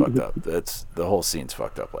 like it was fucked up. That's the whole scene's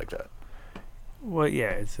fucked up like that. Well, yeah,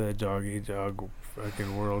 it's a dog-eat-dog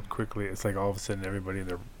fucking world quickly. It's like all of a sudden everybody and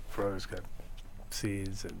their brothers got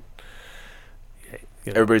seeds and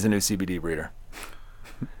Everybody's a new CBD breeder.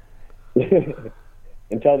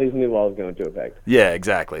 Until these new laws go into effect. Yeah,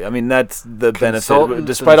 exactly. I mean, that's the benefit. Consultants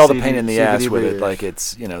Despite and all the pain in the CBD ass with it, breeders. like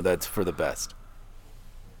it's that's for the best.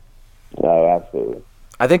 Oh, absolutely.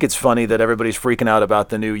 I think it's funny that everybody's freaking out about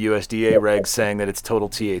the new USDA regs saying that it's total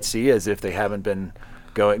THC, as if they haven't been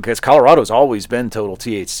going, because Colorado's always been total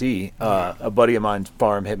THC. A buddy of mine's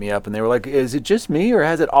farm hit me up and they were like, is it just me or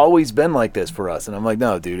has it always been like this for us? And I'm like,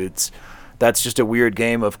 no, dude, that's just a weird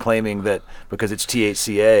game of claiming that because it's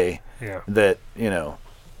THCA that, you know.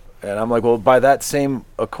 And I'm like, well, by that same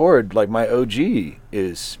accord, like my OG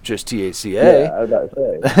is just THCA. Yeah, I was about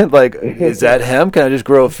to say. Like, is that hemp? Can I just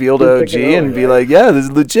grow a field OG and be like, yeah, this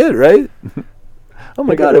is legit, right? Oh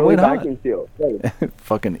my God, it went hot.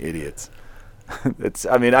 Fucking idiots.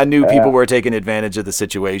 I mean, I knew people were taking advantage of the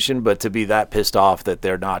situation, but to be that pissed off that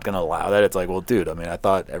they're not going to allow that, it's like, well, dude, I mean, I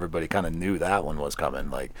thought everybody kind of knew that one was coming.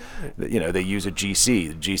 Like, you know, they use a GC.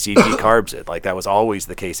 The GC decarbs it. Like, that was always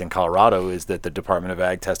the case in Colorado, is that the Department of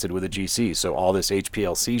Ag tested with a GC. So all this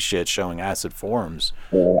HPLC shit showing acid forms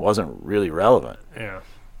wasn't really relevant. Yeah.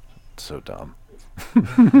 So dumb.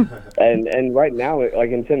 and right now,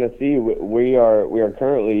 like in Tennessee, we are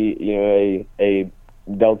currently, you know, a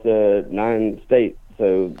Delta 9 state,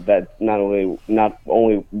 so that's not only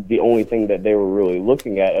the only thing that they were really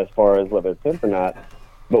looking at as far as whether it's hemp or not,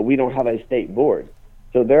 but we don't have a state board,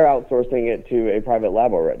 so they're outsourcing it to a private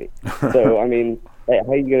lab already. So I mean, how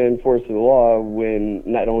are you going to enforce the law when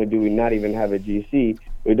not only do we not even have a GC,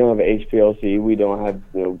 we don't have a HPLC, we don't have,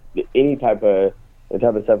 you know, any type of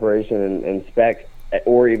separation and spec,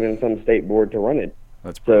 or even some state board to run it.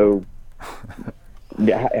 That's so.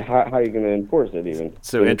 Yeah, how are you going to enforce it even?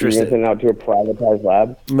 So interesting. You're going to send it out to a privatized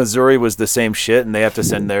lab? Missouri was the same shit, and they have to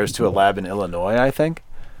send theirs to a lab in Illinois, I think.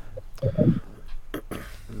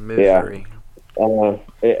 Missouri. Yeah.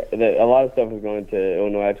 A lot of stuff is going to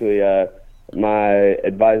Illinois. Actually, my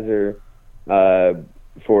advisor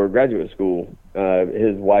for graduate school,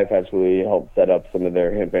 his wife actually helped set up some of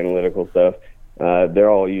their hemp analytical stuff. They're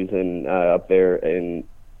all using, up there in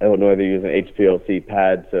Illinois, they're using HPLC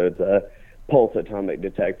PAD, so it's a pulse atomic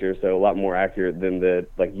detector, so a lot more accurate than the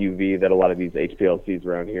like UV that a lot of these HPLCs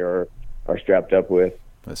around here are strapped up with.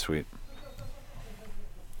 That's sweet.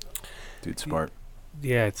 Dude, smart.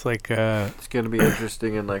 Yeah, it's like it's gonna be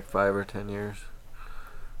interesting in like 5 or 10 years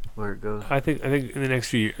where it goes. I think in the next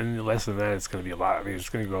few years, and less than that, it's gonna be a lot. I mean, it's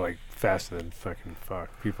gonna go like faster than fucking fuck.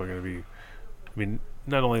 People are gonna be, I mean,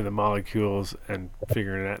 not only the molecules and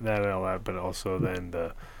figuring that all out, but also then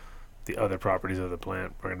the other properties of the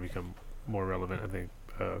plant are gonna become more relevant, I think.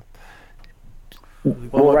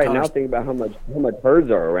 Well, right now, think about how much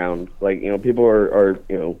birds are around. Like, you know, people are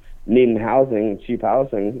you know, needing housing, cheap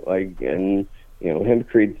housing. Like, and you know,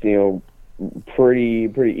 hempcrete's, you know,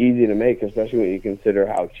 pretty easy to make, especially when you consider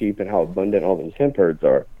how cheap and how abundant all those hemp birds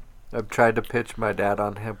are. I've tried to pitch my dad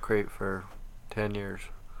on hempcrete for 10 years.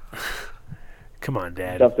 Come on,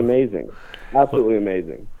 Dad. Stuff's amazing, absolutely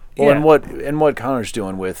amazing. Well, and what Connor's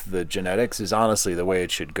doing with the genetics is honestly the way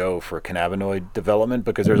it should go for cannabinoid development,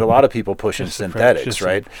 because there's a lot of people pushing synthetics,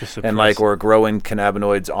 right? And like, or growing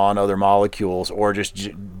cannabinoids on other molecules, or just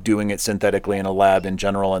doing it synthetically in a lab in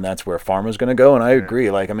general, and that's where pharma's going to go. And I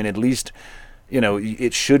agree. Like, I mean, at least, you know,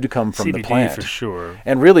 it should come from CBD the plant for sure.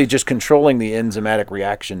 And really, just controlling the enzymatic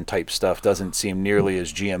reaction type stuff doesn't seem nearly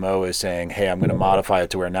as GMO as saying, "Hey, I'm going to modify it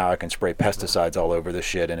to where now I can spray pesticides all over the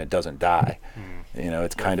shit and it doesn't die." You know,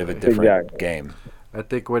 it's kind of a different game. I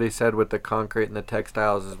think what he said with the concrete and the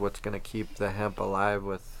textiles is what's going to keep the hemp alive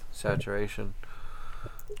with saturation.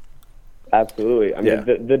 Absolutely. I mean,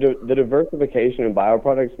 the diversification in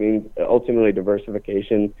bioproducts means ultimately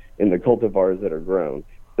diversification in the cultivars that are grown.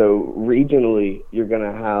 So regionally, you're going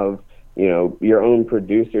to have, you know, your own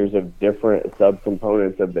producers of different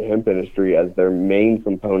subcomponents of the hemp industry as their main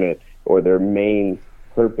component or their main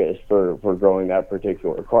purpose for growing that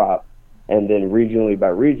particular crop. And then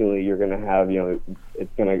regionally, you're going to have, you know,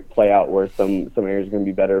 it's going to play out where some areas are going to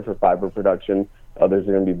be better for fiber production, others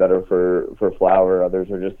are going to be better for flour, others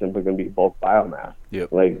are just simply going to be bulk biomass.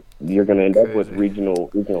 Yep. Like, you're going to end up with regional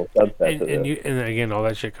subsets. And again, all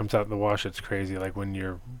that shit comes out in the wash. It's crazy. Like, when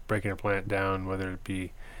you're breaking a plant down, whether it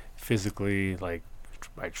be physically, like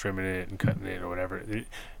by trimming it and cutting it or whatever,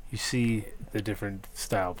 you see the different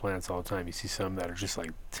style plants all the time. You see some that are just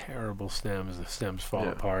like terrible stems. The stems fall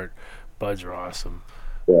apart. Buds are awesome,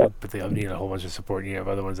 but they need a whole bunch of support. And you have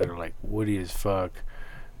other ones that are like woody as fuck.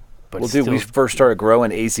 But well, dude, we first started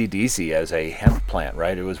growing ACDC as a hemp plant,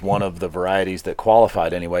 right? It was one of the varieties that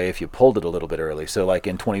qualified anyway if you pulled it a little bit early. So like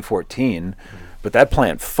in 2014, But that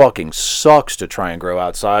plant fucking sucks to try and grow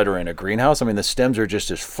outside or in a greenhouse. I mean, the stems are just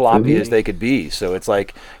as floppy as they could be. So it's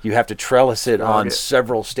like you have to trellis it on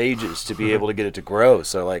several stages to be able to get it to grow.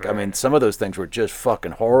 So, like, I mean, some of those things were just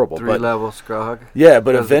fucking horrible. 3-level scrog. Yeah,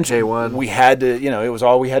 but eventually we had to, it was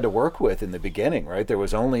all we had to work with in the beginning, right? There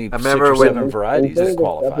was only 6 or 7 varieties that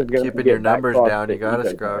qualified. Keeping your numbers down, you got a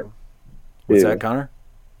scrog. What's that, Connor?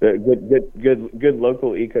 Good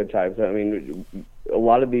local ecotypes. I mean, a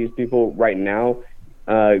lot of these people right now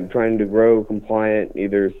trying to grow compliant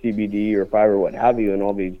either CBD or fiber, what have you, in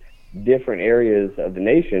all these different areas of the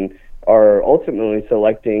nation are ultimately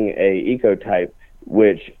selecting a ecotype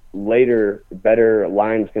which later better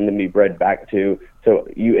lines can then be bred back to. So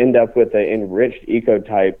you end up with an enriched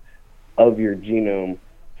ecotype of your genome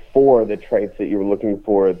for the traits that you were looking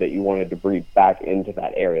for that you wanted to breed back into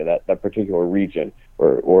that area, that particular region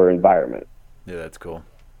or environment. Yeah, that's cool.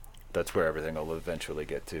 That's where everything will eventually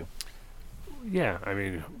get to. Yeah, I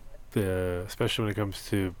mean, especially when it comes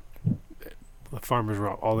to the farmers,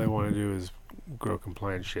 all they want to do is grow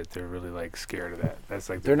compliant shit. They're really like scared of that. That's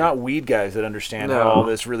like they're not weed guys that understand how all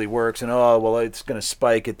this really works, and it's going to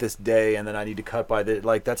spike at this day, and then I need to cut by the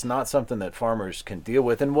like. That's not something that farmers can deal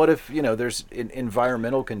with. And what if there's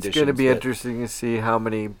environmental conditions? It's going to be interesting to see how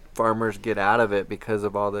many farmers get out of it because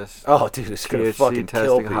of all this. Oh, dude, it's going to fucking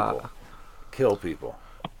kill people. Kill people.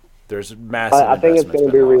 There's massive. I think it's going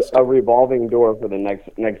to be a revolving door for the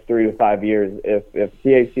next 3 to 5 years. If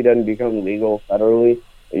THC doesn't become legal federally,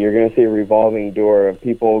 you're going to see a revolving door of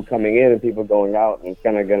people coming in and people going out, and it's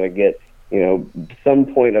kind of going to get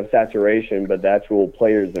some point of saturation. But the actual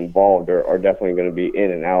players involved are definitely going to be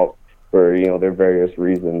in and out for their various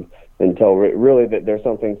reasons until really that there's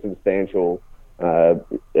something substantial and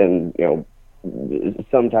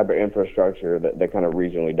some type of infrastructure that kind of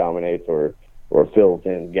regionally dominates or fills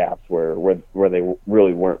in gaps where they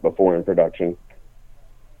really weren't before in production.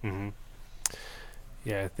 Mm-hmm.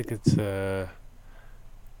 Yeah, I think it's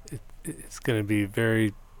going to be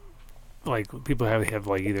very like people have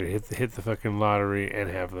like either hit the fucking lottery and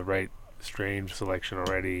have the right strain selection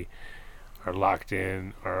already, are locked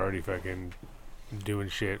in, are already fucking doing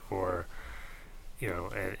shit, or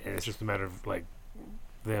and it's just a matter of like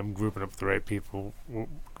them grouping up the right people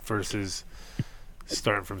versus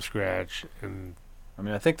starting from scratch. And I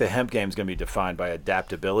mean, I think the hemp game is going to be defined by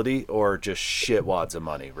adaptability or just shitwads of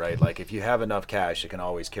money, right? Like, if you have enough cash, it can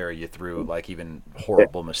always carry you through, like, even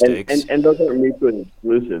horrible mistakes. And those aren't mutually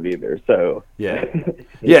exclusive either, so... Yeah.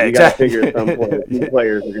 You exactly. got to figure at some point these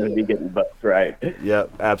players are going to be getting butts right.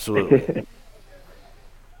 Yep, absolutely.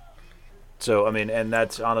 So, I mean, and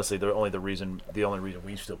that's honestly the only reason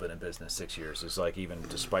we've still been in business 6 years is, like, even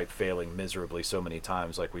despite failing miserably so many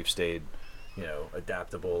times, like, we've stayed...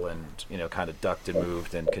 adaptable and, kind of ducked and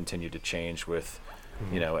moved and continued to change with,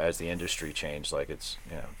 as the industry changed. Like, it's,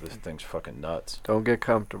 this thing's fucking nuts. Don't get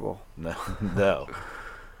comfortable. No,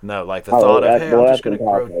 like the thought of, hey, I'm just going to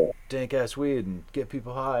grow dank-ass weed and get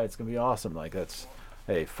people high. It's going to be awesome. Like, that's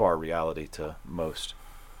a far reality to most.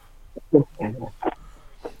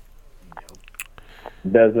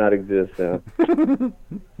 Does not exist now.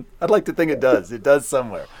 I'd like to think it does. It does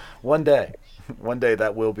somewhere. One day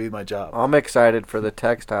that will be my job. I'm excited for the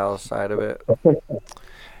textile side of it.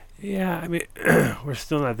 Yeah, I mean, we're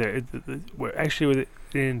still not there. We're actually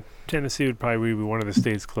in Tennessee would probably be one of the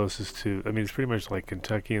states closest to. I mean, it's pretty much like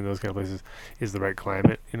Kentucky and those kind of places is the right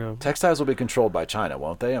climate. Textiles will be controlled by China,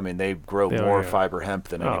 won't they? I mean, they grow more fiber hemp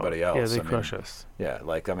than anybody else. Yeah, they crush us. Yeah,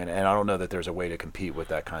 like and I don't know that there's a way to compete with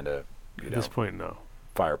that kind of. At this point, no.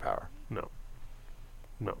 Firepower. No.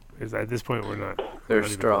 At this point, we're not. They're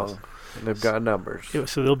strong. They've got numbers. Yeah,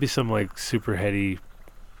 so there'll be some like super heady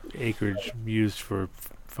acreage used for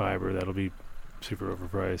fiber that'll be super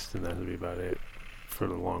overpriced, and that'll be about it for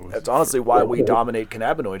the long. That's honestly why we dominate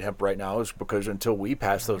cannabinoid hemp right now, is because until we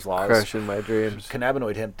pass those laws, crushing my dreams.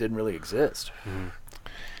 Cannabinoid hemp didn't really exist. Mm-hmm.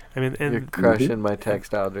 I mean, and you're crushing my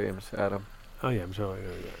textile dreams, Adam. Oh yeah, I'm totally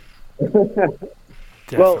doing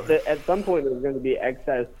that. Well, at some point there's going to be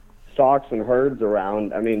excess stocks and herds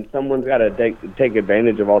around. I mean, someone's got to take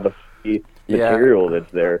advantage of all the material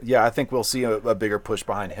that's there. Yeah, I think we'll see a bigger push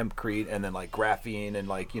behind hempcrete and then like graphene and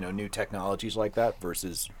like new technologies like that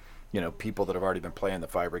versus people that have already been playing the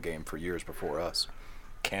fiber game for years before us.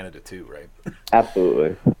 Canada too, right?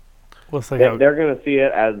 Absolutely. Well, it's like they're going to see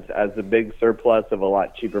it as a big surplus of a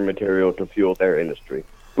lot cheaper material to fuel their industry,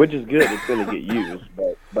 which is good. It's going to get used,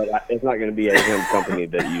 but it's not going to be a hemp company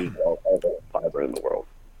that uses all the fiber in the world.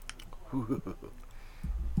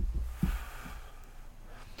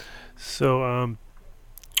 So,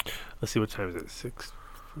 let's see, what time is it?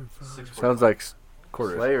 6:45? Sounds like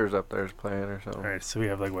Slayer's up there's playing or something. All right, so we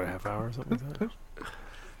have like what, a half hour or something like that?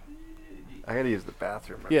 I gotta use the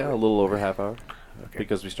bathroom. Yeah, a little over half hour. Okay.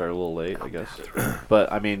 Because we started a little late, I guess.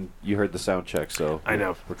 But I mean, you heard the sound check, so I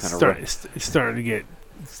know. we're kind of It's starting to get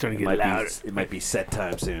louder. It might be set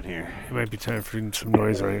time soon here. It might be time for some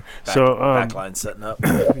noise on here. So backline setting up.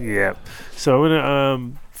 yeah. So I'm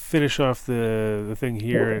gonna finish off the thing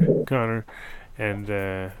here, Connor, and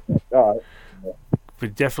but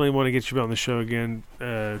definitely want to get you on the show again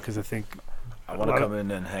because I think I want to come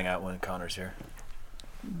in and hang out when Connor's here.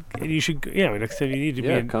 and you should. Yeah, next time you need to be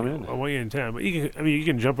in, come in. I want you in town, but you can. I mean, you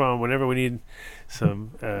can jump on whenever we need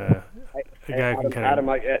some. A guy can kind Adam,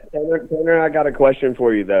 Tanner, I got a question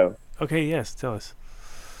for you though. Okay. Yes. Tell us.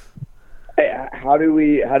 Hey, how do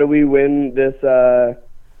we win this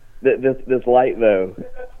this light though?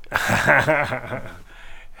 How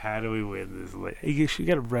do we win this? You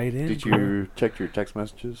got to write in. Did you check your text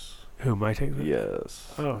messages? Who, my text?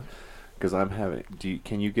 Yes. Oh, Because I'm having.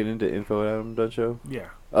 Can you get into info at Adam Dunn Show? yeah.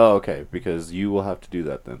 Oh, okay. Because you will have to do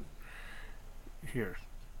that then. Here.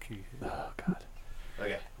 Oh God.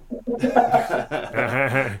 Okay.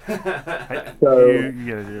 So You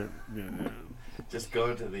gotta do it. Just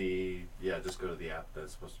go to the Just go to the app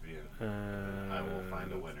that's supposed to be in. I will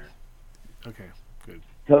find a winner. Okay. Good.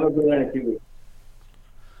 tell us in a few weeks.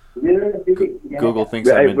 Google thinks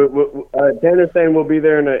Hey, I'm in. Tanner's saying we'll be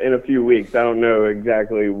there in a few weeks. I don't know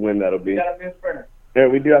exactly when that'll be. Yeah,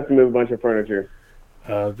 we do have to move a bunch of furniture.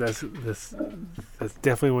 That's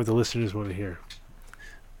definitely what the listeners want to hear.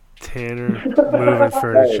 Tanner moving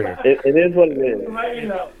furniture. It is what it is.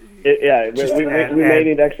 We may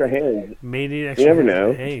need extra hands. May need extra. You never hands.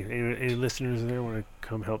 know. Hey, any listeners there want to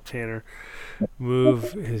come help Tanner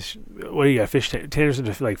move his? What do you got? Fish tank. Tanner's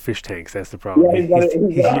into like fish tanks. That's the problem. Yeah,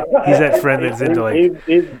 He's that friend that's into like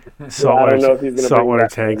saltwater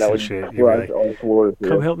tanks and shit. You're like,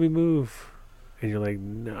 come help me move, and you're like,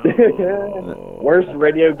 no. Worst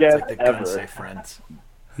radio guest Like the ever. Gunsay friends.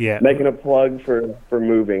 Yeah. Making a plug for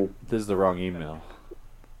moving. This is the wrong email.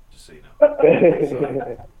 Just so you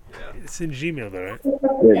know. It's in Gmail though, right?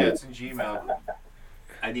 Yeah, it's in Gmail.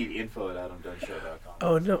 I need info at AdamDunnShow.com.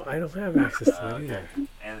 Oh no, I don't have access to that either.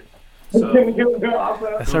 And so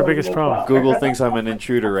That's our biggest problem. Google thinks I'm an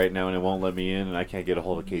intruder right now, and it won't let me in, and I can't get a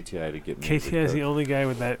hold of KTI to get me. KTI is the only guy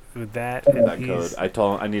with that, and that he's,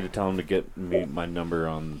 code. I need to tell him to get me my number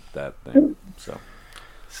on that thing. So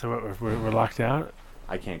we're locked out.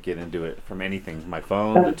 I can't get into it from anything. My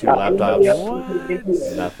phone, the two laptops,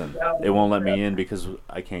 nothing. It won't let me in because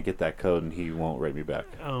I can't get that code, and he won't write me back.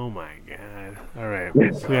 Oh my god! All right,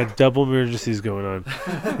 so we got double emergencies going on.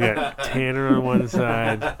 We got Tanner on one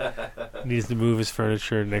side, needs to move his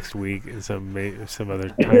furniture next week in some other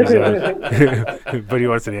time zone, but he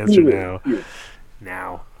wants an answer now.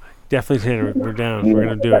 Now, definitely Tanner, we're down. We're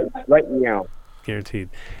gonna do it. Right now. Guaranteed.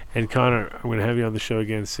 And Connor, I'm gonna have you on the show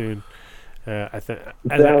again soon. As I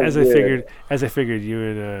figured you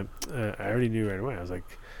and I already knew right away. I was like,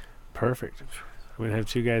 perfect. I'm gonna have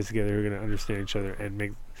two guys together who are gonna understand each other and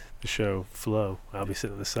make the show flow. I'll be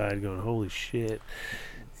sitting on the side going, holy shit,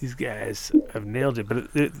 these guys have nailed it.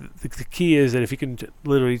 But the key is that if you can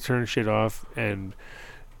literally turn shit off and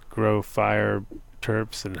grow fire,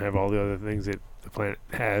 terps, and have all the other things that the planet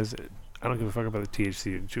has, I don't give a fuck about the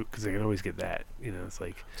THC because I can always get that. You know, it's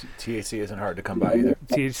like THC isn't hard to come by either.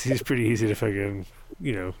 THC is pretty easy to fucking,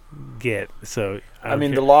 get. So I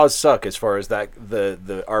mean, the laws suck as far as that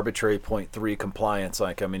the arbitrary 0.3 compliance.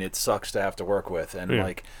 Like, I mean, it sucks to have to work with, and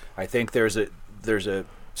like, I think there's a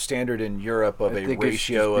standard in Europe of a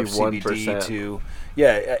ratio of CBD to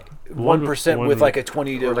 1% with like a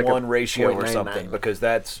 20 to 1 ratio or something, because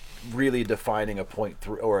that's really defining a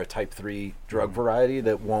 0.3 or a type 3 drug variety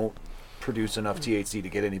that won't produce enough THC to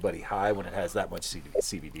get anybody high when it has that much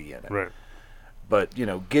CBD in it. Right. But,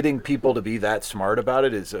 getting people to be that smart about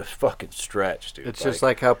it is a fucking stretch, dude. It's just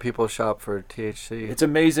like how people shop for THC. It's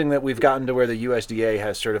amazing that we've gotten to where the USDA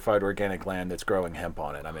has certified organic land that's growing hemp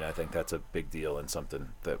on it. I mean, I think that's a big deal and something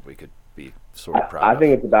that we could be sort of proud of. I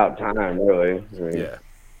think it's about time, really. Yeah.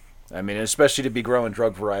 I mean, especially to be growing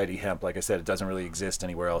drug variety hemp. Like I said, it doesn't really exist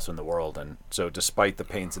anywhere else in the world. And so despite the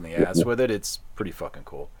pains in the ass with it, it's pretty fucking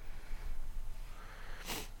cool.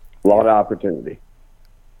 A lot of opportunity.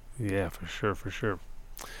 Yeah, for sure.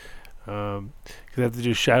 I have to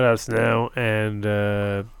do shout outs now and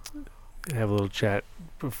have a little chat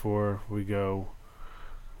before we go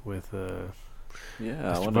with Mr.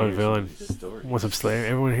 Bonvillain. What's up, Slayer?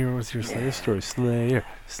 Everyone here wants your Slayer story.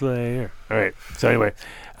 Slayer. All right. So anyway,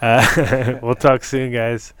 we'll talk soon,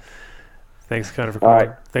 guys. Thanks, Connor, for calling. All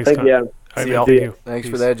right. Thanks, Connor. You. All right, thank you. Thanks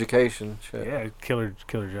Peace. for the education. Shit. Yeah, killer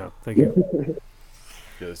job. Thank you.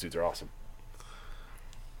 Yeah, those dudes are awesome.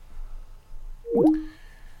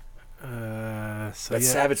 So That's yeah.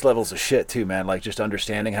 savage levels of shit too, man. Like just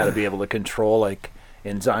understanding how to be able to control like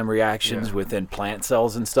enzyme reactions within plant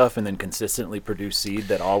cells and stuff, and then consistently produce seed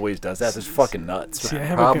that always does that. It's fucking nuts. See, I Man.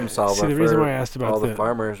 have Problem a, solver see, the reason for why I asked about all the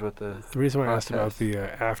farmers with the reason why I asked about podcast.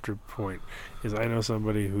 the after point is I know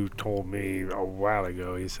somebody who told me a while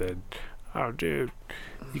ago. He said, "Oh, dude,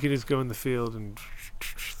 you can just go in the field and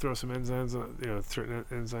throw some enzymes on, certain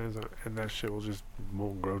enzymes on, and that shit will just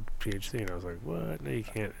won't grow THC." And I was like, "What? No, you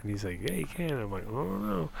can't." And he's like, "Yeah, you can." I'm like, "Oh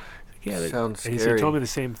no." He's like, yeah, Sounds and he scary. told me the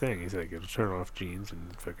same thing. He's like, it'll turn off genes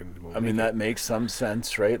and fucking. I mean, that makes some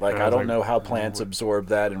sense, right? Like, I I was don't like, know how plants absorb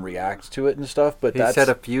that and react to it and stuff, but He that's... said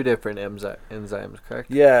a few different enzymes, correct?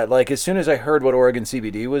 Yeah, like, as soon as I heard what Oregon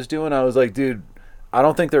CBD was doing, I was like, dude, I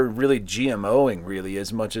don't think they're really GMOing really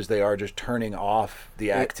as much as they are just turning off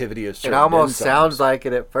the activity of It certain almost enzymes. sounds like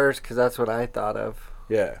it at first because that's what I thought of.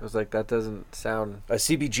 Yeah. I was like, that doesn't sound... A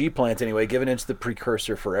CBG plant, anyway, given it's the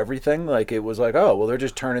precursor for everything, like, it was like, oh, well, they're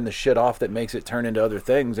just turning the shit off that makes it turn into other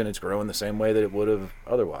things, and it's growing the same way that it would have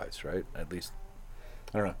otherwise, right? At least,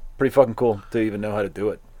 I don't know. Pretty fucking cool to even know how to do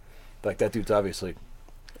it. Like, that dude's obviously...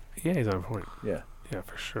 Yeah, he's on point. Yeah. Yeah,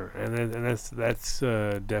 for sure. And that's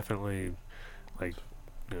definitely like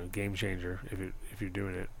game changer if you're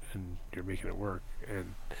doing it and you're making it work.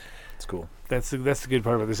 And it's cool. That's the good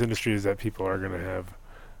part about this industry is that people are going to have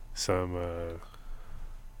some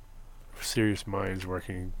serious minds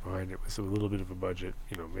working behind it with a little bit of a budget.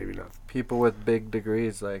 Maybe not People with big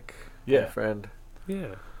degrees, like Yeah. my friend.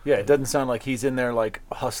 Yeah. Yeah, it doesn't sound like he's in there like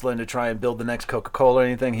hustling to try and build the next Coca-Cola or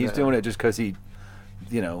anything. He's Yeah. doing it just because he,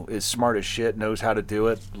 is smart as shit, knows how to do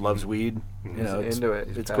it, loves weed. He's into it.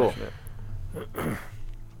 He's it's cool. passionate.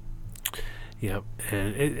 Yep,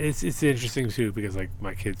 and it's interesting too because like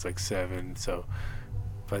my kid's like 7, so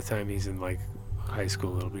by the time he's in like high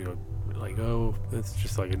school, it'll be like, oh, it's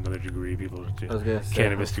just like another degree. People do I was gonna say,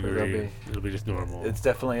 cannabis hopefully degree. they'll be- It'll be just normal.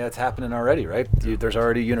 That's happening already, right? There's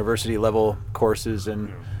already university level courses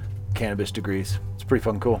and cannabis degrees. It's pretty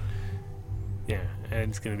fucking cool. Yeah, and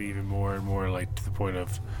it's going to be even more and more like to the point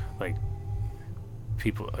of like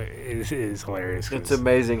people. It is hilarious. 'cause It's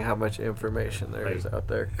amazing how much information there is out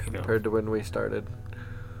there you know. compared to when we started.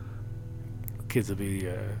 kids will be.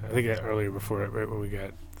 I think earlier before right when we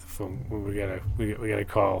got the phone, when we got a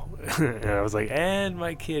call, and I was like, and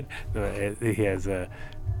my kid, he has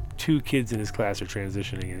 2 kids in his class are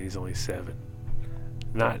transitioning, and he's only 7.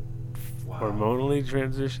 Not hormonally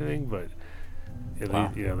transitioning, but at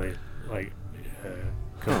least they like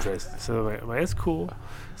contrast. So that's cool,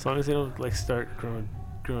 as long as they don't like start growing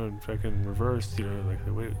fucking reversed. Like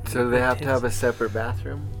the way. So they have to have a separate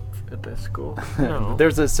bathroom at this school. No.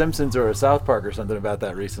 There's a Simpsons or a South Park or something about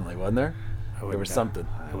that recently, wasn't there? There was something.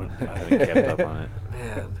 I haven't kept up on it.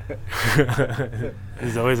 Man.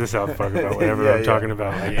 There's always a South Park about whatever Yeah, I'm yeah. talking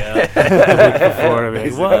about. Like, the week before, I'm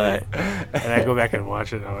like, what? And I go back and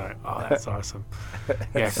watch it, and I'm like, oh, that's awesome.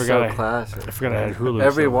 Yeah, I forgot. So classic. I forgot I had Hulu.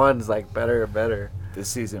 Everyone's like better and better. This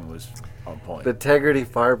season was on point. The Integrity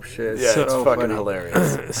Farm shit. yeah, is it's so fucking funny.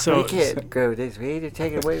 hilarious. So We can't go this way to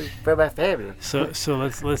take it away from my family. So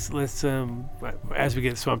let's as we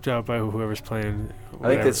get swamped out by whoever's playing. I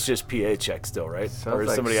think that's just PA check still, right? Sounds Or is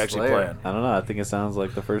like somebody actually Slayer. playing? I don't know. I think it sounds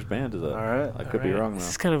like the first band is up. All right. I could be wrong This though.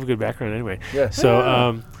 is kind of a good background anyway. Yeah.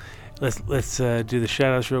 So let's do the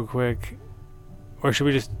shout outs real quick. Or should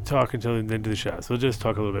we just talk until then do the shout outs? We'll just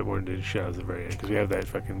talk a little bit more and do the shout outs at the very end because we have that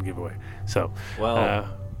fucking giveaway. So Well,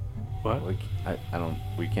 what?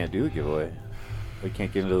 we can't do the giveaway. We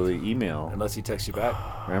can't get into the email. Unless he texts you back.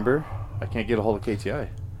 Remember? I can't get a hold of KTI.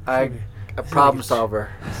 A problem solver.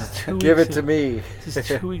 Give it to me. This is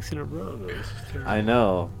 2 weeks in a row though. This is terrible. I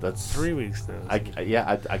know. That's 3 weeks now.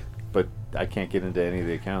 but I can't get into any of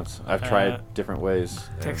the accounts. I've tried different ways.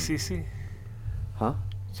 Text and- CC. Huh?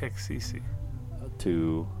 Text CC.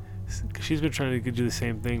 To She's been trying to do the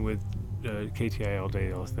same thing with KTI all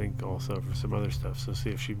day, I think, also for some other stuff. So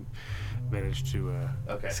see if she managed to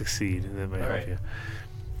succeed, and that might help right. you.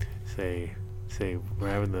 Say we're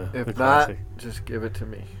having the If not, classic. just give it to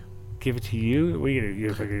me. Give it to you. We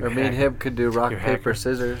you fucking Or me and him could do rock, you're paper, hacker.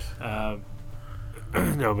 scissors.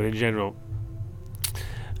 No, but in general,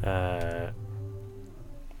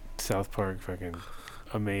 South Park, fucking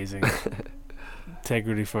amazing.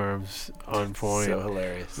 Integrity Farms on point. So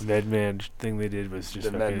hilarious. The Medman thing they did was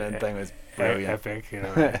just The fucking Medmen thing was brilliant. epic.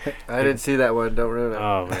 I didn't see that one. Don't ruin it.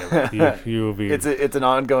 Oh man, you will be. It's an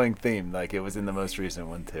ongoing theme. Like it was in the most recent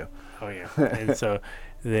one too. Oh yeah, and so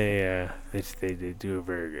they do a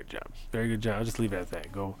very good job. Very good job. I'll just leave it at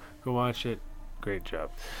that. Go watch it. Great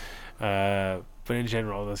job. But in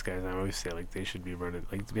general, all those guys, I always say like they should be running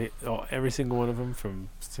like every single one of them, from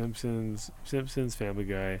Simpsons, Family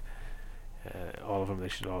Guy, all of them. They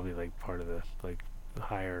should all be like part of the like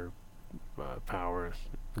higher power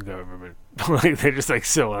government. Like they're just like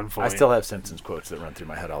so on point. I still have Simpsons quotes that run through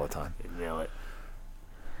my head all the time. They nail it.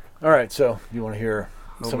 All right, so you want to hear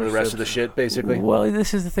some of the rest of the shit, basically? Well,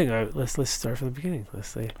 this is the thing. Let's start from the beginning. Let's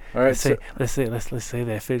say. All right. Let's say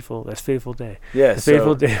that fateful day. Yeah. The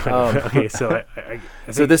fateful day. Okay. So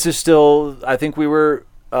so this is still. I think we were.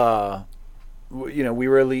 We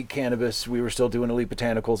were Elite Cannabis. We were still doing Elite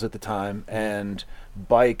Botanicals at the time, and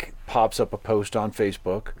Bike pops up a post on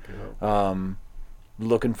Facebook,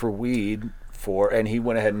 looking for weed and he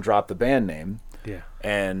went ahead and dropped the band name. Yeah.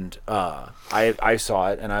 And I saw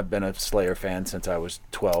it, and I've been a Slayer fan since I was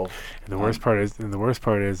 12. And the worst part is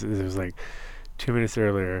it was like 2 minutes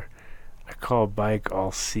earlier, I called Bike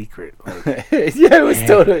all secret. Like, yeah, it was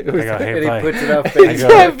totally. It was, hey, And Bike. he puts it up Facebook.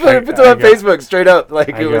 Yeah, puts it on Facebook straight up.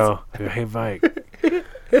 Like I it was. go, hey Bike,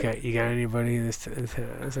 you got anybody in this?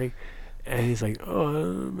 I was like, and he's like,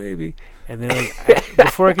 oh, maybe. And then like,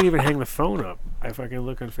 before I could even hang the phone up, I fucking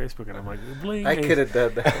look on Facebook and I'm like, bling. I could have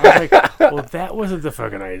done that. I was like, well, that wasn't the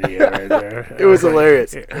fucking idea right there. It was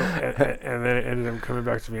hilarious. And then it ended up coming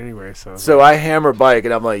back to me anyway. So I hammer Bike,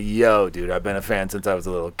 and I'm like, yo, dude, I've been a fan since I was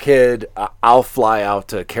a little kid. I'll fly out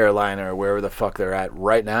to Carolina or wherever the fuck they're at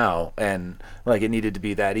right now. And like, it needed to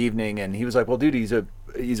be that evening. And he was like, well, dude, he's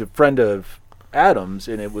a friend of Adam's,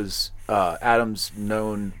 and it was Adam's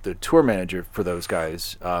known the tour manager for those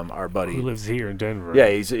guys, our buddy who lives here in Denver. Yeah,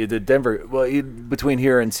 he's the Denver. Well, between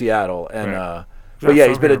here and Seattle, and right. But yeah,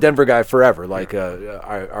 he's been a Denver guy forever, like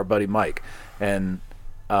our buddy Mike, and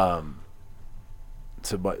so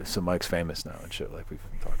Mike's famous now and shit, like we've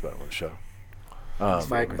talked about on the show.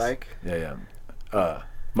 Mike Bike. Yeah. Mike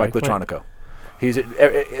Mike. Latronico. He's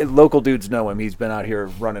local dudes know him. He's been out here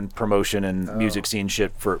running promotion and music scene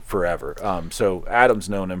shit for forever. So Adam's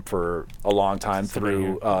known him for a long time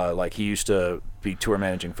through like he used to be tour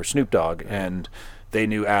managing for Snoop Dogg, and they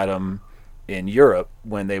knew Adam in Europe.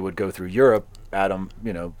 When they would go through Europe, Adam,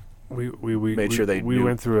 we made sure they we knew.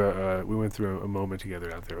 went through a moment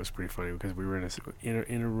together out there. It was pretty funny because we were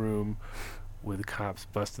in a room with the cops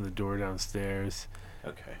busting the door downstairs.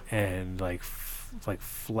 Okay. And like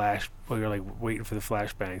flash, we were like waiting for the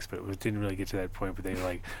flashbangs, but it didn't really get to that point. But they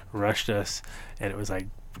like rushed us, and it was like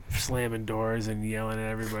slamming doors and yelling at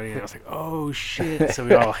everybody. And I was like, "Oh shit!" So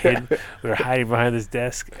we all hid. We were hiding behind this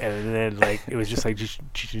desk, and then like it was just like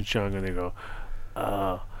Cheech and Chong, and they go,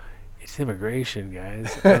 it's immigration,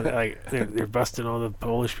 guys. Like they're busting all the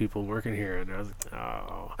Polish people working here, and I was like,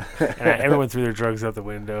 oh. And everyone threw their drugs out the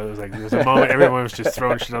window. There was a moment everyone was just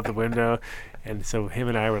throwing shit out the window, and so him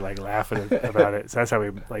and I were like laughing about it. So that's how we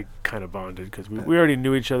like kind of bonded, because we already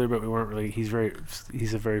knew each other, but we weren't really. He's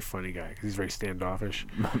a very funny guy because he's very standoffish.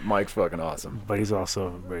 Mike's fucking awesome, but he's also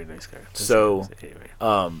a very nice guy.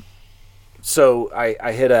 Anyway. So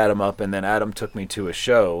I hit Adam up, and then Adam took me to a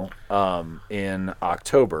show in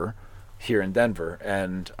October here in Denver,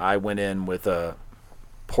 and I went in with a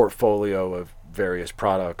portfolio of various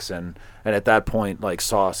products, and at that point, like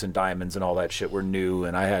Sauce and Diamonds and all that shit were new,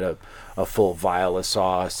 and I had a full vial of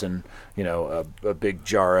sauce, and a big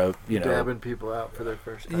jar of dabbing people out for their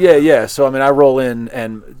first time. Yeah. So I mean, I roll in,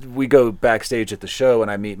 and we go backstage at the show,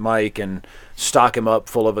 and I meet Mike and stock him up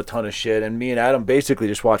full of a ton of shit, and me and Adam basically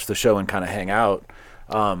just watch the show and kind of hang out,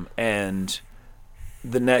 and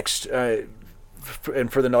the next.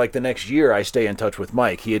 And for the next year, I stay in touch with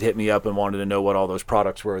Mike. He had hit me up and wanted to know what all those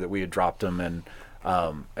products were that we had dropped him,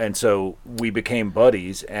 and so we became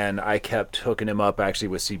buddies. And I kept hooking him up actually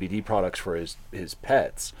with CBD products for his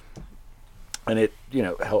pets, and it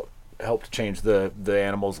helped change the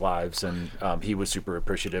animals' lives. And he was super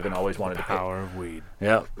appreciative and always wanted to pay. Power of weed.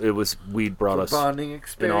 Yeah, it was weed brought us bonding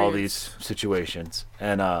experience in all these situations,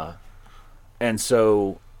 and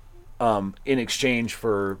so. In exchange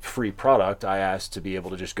for free product, I asked to be able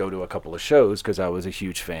to just go to a couple of shows because I was a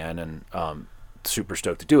huge fan and super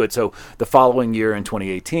stoked to do it. So the following year in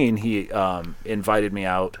 2018, he invited me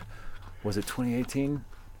out. Was it 2018?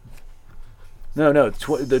 No,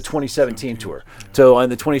 the 2017 tour. Yeah. So on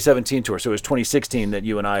the 2017 tour, so it was 2016 that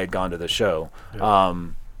you and I had gone to the show. Yeah.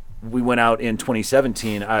 We went out in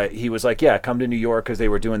 2017. He was like, yeah, come to New York because they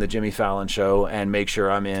were doing the Jimmy Fallon show and make sure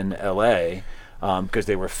I'm in LA. Because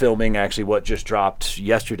they were filming actually what just dropped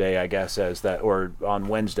yesterday, I guess, or on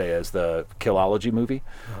Wednesday as the Killology movie.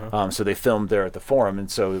 Uh-huh. So they filmed there at the Forum, and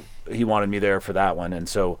so he wanted me there for that one. And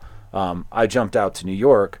so I jumped out to New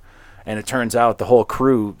York, and it turns out the whole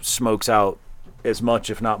crew smokes out as much,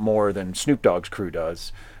 if not more, than Snoop Dogg's crew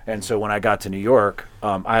does. And so when I got to New York,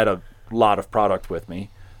 I had lot of product with me.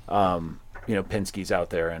 Pinsky's out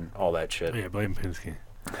there and all that shit. Yeah, blame Pinsky.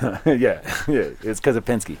 yeah, it's because of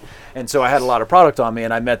Pinsky. And so I had a lot of product on me,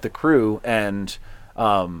 and I met the crew, and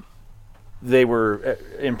they were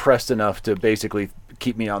impressed enough to basically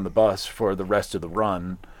keep me on the bus for the rest of the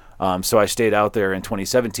run. So I stayed out there in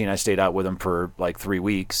 2017. I stayed out with them for like 3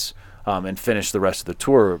 weeks and finished the rest of the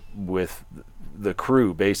tour with the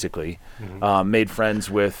crew, basically. Made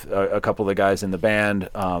friends with a couple of the guys in the band.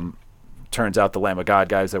 Turns out the Lamb of God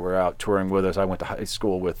guys that were out touring with us, I went to high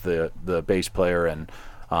school with the bass player and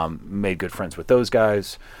made good friends with those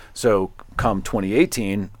guys. So come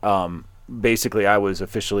 2018, basically I was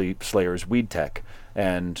officially Slayer's weed tech.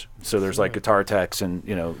 And so there's like guitar techs and,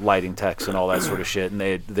 lighting techs and all that sort of shit. And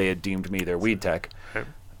they had deemed me their weed tech,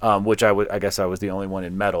 which I guess I was the only one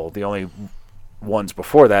in metal. The only ones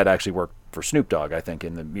before that actually worked for Snoop Dogg, I think,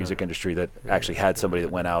 in the music industry, that actually had somebody that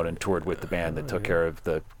went out and toured with the band that took care of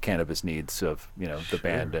the cannabis needs of the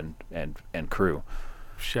band and crew.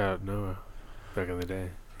 Shout out Noah. Back in the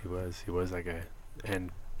day, he was that guy. And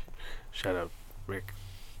shout out Rick.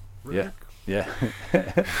 Yeah.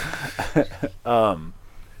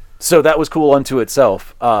 So that was cool unto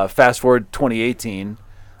itself. Fast forward 2018.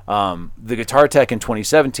 The guitar tech in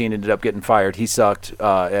 2017 ended up getting fired. He sucked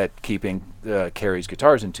at keeping Carrie's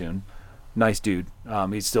guitars in tune. Nice dude.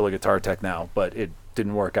 He's still a guitar tech now, but it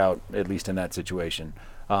didn't work out, at least in that situation.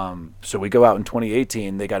 So we go out in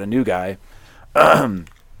 2018. They got a new guy.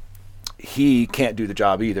 He can't do the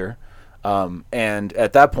job either. And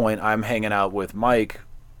at that point, I'm hanging out with Mike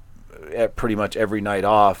at pretty much every night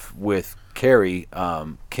off with Carrie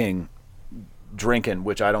King, drinking,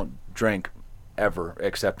 which I don't drink ever,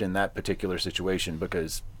 except in that particular situation,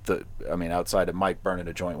 because outside of Mike burning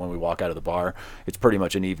a joint when we walk out of the bar, it's pretty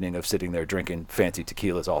much an evening of sitting there drinking fancy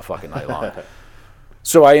tequilas all fucking night long.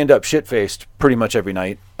 So I end up shit-faced pretty much every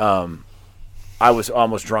night. I was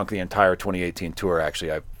almost drunk the entire 2018 tour,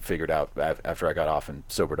 actually, I figured out after I got off and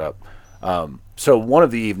sobered up. So one of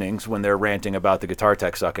the evenings when they're ranting about the guitar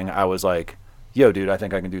tech sucking, I was like, yo, dude, I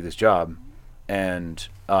think I can do this job. And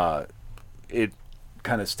it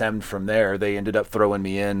kind of stemmed from there. They ended up throwing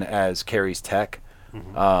me in as Carrie's tech.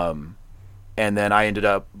 And then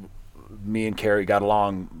me and Carrie got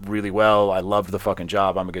along really well. I loved the fucking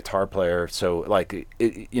job. I'm a guitar player. So like,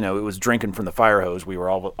 it was drinking from the fire hose. We were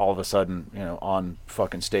all of a sudden, on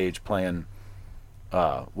fucking stage playing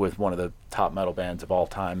with one of the top metal bands of all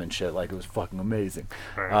time and shit. Like, it was fucking amazing.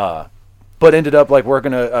 Right. But ended up like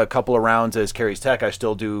working a couple of rounds as Carrie's tech. I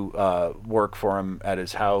still do work for him at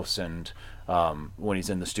his house and when he's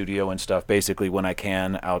in the studio and stuff, basically when I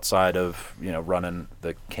can, outside of running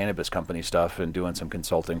the cannabis company stuff and doing some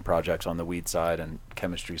consulting projects on the weed side and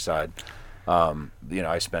chemistry side.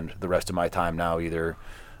 I spend the rest of my time now either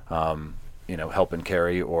helping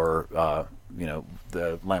Carrie or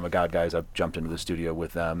the Lamb of God guys. I've jumped into the studio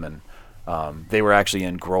with them, and they were actually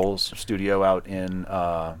in Grohl's studio out in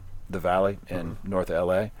the Valley in North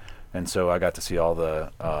LA, and so I got to see all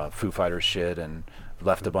the Foo Fighters shit and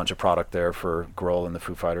left a bunch of product there for Grohl and the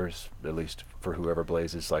Foo Fighters, at least for whoever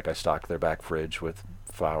blazes. Like, I stocked their back fridge with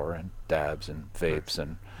flour and dabs and vapes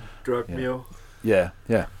and drug meal. Yeah,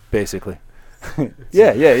 basically.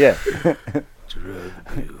 yeah. Drug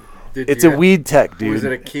meal. It's a weed tech, dude. Was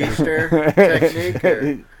it a keister technique?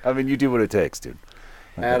 Or? I mean, you do what it takes, dude.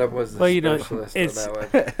 Adam was the specialist on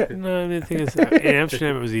that one. No, I mean, the thing is, in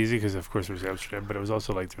Amsterdam it was easy because, of course, it was Amsterdam, but it was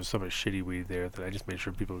also like there was so much shitty weed there that I just made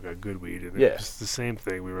sure people got good weed. And it was just the same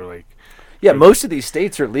thing. We were like... Yeah, most of these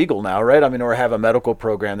states are legal now, right? I mean, or have a medical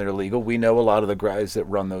program that are legal. We know a lot of the guys that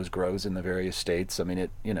run those grows in the various states. I mean, it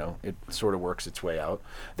sort of works its way out.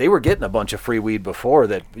 They were getting a bunch of free weed before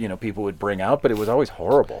that, people would bring out, but it was always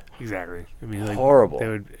horrible. Exactly. I mean, like, horrible.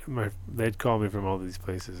 They'd call me from all these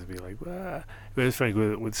places and be like, ah. But it's funny,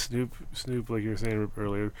 with Snoop, like you were saying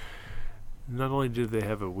earlier, not only did they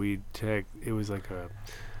have a weed tech, it was like a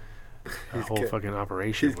whole fucking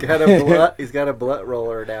operation. He's got a blunt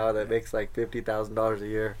roller now that makes like $50,000 a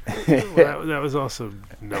year. Well, that was also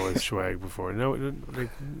Noah's swag before. Noah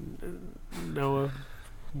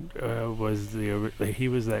was he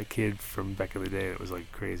was that kid from back in the day. It was like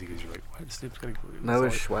crazy because you're like, what? Snoop's got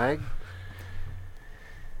Noah's swag.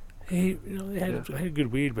 He had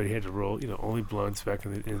good weed, but he had to roll only blunts back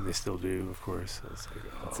in and they still do, of course. So it's like,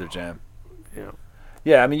 that's their jam. Yeah.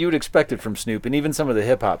 Yeah, I mean, you would expect it from Snoop and even some of the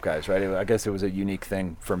hip-hop guys, right? I guess it was a unique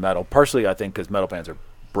thing for metal. Partially, I think, because metal bands are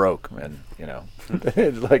broke and,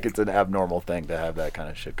 it's like it's an abnormal thing to have that kind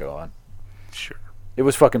of shit go on. Sure. It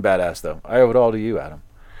was fucking badass, though. I owe it all to you, Adam.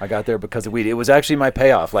 I got there because of weed. It was actually my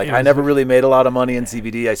payoff. Like, Yeah, I never really made a lot of money in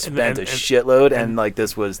CBD. I spent a shitload, and like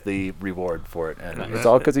this was the reward for it. And it's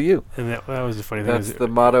all because of you. And that was the funny thing. That's the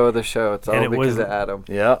motto of the show. It's all because of Adam.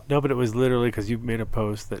 Yeah. No, but it was literally because you made a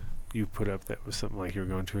post that you put up that was something like you were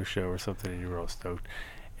going to a show or something, and you were all stoked.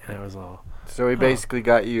 And I was all. So he basically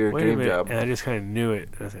got you your dream job. And I just kind of knew it.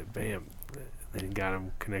 And I said, bam. Then got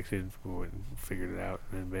him connected and figured it out.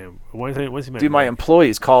 And then bam. Once he met Dude, my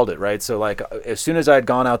employees called it, right? So, like, as soon as I had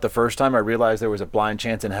gone out the first time, I realized there was a blind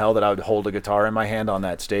chance in hell that I would hold a guitar in my hand on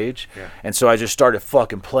that stage. Yeah. And so I just started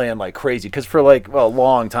fucking playing like crazy. Because for, like, a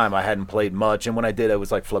long time, I hadn't played much. And when I did, it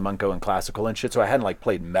was, like, flamenco and classical and shit. So I hadn't, like,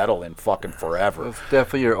 played metal in fucking forever. It's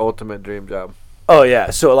definitely your ultimate dream job. Oh, yeah.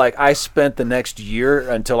 So, like, I spent the next year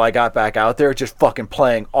until I got back out there just fucking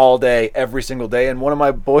playing all day, every single day. And one of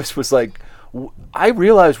my boys was like, I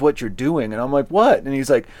realize what you're doing. And I'm like, what? And he's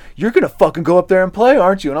like, you're going to fucking go up there and play,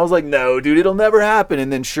 aren't you? And I was like, no, dude, it'll never happen.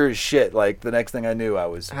 And then sure as shit, like, the next thing I knew, I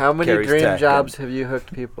was How many Carrie's dream tech jobs have you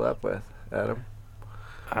hooked people up with, Adam?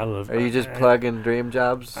 I love. Are you just plugging dream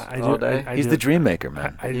jobs all day? He's the dream maker,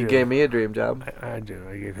 man. You gave me a dream job. I do.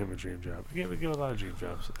 I gave him a dream job. I give a lot of dream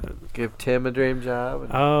jobs. Give Tim a dream job.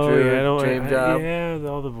 And Oh, Drew yeah. a dream job. Yeah,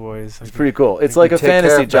 all the boys. It's pretty cool. It's like a take care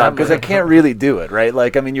fantasy of job them. because I can't really do it, right?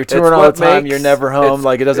 Like, I mean, you're It's touring all what the time. makes- You're never home. it's-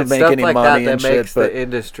 Like, it doesn't it's make stuff any like money that and that makes shit. But the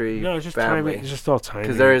industry No, it's just family. timing. It's just all timing.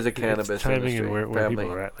 'Cause there is a It's cannabis timing industry, and where family.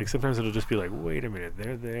 people are at. Like sometimes it'll just be like, wait a minute,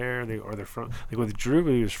 they're there, or they're from. Like with Drew,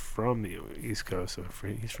 he was from the East Coast, so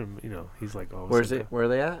he's from, he's like all. Where's it? Where are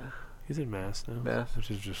they at? He's in Mass now, Mass.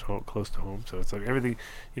 which is just close to home. So it's like everything,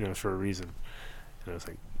 it's for a reason. It's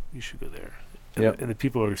like you should go there. Yep. And the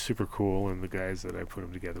people are super cool, and the guys that I put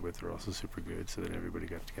them together with are also super good. So then everybody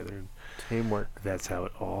got together, and Teamwork. that's how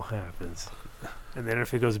it all happens. And then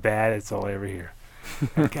if it goes bad, it's all I ever hear.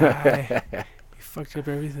 That guy, he fucked up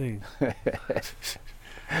everything.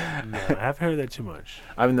 No, I haven't heard that too much.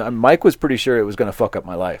 I mean, Mike was pretty sure it was going to fuck up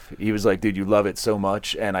my life. He was like, dude, you love it so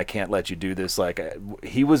much, and I can't let you do this. Like,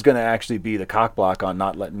 he was going to actually be the cock block on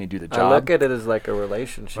not letting me do the job. I look at it as like a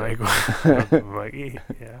relationship. Mikey,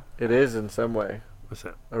 yeah. It is in some way. What's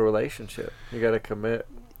that? A relationship. You got to commit,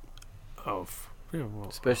 Oh, yeah, well,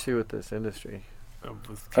 especially with this industry.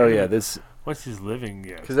 Oh, yeah, this... Once he's living,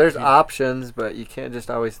 yeah. Because there's options, but you can't just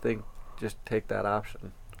always just take that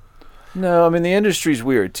option. No, I mean, the industry's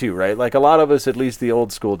weird, too, right? Like, a lot of us, at least the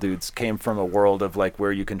old school dudes, came from a world of, like,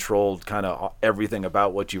 where you controlled kind of everything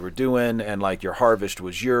about what you were doing, and, like, your harvest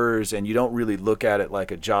was yours, and you don't really look at it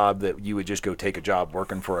like a job that you would just go take a job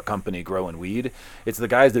working for a company growing weed. It's the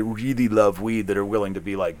guys that really love weed that are willing to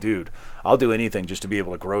be like, dude, I'll do anything just to be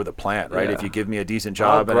able to grow the plant, right? Yeah. If you give me a decent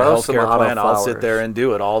job I'll and a grow some healthcare plant, I'll sit autoflowers. there and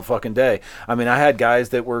do it all fucking day. I mean, I had guys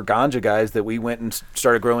that were ganja guys that we went and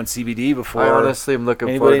started growing CBD before I honestly am looking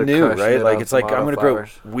anybody forward to knew, crushing right? it Like, on it's like, some I'm going to grow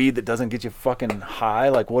autoflowers. weed that doesn't get you fucking high.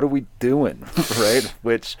 Like, what are we doing, right?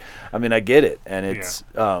 Which, I mean, I get it. And it's,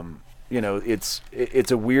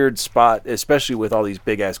 it's a weird spot, especially with all these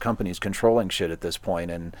big-ass companies controlling shit at this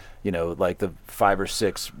point. And, like the 5 or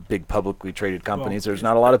 6 big publicly traded companies, there's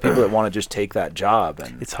not a lot of people that want to just take that job.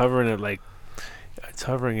 And It's hovering at like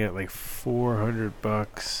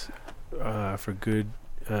 $400 for good,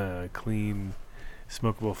 clean,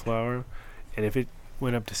 smokable flower, and if it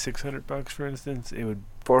went up to $600, for instance, it would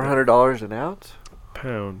 $400 an ounce.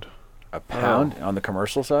 pound. a pound on the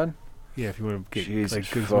commercial side? Yeah, if you want to get Jesus like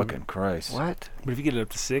good fucking Christ. What? But if you get it up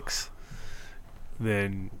to 6,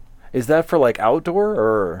 then Is that for, like, outdoor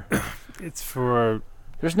or... it's for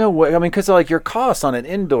There's no way. I mean, because, like, your cost on an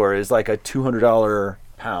indoor is, like, a $200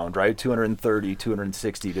 pound, right? $230,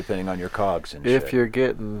 $260, depending on your cogs and shit. If you're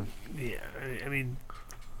getting I mean,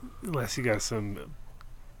 unless you got some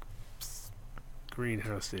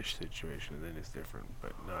greenhouse-ish situation, then it's different.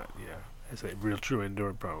 But not, it's a real true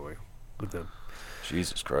indoor probably with them.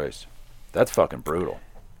 Jesus Christ. That's fucking brutal.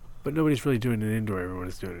 But nobody's really doing it indoor. Everyone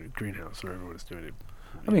is doing it in greenhouse, or everyone is doing it.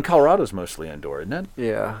 I mean, Colorado's mostly indoor, isn't it?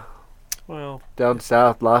 yeah, Well, down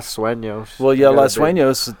south, Los Sueños. Well, yeah, You got Los a big-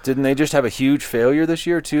 Sueños, didn't they just have a huge failure this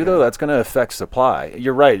year, too, though? That's going to affect supply.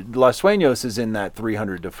 You're right. Los Sueños is in that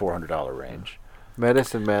 $300 to $400 range.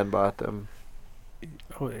 Medicine Man bought them.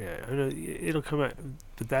 oh yeah, I know it'll come out,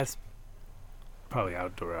 but that's probably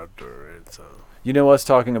outdoor, right? So You know us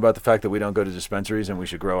talking about the fact that we don't go to dispensaries and we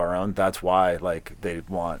should grow our own? That's why, like, they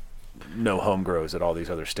want no home grows at all these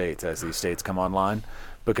other states as these states come online,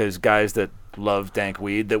 because guys that love dank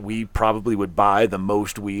weed, that we probably would buy the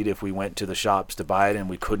most weed if we went to the shops to buy it and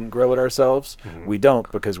we couldn't grow it ourselves. We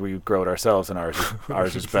don't, because we grow it ourselves, and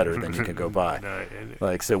ours is better than you can go buy.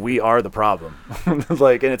 Like, so we are the problem.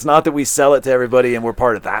 Like, and it's not that we sell it to everybody and we're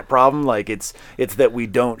part of that problem. Like, it's that we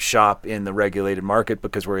don't shop in the regulated market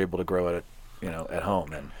because we're able to grow it, at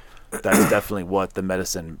home. And that's definitely what the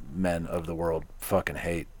medicine men of the world fucking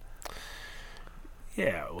hate.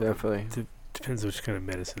 Yeah, well, Definitely. Depends which kind of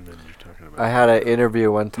medicine that you're talking about. I had an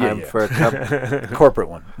interview one time for a corporate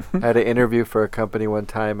one. I had an interview for a company one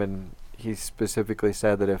time, and he specifically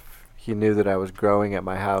said that if he knew that I was growing at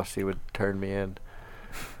my house, he would turn me in.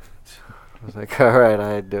 I was like, all right,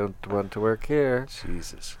 I don't want to work here.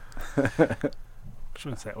 Jesus. Which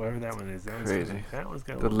one's that? Whatever that one is. That Crazy. That one's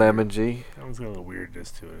got The lemon weird. G. That one's got a little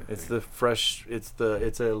weirdness to it. It's the fresh. It's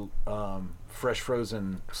a fresh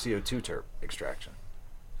frozen CO2 terp extraction.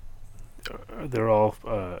 They're all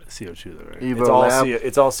CO2 though, right? Evo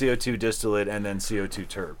It's all CO2 distillate and then CO2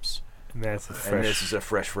 terps. And that's a fresh. And this is a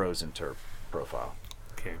fresh frozen terp profile.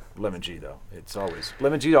 Okay. Lemon G though.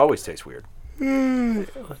 Lemon G always tastes weird.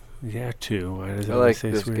 Yeah, too. Why does it I always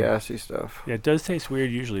like taste this weird? gassy stuff. Yeah, it does taste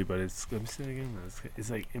weird usually, but it's. Let me say it again.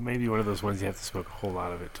 It's like it may be one of those ones you have to smoke a whole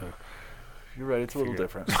lot of it to. You're right. It's a little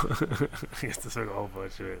different. You have to smoke a whole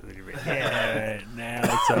bunch of it. Then you're like, yeah, now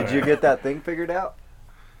it's all Did you right. get that thing figured out?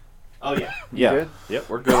 Oh yeah, You good? Yep,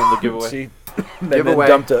 we're good on the giveaway. See, Giveaway.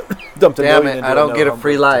 Dumped a Damn million it! into I don't no get a home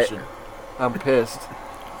free light. competition. I'm pissed.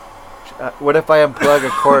 What if I unplug a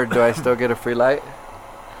cord? Do I still get a free light?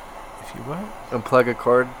 If you what? Unplug a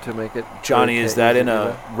cord to make it. Johnny, rotate is that easy in to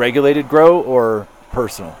a do regulated grow or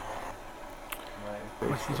personal?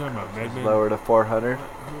 What's he talking about? that? Redman? Lower to 400.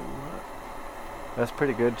 That's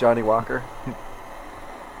pretty good, Johnny Walker.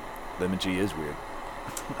 Lemon G is weird.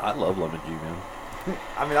 I love lemon G, man.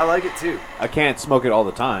 I mean, I like it too. I can't smoke it all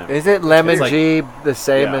the time. Is it lemon It's like- G the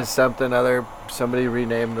same Yeah. as something other? Somebody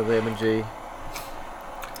renamed the lemon G.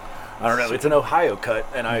 I don't know. It's an Ohio cut,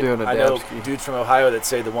 and I Doing a know Dabski. dudes from Ohio that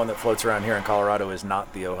say the one that floats around here in Colorado is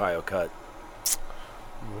not the Ohio cut.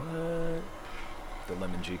 What? The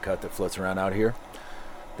lemon G cut that floats around out here,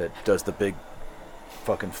 that does the big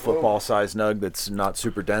fucking football-sized nug that's not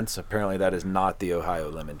super dense. Apparently, that is not the Ohio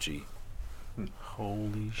lemon G.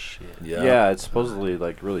 Holy shit. Yeah, it's supposedly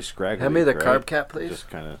like really scraggly. Hand me the right? carb cap, please. Just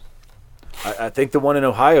kind of. I think the one in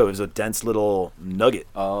Ohio is a dense little nugget.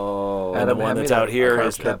 Oh. And the Adam, one hand me that's the out here carb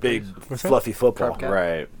is the cap, big please. What's that? fluffy football. Carb cap?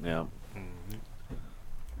 Right. Yeah.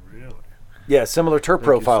 Really? Yeah, similar terp you,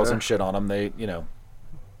 profiles sir. and shit on them. They,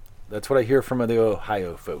 that's what I hear from the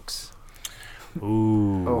Ohio folks.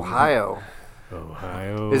 Ooh. Ohio.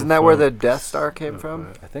 Ohio. Isn't that where the folks. Death Star came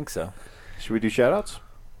from? I think so. Should we do shout-outs?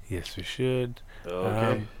 Yes, we should.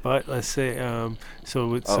 Okay. But let's say, so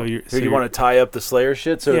Oh, you're. Here, you want to tie up the Slayer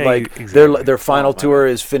shit? So Yeah, like exactly. their final Oh, tour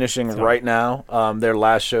is finishing So- right now. Their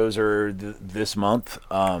last shows are this month.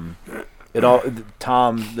 Tom,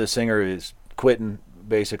 the singer, is quitting.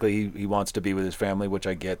 Basically, he wants to be with his family, which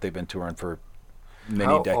I get. They've been touring for many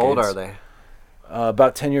How decades. old are they?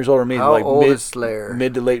 About 10 years older than me. How like old is Slayer?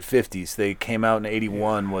 Mid to late 50s. They came out in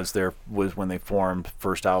 81 was when they formed.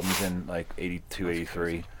 First albums in like 82,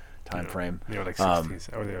 83 time frame. They were like 16,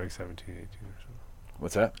 or they were like 17, 18 or something.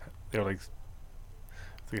 What's that? They were like,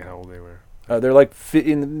 I forget how old they were. They're like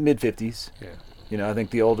in the mid 50s. Yeah. I think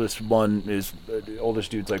the oldest one is the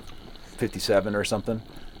oldest dude's like 57 or something.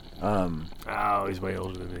 Oh, he's way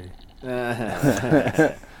older than me.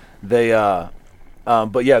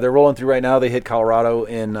 But yeah, they're rolling through right now. They hit Colorado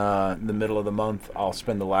in the middle of the month. I'll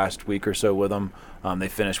spend the last week or so with them. They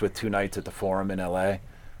finish with 2 nights at the Forum in LA.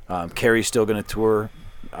 Kerry's still going to tour.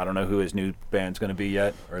 I don't know who his new band's going to be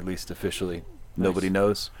yet, or at least officially, nobody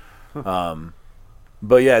knows.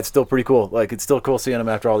 But yeah, it's still pretty cool. Like, it's still cool seeing them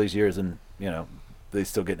after all these years, and they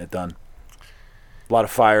still getting it done. A lot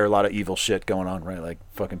of fire, a lot of evil shit going on, right? Like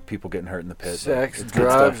fucking people getting hurt in the pit. Sex, Like, it's good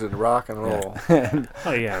drugs, stuff. and rock and roll.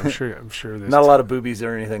 Oh yeah, I'm sure. There's Not a lot of boobies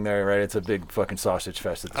or anything there, right? It's a big fucking sausage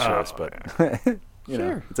fest at the shows, but you know,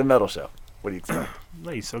 Sure. it's a metal show. What do you expect?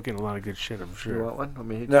 No, you soak in a lot of good shit. I'm You sure. want one? Let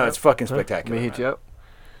me heat No, you it's up. fucking Huh? Let spectacular. me heat you man. up.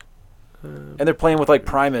 And they're playing with like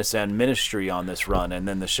Primus and Ministry on this run, and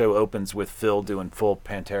then the show opens with Phil doing full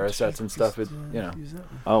Pantera sets and stuff. It,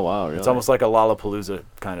 Oh wow, really? it's almost like a Lollapalooza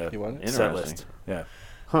kind of You want it? set Interesting. list. Yeah.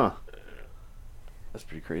 Huh. That's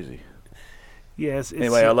pretty crazy. Yes.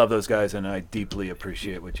 Anyway, I love those guys, and I deeply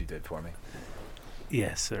appreciate what you did for me.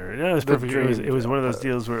 Yes, sir. No, it was The perfect. It was dream one of those job.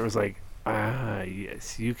 deals where it was like,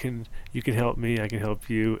 yes, you can help me, I can help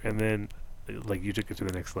you, and then like you took it to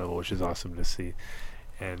the next level, which is awesome to see.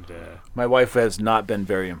 And My wife has not been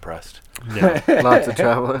very impressed. no. Lots of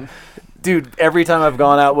traveling. Dude, every time I've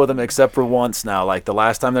gone out with him, except for once now, like the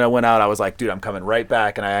last time that I went out, I was like, dude, I'm coming right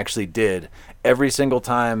back, and I actually did. Every single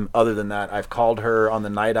time other than that, I've called her on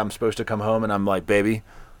the night I'm supposed to come home, and I'm like, baby,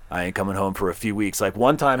 I ain't coming home for a few weeks. Like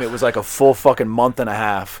one time it was like a full fucking month and a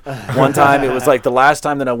half. One time it was like the last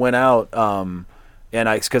time that I went out, and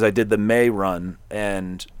because I did the May run,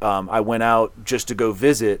 and I went out just to go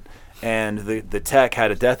visit, and the tech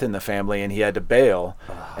had a death in the family, and he had to bail.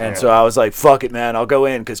 And so I was like, fuck it, man, I'll go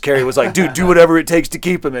in. Because Carrie was like, dude, do whatever it takes to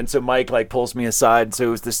keep him. And so Mike, like, pulls me aside. And so it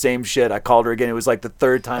was the same shit. I called her again. It was like the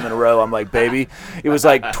third time in a row. I'm like, baby. It was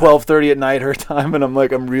like 12:30 at night her time. And I'm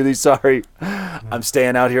like, I'm really sorry. I'm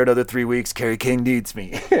staying out here another 3 weeks. Carrie King needs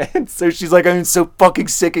me. And so she's like, I'm so fucking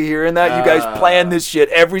sick of hearing that. You guys plan this shit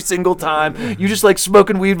every single time. You just like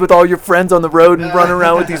smoking weed with all your friends on the road and running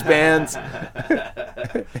around with these bands.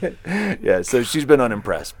 Yeah, so she's been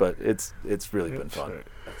unimpressed, but it's really been fun.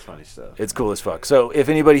 That's funny stuff. It's cool as fuck. So if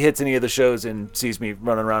anybody hits any of the shows and sees me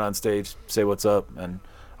running around on stage, say what's up, and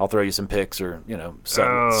I'll throw you some pics or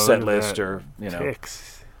set list or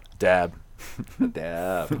Picks. dab.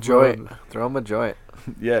 Dab. Joint. Throw them a joint.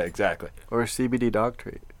 Yeah, exactly. Or a CBD dog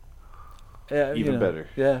treat. Yeah, Even better.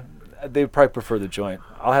 Yeah, they probably prefer the joint.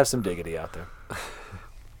 I'll have some diggity out there.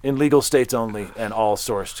 In legal states only, and all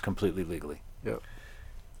sourced completely legally. Yep.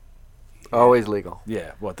 Always legal.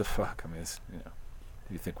 Yeah, what the fuck? I mean,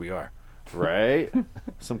 you think we are? Right?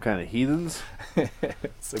 Some kind of heathens?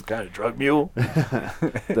 Some kind of drug mule?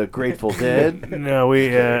 The Grateful Dead? No,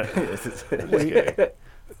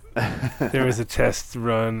 there was a test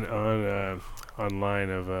run on online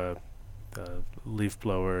of leaf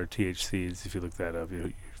blower THCs. If you look that up,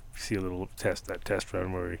 you see a little test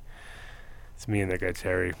run where it's me and that guy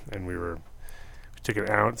Terry, and we took an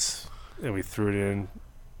ounce and we threw it in,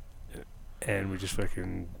 and we just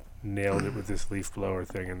fucking nailed it with this leaf blower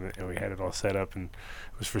thing, and we had it all set up, and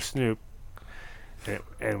it was for Snoop,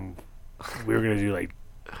 and we were gonna do like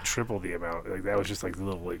triple the amount. Like that was just like the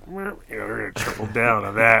little like we're gonna triple down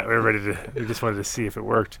on that. We just wanted to see if it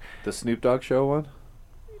worked. The Snoop Dogg Show one?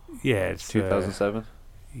 Yeah, it's 2007?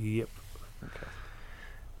 Yep. Okay.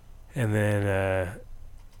 And then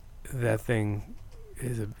that thing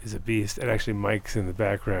is a beast. And actually, Mike's in the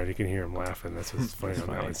background. You can hear him laughing. That's what's funny on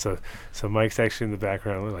that one. So Mike's actually in the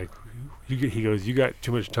background, like he goes, "You got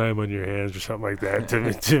too much time on your hands," or something like that to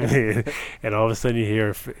me. And all of a sudden, you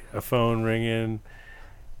hear a phone ringing.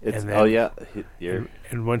 And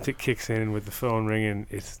once it kicks in with the phone ringing,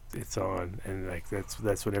 it's on, and like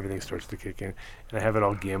that's when everything starts to kick in. And I have it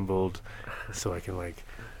all gimbaled, so I can like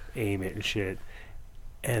aim it and shit.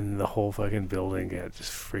 And the whole fucking building got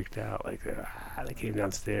just freaked out. Like they came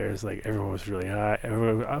downstairs, like everyone was really high.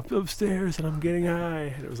 Everyone, I'm upstairs and I'm getting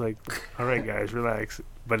high. And it was like, all right, guys, relax.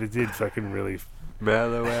 But it did fucking really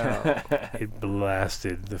Mellow out. It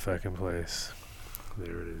blasted the fucking place.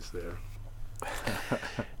 There it is there.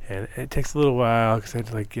 And it takes a little while because I had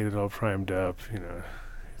to like get it all primed up.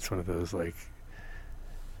 It's one of those like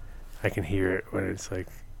I can hear it when it's like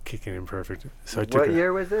kicking in perfect. So I took What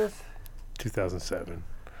year was this? 2007.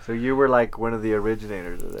 So you were like one of the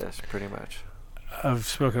originators of this, pretty much. I've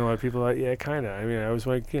spoken to a lot of people. Yeah, kind of. I mean, I was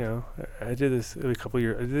like, I did this a couple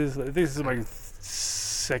years. I think this is my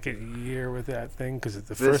second year with that thing because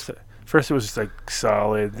first it was just like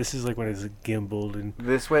solid. This is like when it's gimbaled and.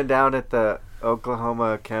 This went down at the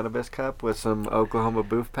Oklahoma Cannabis Cup with some Oklahoma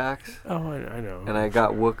booth packs. Oh, I know. And I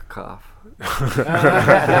got wook cough.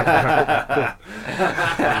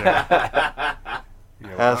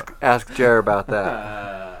 Ask Jer about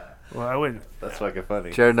that. Well, I wouldn't. That's fucking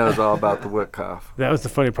funny. Jer knows all about the wook cough. That was the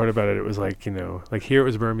funny part about it. It was like like here it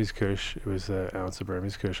was Burmese Kush. It was an ounce of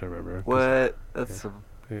Burmese Kush. I remember. What? That's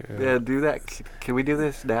yeah. Do that. Can we do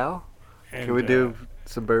this now? And, can we do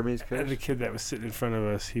some Burmese Kush? And the kid that was sitting in front of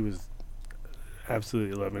us, he was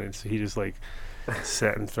absolutely loving it. So he just like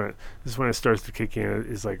sat in front. This is when it starts to kick in.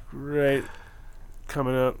 It's like right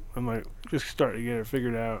coming up. I'm like just starting to get it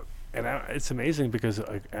figured out. And it's amazing because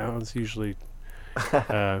like ounce usually,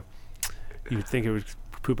 you'd think it would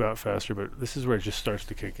poop out faster, but this is where it just starts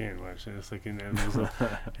to kick in. It's like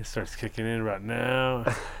it starts kicking in right now,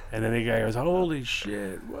 and then the guy goes, "Holy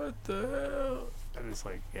shit, what the hell?" And it's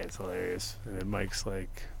like, yeah, it's hilarious. And then Mike's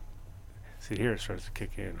like, "See here, it starts to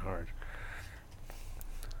kick in hard."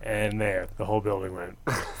 And there, the whole building went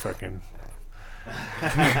fucking.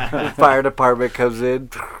 Fire department comes in.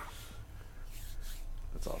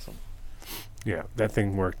 That's awesome. Yeah, that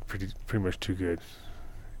thing worked pretty much too good.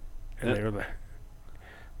 And they were like,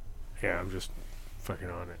 yeah, I'm just fucking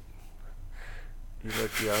on it. You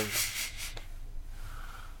look young.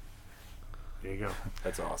 There you go.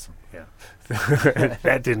 That's awesome. Yeah.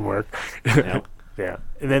 That didn't work. Yep. Yeah.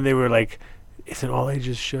 And then they were like, it's an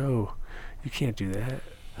all-ages show. You can't do that.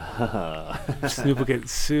 Snoop will get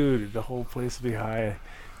sued. The whole place will be high.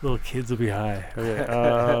 Little kids will be high.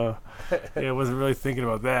 Okay. Yeah, I wasn't really thinking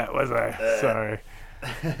about that, was I? Sorry.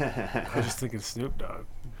 I was just thinking Snoop Dogg.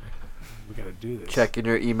 We got to do this. Checking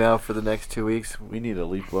your email for the next 2 weeks. We need a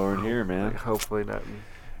leaf blower in here, man. Hopefully nothing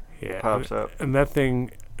Yeah. pops up. And that thing,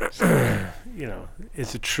 it's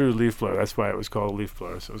a true leaf blower. That's why it was called a leaf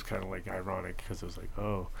blower. So it was kind of like ironic because it was like,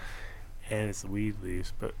 oh, and it's weed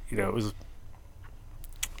leaves. But, it was...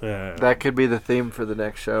 That could be the theme for the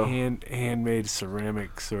next show. Handmade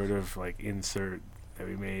ceramic sort of like insert that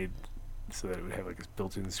we made so that it would have like this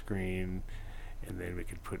built-in screen, and then we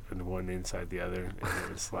could put one inside the other, and it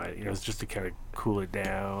would slide. It's just to kind of cool it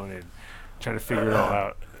down and trying to figure it all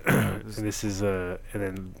out. And this is and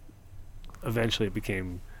then eventually it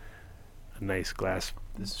became a nice glass.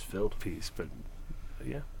 This is filled. Piece, but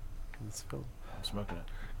yeah, it's filled. I'm smoking it.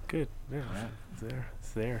 Good. Yeah, Right. it's there.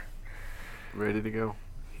 It's there. Ready to go.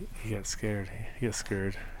 He got scared. He got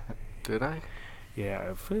scared. Did I? Yeah,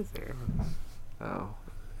 I put it there. Oh.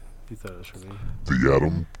 You thought it was for me. The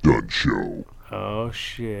Adam Dunn Show. Oh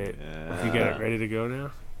shit! Yeah. You got it ready to go now?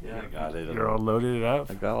 Yeah, I got it. You're all loaded it up.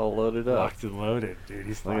 I got all loaded up. Locked and loaded, dude.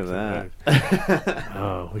 He's Look locked at and that. loaded.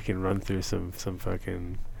 Oh, we can run through some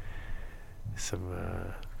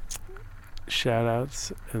shout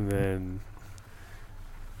outs, and then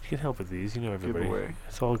you can help with these. You know everybody. Giveaway.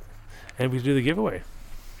 It's all, and we do the giveaway.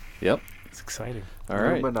 Yep. It's exciting. All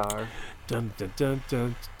right. Luminar. Dun dun dun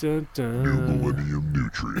dun dun dun. New Millennium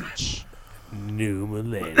Nutrients. New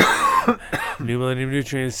Millennium. New Millennium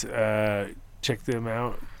Nutrients. Check them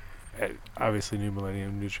out at obviously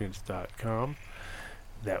newmillenniumnutrients.com.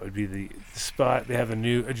 That would be the spot. They have a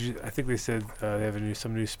new. I think they said they have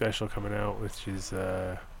some new special coming out, which is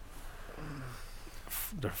the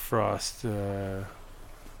frost.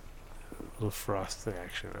 Little frost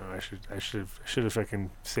action. Oh, I should have fucking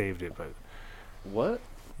saved it, but What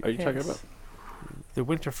are you talking about? The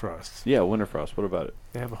winter frost. Yeah, winter frost. What about it?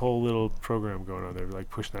 They have a whole little program going on. They're like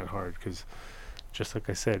pushing that hard because, just like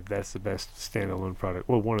I said, that's the best standalone product.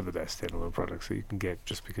 Well, one of the best standalone products that you can get,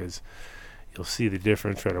 just because you'll see the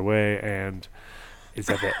difference right away, and it's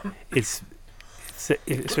at that. It's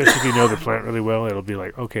especially if you know the plant really well, it'll be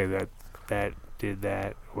like, okay, that did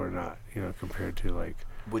that or not, compared to like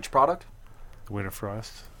Which product? winter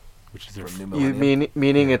frost, which is their From New You Millennium?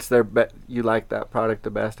 meaning it's their you like that product the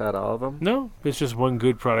best out of all of them? No, it's just one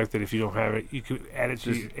good product that if you don't have it, you could add it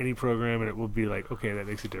to Just- any program and it will be like, okay, that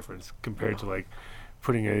makes a difference compared to like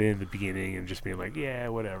putting it in the beginning and just being like, yeah,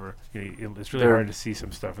 whatever. It's really They're- hard to see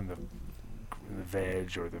some stuff in the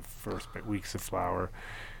veg or the first weeks of flower,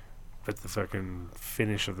 but the fucking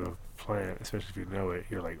finish of the plant, especially if you know it,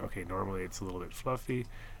 you're like, okay, normally it's a little bit fluffy,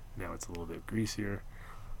 now it's a little bit greasier.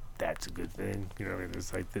 That's a good thing. I mean,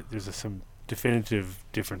 there's like there's some definitive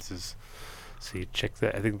differences. So you check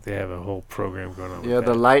that. I think they have a whole program going on. Yeah, with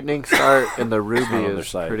the that. lightning start and the ruby on their is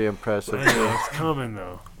site. pretty impressive. I know, it's coming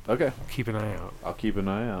though. Okay. Keep an eye out. I'll keep an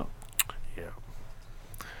eye out. Yeah.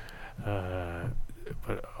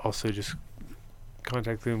 But also just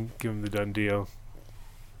contact them, give them the done deal.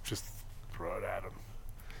 Just throw it at him.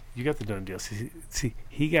 You got the done deal. See,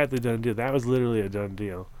 he got the done deal. That was literally a done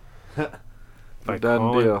deal. By Done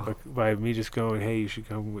calling- deal. By me just going, hey, you should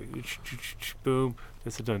come. Boom.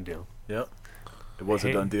 That's a done deal. Yep. It was Hey,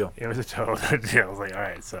 a done deal. It was a total done deal. I was like, all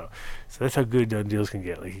right, so that's how good done deals can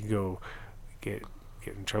get. Like, you can go get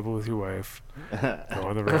in trouble with your wife, go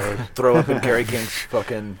on the road. Throw up in Kerry King's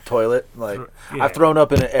fucking toilet. Like, Yeah. I've thrown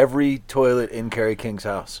up in every toilet in Kerry King's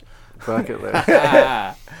house. Bucket list.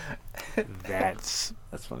 That's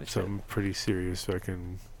funny. some pretty serious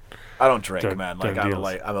fucking. I don't drink, Done- man. Like, done I'm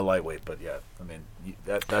deals. a lightweight, but yeah. I mean,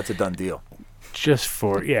 that's a done deal. Just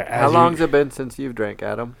for How long's it been since you've drank,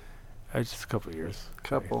 Adam? Just a couple of years.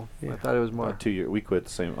 Couple. Yeah. I thought it was more. 2 years. We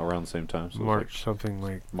quit around the same time. So it was March, something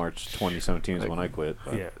like. like March 2017 is Like- when I quit.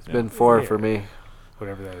 but Yeah. It's been 4 Yeah. for me.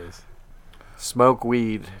 Whatever that is. Smoke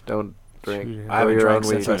weed. Don't drink. Shoot it. I haven't your drank own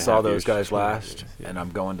since weed. I saw 2.5 those years. guys 2.5 last, years, yeah. and I'm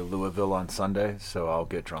going to Louisville on Sunday, so I'll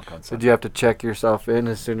get drunk on Sunday. Did you have to check yourself in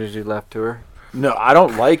as soon as you left tour? No, I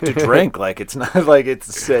don't like to drink. Like, it's not like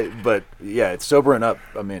it's, but yeah, it's sobering up.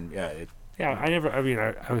 I mean, yeah, Yeah,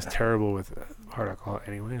 I was terrible with hard alcohol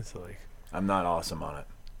anyway, so like. I'm not awesome on it.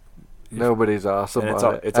 Nobody's awesome And it's on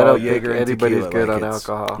all- it. it's I all don't think Yik and anybody's tequila, good like on it's-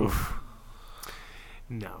 alcohol.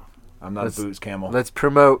 No. I'm not Let's- a booze camel. Let's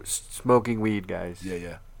promote smoking weed, guys.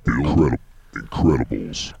 Yeah.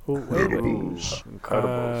 Incredibles. Oh, Incredibles.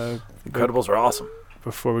 Incredibles. Incredibles are awesome.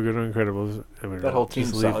 before we go to Incredibles, I mean, That whole just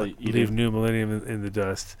team's leave, solid. You leave do. New Millennium in the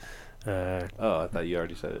dust. Oh, I thought you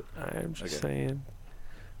already said it. I'm just Okay. saying,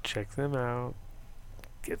 check them out.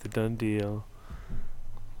 Get the Dunn deal.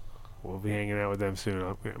 We'll be hanging out with them soon.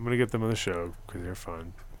 I'm gonna get them on the show because they're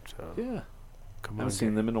fun. So Yeah. come I on. haven't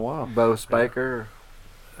seen them in a while. Bo Spiker,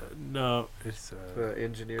 No, it's the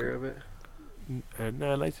engineer of it.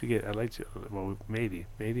 no. I'd like to. Well, maybe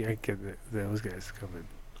I can get those guys to come in.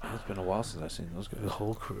 It's been a while since I've seen those guys. The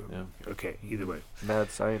whole crew. Yeah. Okay. Either way. Mad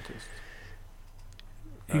scientist.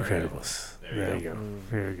 Incredibles. There you go. Mm.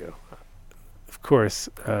 There you go. Of course,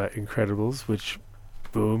 Incredibles, which,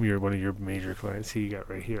 boom, you're one of your major clients. He got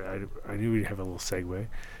right here. I knew we'd have a little segue.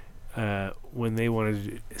 When they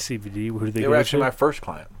wanted CBD, who did they They go were to? actually my first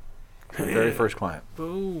client. My very first client.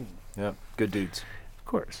 Boom. Yep. Good dudes. Of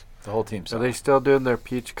course. The whole team. Are they still doing their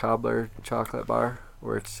peach cobbler chocolate bar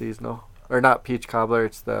where it's seasonal? Or not peach cobbler,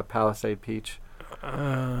 it's the Palisade peach.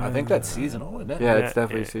 I think that's seasonal, isn't it? Yeah, Yeah, it's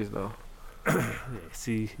definitely yeah. seasonal.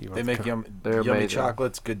 See, you want They to make come- They're yummy amazing.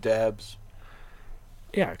 chocolates, good dabs.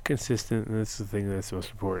 Yeah, consistent, and that's the thing that's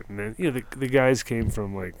most important. And the guys came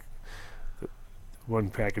from like one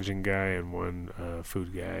packaging guy and one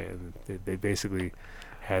food guy, and they basically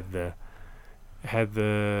had the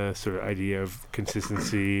sort of idea of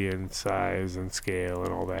consistency and size and scale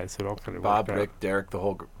and all that. So it all kind of Bob, worked out. Rick, Derek, that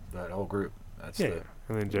whole group. That's Yeah, the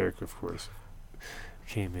and then Derek, of course,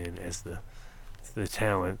 came in as the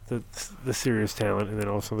talent, the serious talent, and then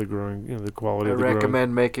also the growing, the quality. I of the growing.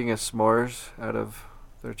 recommend making a s'mores out of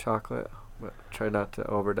their chocolate, but try not to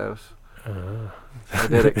overdose. I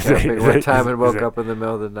did it Is that- camping is one that- time and is woke that- up in the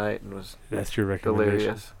middle of the night and was That's your recommendation.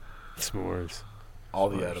 delirious. S'mores. all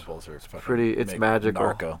the S'mores. edibles are fucking Pretty- it's make magical.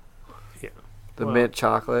 Narco. The Well- mint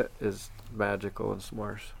chocolate is magical in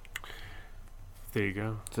s'mores. There you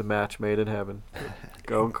go. It's a match made in heaven.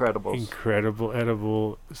 Go Incredibles. Incredible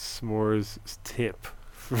edible s'mores tip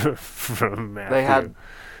from Matthew. They had-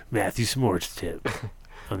 Matthew s'mores tip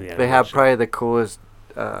on the. They have animation. probably the coolest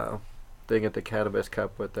thing at the Cannabis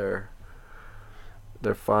Cup with their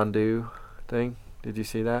fondue thing. Did you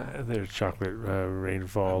see that? Their chocolate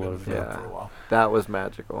rainfall of. Yeah. For a while. That was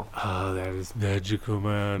magical. Oh, that is magical,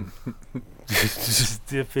 man. just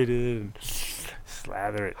dip it in,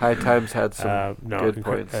 slather it. High Times had some no, good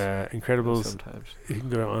points. Incredibles. sometimes. You can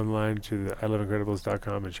go online to the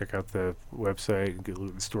iloveincredibles.com and check out the website and get a look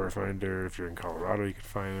at the store finder. If you're in Colorado, you can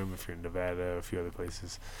find them. If you're in Nevada, a few other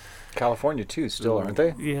places. California too, still aren't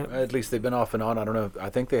they? Yeah. At least they've been off and on. I don't know. I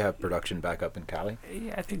think they have production back up in Cali.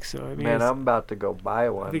 Yeah, I think so. I mean, Man, it's- I'm about to go buy I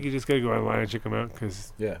one. think you just gotta go online and check them out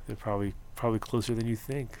because Yeah. they're probably closer than you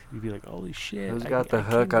think. You'd be like, holy shit! Who's I- got the I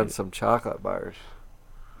hook can on get it. some chocolate bars?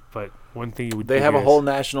 But one thing you would They do have a is- whole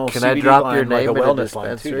national Can I CBD drop line, your like a name in a wellness line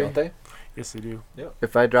too, dispensary? don't they? Yes, they do.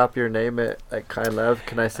 If I drop your name at Kind Love,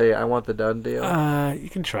 can I say I want the Dunn deal? You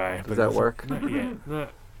can try. Does but that it's work? Not yet.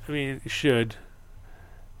 I mean, it should.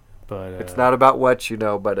 But It's not about what you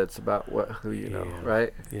know, but it's about who you know, Yeah.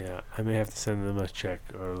 right? Yeah, I may have to send them a check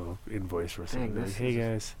or a little invoice or something. Like, this hey is-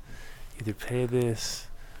 guys, either pay this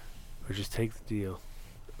or just take the deal.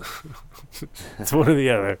 It's one or the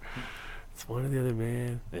other. It's one or the other,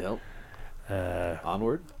 man. Yep. Uh,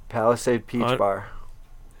 Onward. Palisade Peach On- Bar.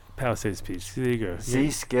 Palisades Peach. There you go.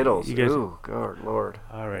 Z Skittles. you guys- Ooh, God, Lord.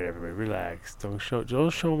 All right, everybody, relax. Don't show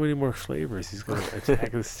him any more flavors. He's going to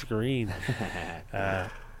attack the screen.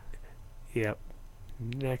 Yep.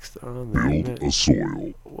 Next on the Build a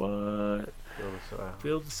soil. what?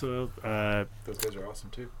 Build a soil. Those guys are awesome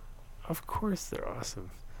too. Of course they're awesome.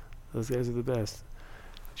 Those guys are the best.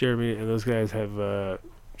 Jeremy and those guys have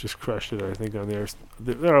just crushed it, I think, on theirs.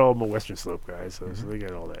 They're all Western Slope guys, so they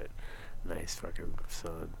get all that nice fucking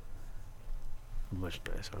sun. Much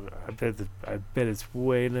nicer. I bet it's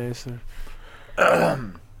way nicer.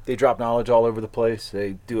 They drop knowledge all over the place.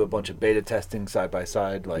 They do a bunch of beta testing side by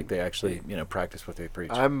side. Like they actually, practice what they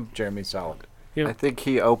preach. Jeremy's solid. Yeah. I think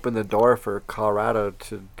he opened the door for Colorado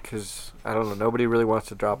because, I don't know, nobody really wants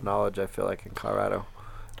to drop knowledge, I feel like, in Colorado.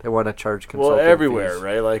 They want to charge consulting Well, everywhere, fees.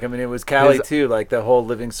 right? Like, I mean, it was Cali His- too. Like the whole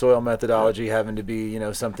living soil methodology having to be,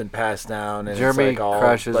 something passed down, and Jeremy it's like all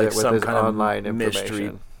crushes like it with some his kind of online mystery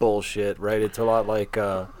information. bullshit, right? It's a lot like,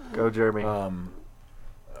 Go, Jeremy.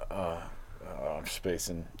 I'm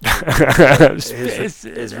spacing Space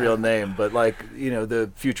it his out. real name, but like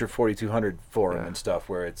the Future 4200 forum and stuff,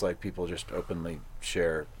 where it's like people just openly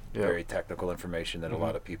share very technical information that a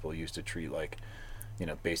lot of people used to treat like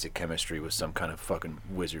basic chemistry was some kind of fucking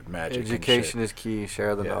wizard magic. and Education shit. is key.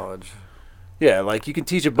 Share the Yeah. knowledge. Yeah, like you can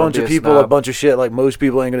teach a bunch be of a people a snob. bunch of shit. Like most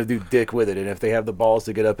people ain't gonna do dick with it, and if they have the balls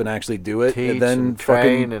to get up and actually do it, Teach then and fucking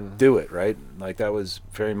train and- do it, right? Like that was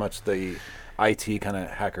very much the IT kind of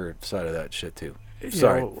hacker side of that shit too. Yeah,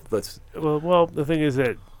 Sorry, well- let's. Well, the thing is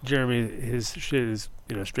that Jeremy, his shit is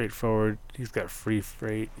straightforward. He's got free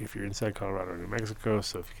freight if you're inside Colorado or New Mexico.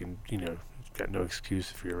 So if you can, you've got no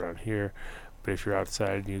excuse if you're around here. But if you're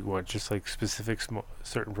outside and you want just like specific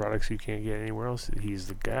certain products you can't get anywhere else, he's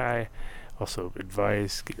the guy. Also,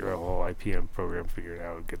 advice, get your whole IPM program figured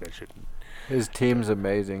out, get that shit. His team's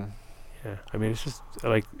amazing. Yeah, I mean, it's just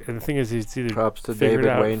like, and the thing is, it's either Props to figure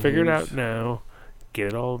David Wayne figure it Hughes. out now, get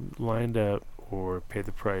it all lined up, or pay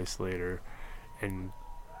the price later, and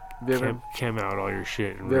Have you ever, chem out all your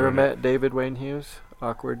shit. And have you ever ruin it. met David Wayne Hughes?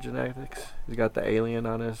 Awkward Genetics. He's got the alien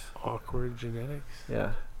on his. Awkward Genetics?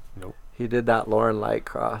 Yeah. Nope. He did that Lauren Light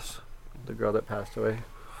cross, the girl that passed away.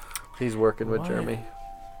 He's working with What? Jeremy.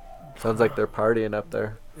 Sounds like they're partying up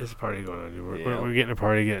there. There's a party going on, dude. We're, Yeah. we're getting a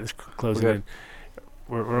party again. It's closing Okay. in.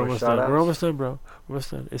 We're More almost done. shout-outs? We're almost done, bro.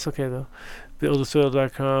 Almost done. It's okay, though.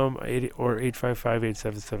 BuildASoil.com or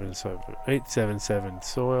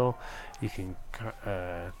 855-877-soil. You can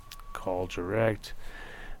call direct.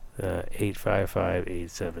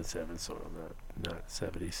 855-877-soil, not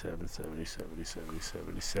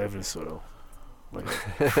 77-70-70-70-77 like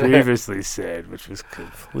I previously said, which was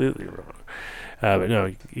completely wrong. But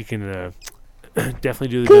no, you can definitely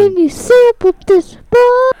do the. Can you sample this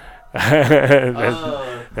body?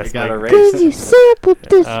 That's got my erased. Can you sample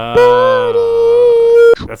this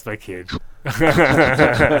body? That's my kid.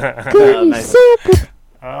 Can you nice. sample?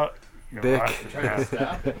 Oh, you're Dick.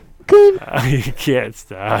 right. Can, You can't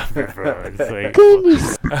stop it, bro. It's like. can you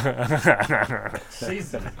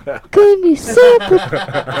can you sample?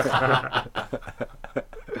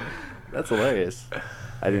 That's hilarious.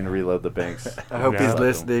 I didn't reload the banks. I hope No. he's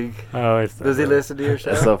listening. Oh, it's. Does he listen to your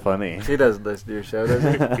show? That's so funny. He doesn't listen to your show, does he?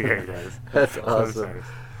 Yeah, he does. That's awesome. Sometimes.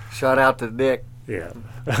 Shout out to Nick. Yeah.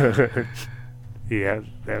 Yeah,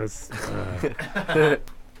 that was.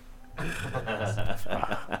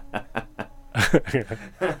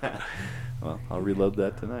 Well, I'll reload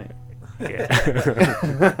that tonight.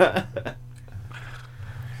 Yeah.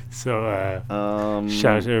 So,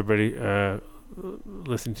 shout out to everybody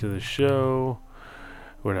listening to the show.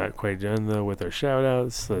 We're not quite done, though, with our shout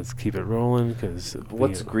outs. Let's keep it rolling, because.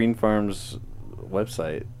 What's Green Farm's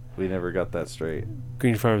website? We never got that straight.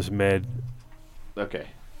 Green Farms Med. Okay.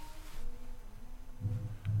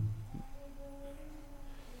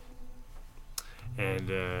 And,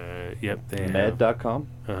 yep, they have. Med.com?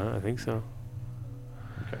 I think so.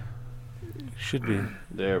 Okay. Should be.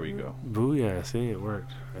 There we go. Booyah, see, it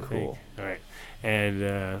worked. I Cool. think. All right.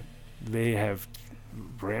 And they have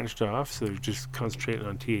branched off, so they're just concentrating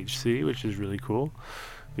on THC, which is really cool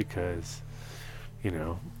because,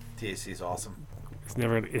 THC is awesome. it's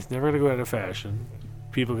never going to go out of fashion.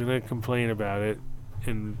 People are going to complain about it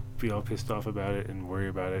and be all pissed off about it and worry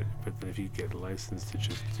about it. But then if you get a license to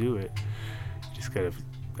just do it, you just got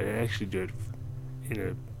to actually do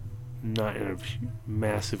it not in a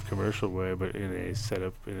massive commercial way, but in a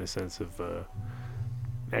setup, in a sense of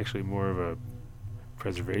actually more of a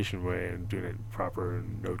preservation way and doing it proper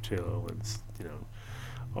and no-till and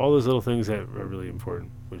all those little things that are really important,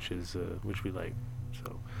 which we like.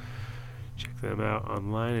 So check them out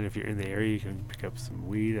online, and if you're in the area, you can pick up some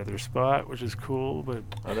weed at their spot, which is cool. But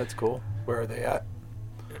Oh, that's cool. Where are they at?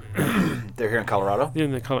 They're here in Colorado.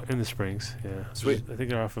 in the Springs, yeah. Sweet. I think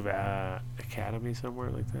they're off of Academy somewhere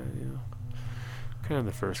like that. Kind of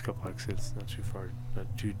the first couple exits, not too far,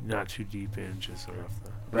 not too deep in, just sort of off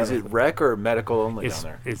the. Is it rec or medical only It's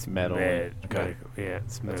down there? it's Med only. med. Okay. Medical. Yeah,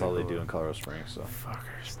 it's That's all they medical. do in Colorado Springs. So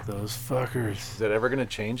Fuckers, those fuckers. Is that ever going to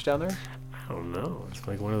change down there? I don't know. It's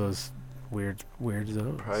like one of those weird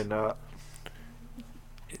zones. Probably not.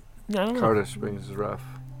 No, I don't know. Colorado Springs is rough.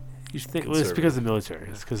 You should think. Well, it's because of the military.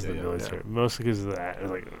 It's because of the Yeah, military. Mostly because of that. It's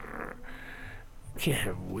like, can't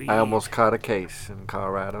have weed. I almost caught a case in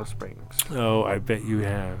Colorado Springs. Oh, I bet you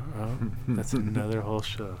have. Oh, that's another whole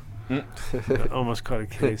show. I almost caught a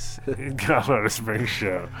case in Colorado Springs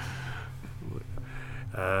show.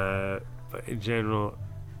 But in general,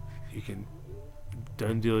 you can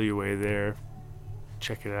done deal your way there.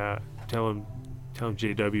 Check it out. Tell him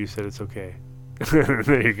JW said it's okay.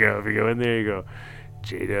 There you go. If you go in there, you go,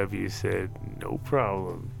 JW said no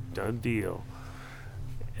problem. Done deal.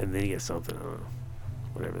 And then you get something. I don't know.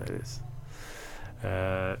 Whatever that is.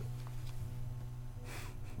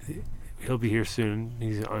 He'll be here soon.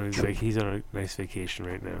 He's on a nice vacation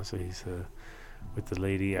right now. So he's with the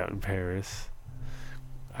lady out in Paris.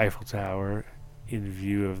 Eiffel Tower in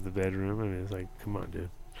view of the bedroom. I mean, it's like, come on, dude.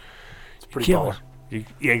 It's pretty Kill baller. her.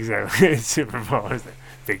 Yeah, exactly. It's super baller. It's that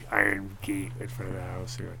big iron gate in front of the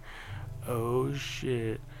house. You're like, oh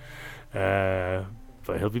shit.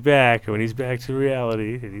 But he'll be back, and when he's back to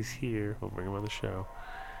reality, and he's here, we'll bring him on the show.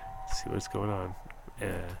 See what's going on.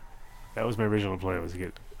 That was my original plan, was to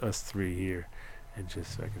get us 3 here, and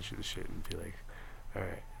just so I can shoot the shit and be like, all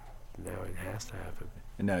right, now it has to happen.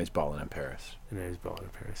 And now he's balling in Paris.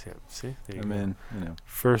 Yeah. See? There you I go. mean, you know.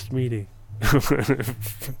 First meeting.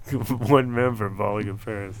 One member balling in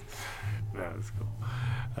Paris. That's cool.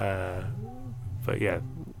 But yeah,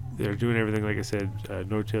 they're doing everything, like I said,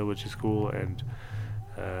 no-till, which is cool, and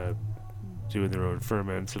doing their own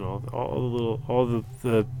ferments and all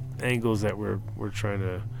the angles that we're trying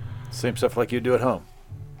to. Same stuff like you do at home.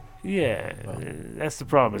 Yeah, that's the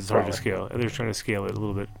problem. It's hard to scale, and they're trying to scale it a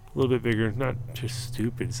little bit bigger, not just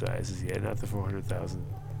stupid sizes yet, not the 400,000.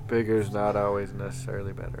 Bigger's not always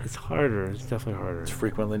necessarily better. It's harder. It's definitely harder. It's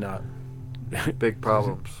frequently not. Big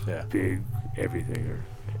problems. Yeah. Big everything.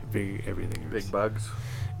 Big bugs.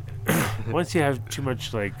 Once you have too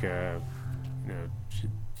much, like, to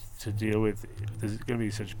deal with, there's going to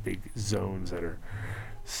be such big zones that are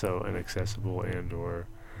so inaccessible and or,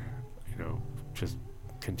 just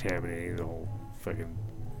contaminating the whole fucking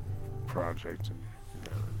project.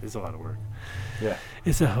 It's a lot of work. Yeah.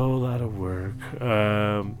 It's a whole lot of work.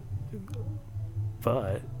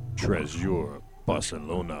 But Treasure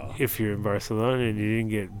Barcelona. if you're in Barcelona and you didn't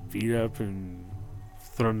get beat up and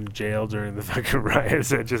thrown in jail during the fucking riots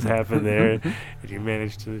that just happened there, and you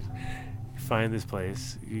managed to find this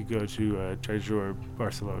place, you go to Treasure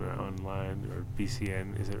Barcelona online, or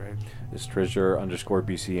BCN, is it right? It's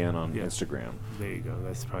treasure_BCN on Instagram. There you go.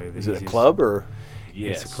 That's probably the Is it a easiest. club or?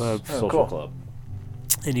 Yes. It's a club. Oh, Social cool. club.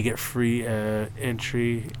 And you get free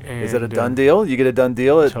entry. And, Is it a done deal? You get a done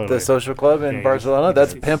deal at totally. the social club in Yeah, Barcelona?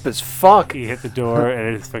 That's pimp as fuck. You hit the door,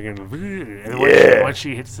 and it's fucking. And once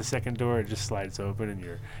she hits the second door, it just slides open, and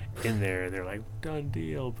you're in there, and they're like, done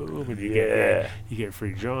deal, boom, and you get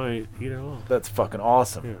free joint, That's fucking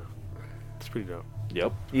awesome. Yeah, it's pretty dope.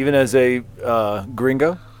 Yep. Even as a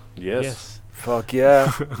gringo? Yes. Fuck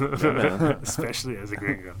yeah. Yeah, man. Especially as a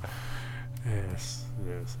gringo. Yes,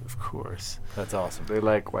 of course. That's awesome. They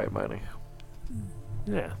like white money.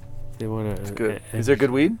 Yeah, they want to. It's good. Is there good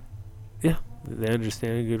weed? Yeah, they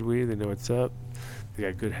understand good weed. They know what's up. They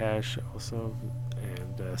got good hash also,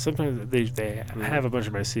 and sometimes they have a bunch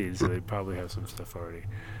of my seeds, so they probably have some stuff already.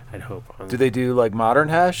 I'd hope. Do they do like modern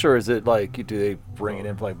hash, or is it like do they bring it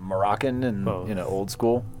in for like Moroccan and Both. Old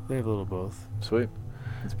school? They have a little both. Sweet.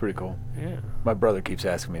 That's pretty cool. Yeah. My brother keeps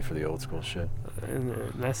asking me for the old school shit. And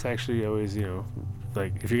that's actually always,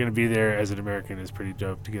 like, if you're going to be there as an American, it's pretty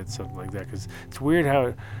dope to get something like that. Because it's weird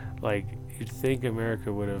how, like, you'd think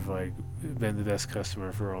America would have, like, been the best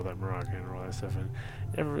customer for all that Moroccan and all that stuff. And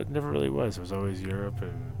it never really was. It was always Europe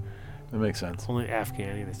and That makes sense. only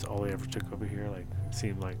Afghani. That's all they ever took over here, like, it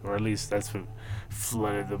seemed like. Or at least that's what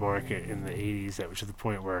flooded the market in the 80s. That was to the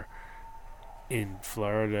point where in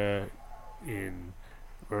Florida, in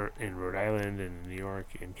Rhode Island and New York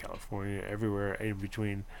and California, everywhere in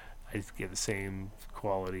between, I just get the same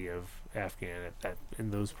quality of Afghan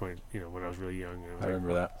in those points, when I was really young. I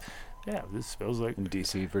remember that. Yeah, this smells like In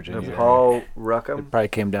D.C., Virginia. Paul Ruckham. It probably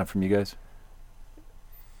came down from you guys.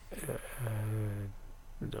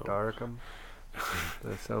 no. Darkham. Does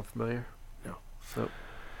that sound familiar? No. So,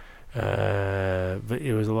 but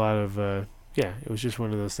it was a lot of it was just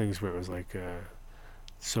one of those things where it was like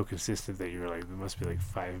so consistent that you were like, there must be like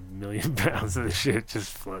 5 million pounds of this shit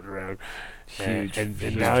just floating around. Huge. And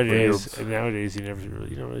huge nowadays fields.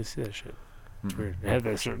 you don't really see that shit. It's Mhm. weird. It had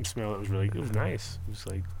that certain smell that was really, it was nice. It was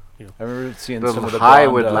like, I remember seeing the some of the high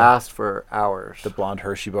blonde, would last for hours. the blonde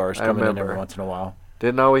Hershey bars I coming in remember. every once in a while.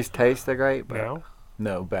 Didn't always taste that great, but now?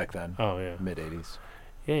 No, back then. Oh yeah. Mid 80s.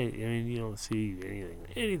 Yeah, I mean, you don't see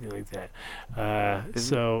anything like that.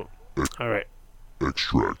 So, all right.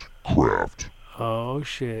 Extract Craft. Oh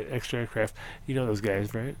shit, Extract Craft. You know those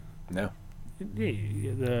guys, right? No.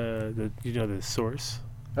 Yeah, the Source.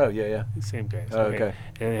 Oh, yeah. Same guys. Oh, okay.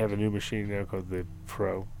 And they have a new machine now called the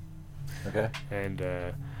Pro. Okay. And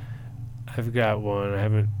I've got one. I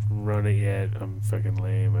haven't run it yet. I'm fucking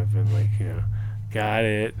lame. I've been like, got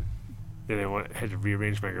it. Then I had to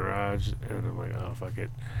rearrange my garage, and I'm like, oh fuck it,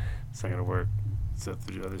 it's not gonna work. So I have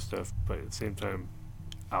to do other stuff. But at the same time,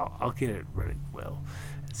 I'll get it running well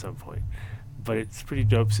at some point. But it's a pretty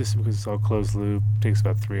dope system because it's all closed loop. Takes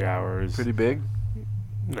about 3 hours. pretty big.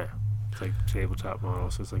 No, it's like tabletop model,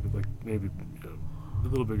 so it's like maybe a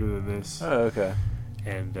little bigger than this. Oh, okay.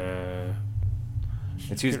 And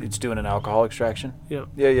It's doing an alcohol extraction? yeah,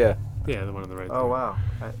 Yeah. Yeah, the one on the right. Oh, there. wow.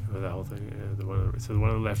 The whole thing. Yeah, the one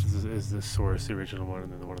on the left is the source, the original one,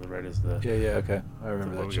 and then the one on the right is the. Yeah, okay. I the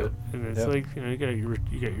remember one that we shit. got. And it's Yep. like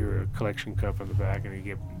you get your collection cup on the back, and you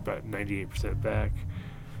get about 98% back,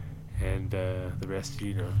 and the rest,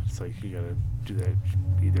 it's like you gotta do that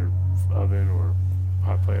either oven or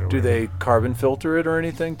hot plate or. Do whatever. they carbon filter it or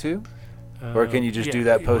anything too? Or can you just do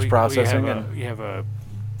that post-processing? You have a.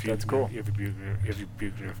 That's cool. You have your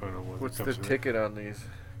Buchner phone. What's the ticket on these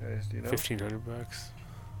guys? Do you know? $1,500.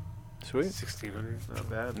 Sweet. 1,600. Not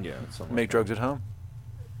bad. Yeah. Something Make like drugs at home.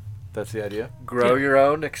 That's the idea. Grow your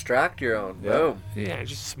own, extract your own. Yeah. Boom. Yeah,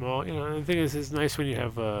 just small. And the thing is, it's nice when you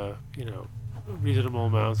have reasonable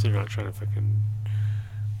amounts. You're not trying to fucking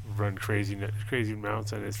run crazy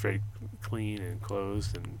amounts, and it's very clean and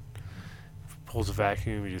closed and pulls a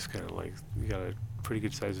vacuum. You just kind of you got a pretty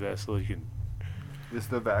good sized vessel. You can. This is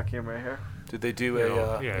the vacuum right here? Did they do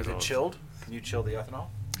is it chilled? Can you chill the ethanol?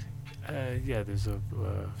 Yeah, there's a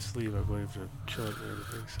sleeve, I believe, to chill it and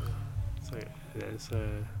everything. So it's like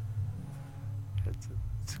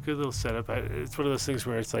it's a good little setup. It's one of those things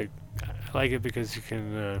where it's like I like it because you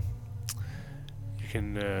can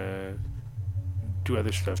do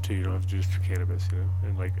other stuff too. You don't have to just do cannabis,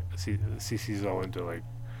 And CC's all into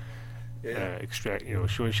extract.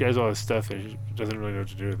 She has all this stuff and she doesn't really know what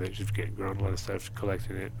to do with it. She's growing a lot of stuff,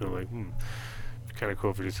 collecting it. And I'm like, kind of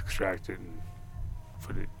cool if you just extract it and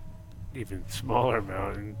put it even smaller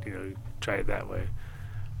amount and try it that way.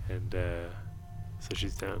 And so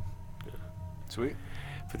she's down. Yeah. Sweet.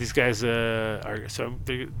 But these guys are so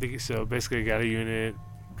basically I got a unit,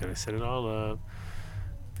 gonna set it all up.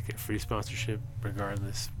 They get free sponsorship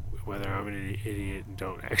regardless whether I'm an idiot and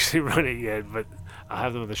don't actually run it yet. But I'll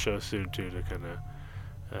have them on the show soon too to kind of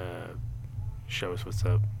show us what's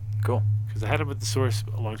up. Cool. Because I had them at the source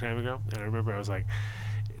a long time ago, and I remember I was like,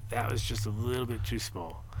 that was just a little bit too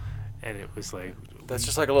small, and it was like that's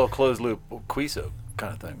just like a little closed loop Quiso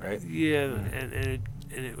kind of thing, right? Yeah, and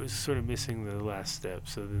it was sort of missing the last step.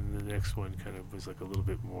 So then the next one kind of was like a little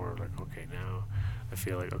bit more like, okay, now I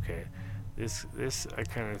feel like okay, this I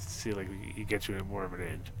kind of see like you get to more of an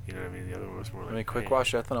end. You know what I mean? The other one was more like. Quick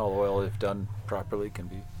wash ethanol oil, if done properly, can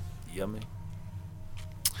be yummy.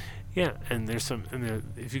 Yeah, and there's some,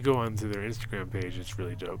 if you go onto their Instagram page, it's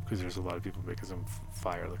really dope because there's a lot of people making some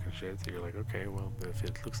fire-looking shit. So you're like, okay, well, if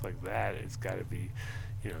it looks like that, it's got to be,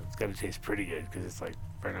 it's got to taste pretty good because it's like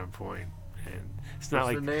right on point. And it's not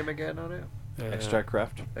What's like the name again on it? Extract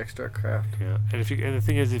Craft. Extract Craft. Yeah, and the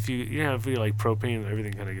thing is, if you like propane,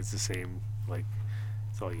 everything kind of gets the same. Like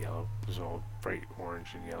it's all yellow. It's all bright orange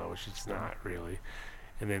and yellow, which it's not really.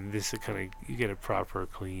 And then this you get a proper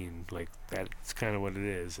clean, like that's kind of what it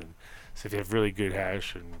is. And so if you have really good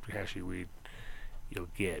hash and hashy weed, you'll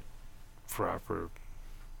get proper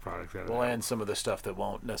product out of it. Well, and some of the stuff that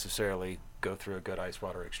won't necessarily go through a good ice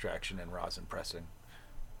water extraction and rosin pressing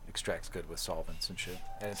extracts good with solvents and shit.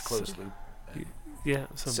 And it's closed loop. Yeah.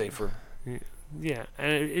 Safer. Yeah,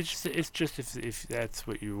 and it's just if that's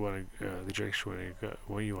what you want to, the direction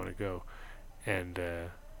where you want to go, and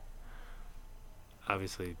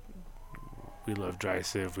obviously we love dry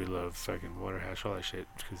sieve, we love fucking water hash, all that shit,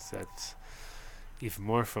 because that's even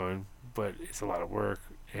more fun, but it's a lot of work,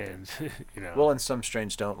 and Well, and some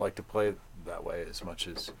strains don't like to play that way as much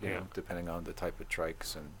as you know, depending on the type of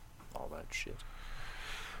trikes and all that shit.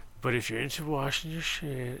 But if you're into washing your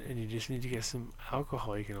shit and you just need to get some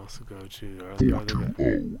alcohol, you can also go to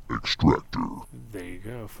 420 Extractor. There you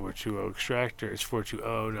go, 420 Extractor. It's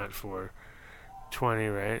 420, not 420,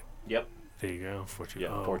 right? Yep. There you go, 420.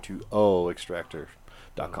 Yeah,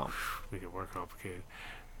 420extractor.com. Make it more complicated.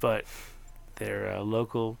 But they're a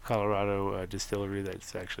local Colorado distillery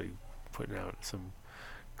that's actually putting out some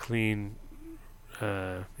clean,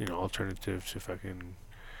 alternative to fucking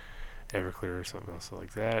Everclear or something else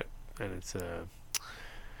like that, and it's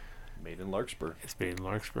made in Larkspur. It's made in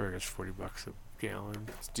Larkspur. It's $40 a gallon.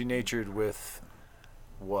 It's denatured with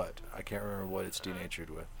what? I can't remember what it's denatured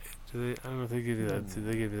with. I don't know if they give you that. Do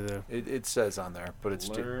they give you the? It says on there, but it's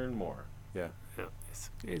learn more. Yeah. Yeah. It's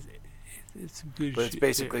good. But it's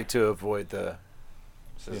basically to avoid the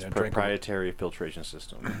proprietary filtration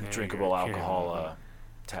system. Drinkable alcohol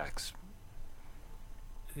tax.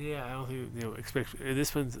 Yeah, I don't think expect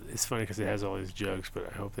this one's. It's funny because it has all these jugs, but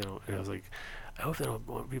I hope they don't. And I was like, I hope they don't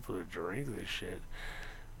want people to drink this shit.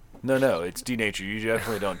 No, it's denatured. You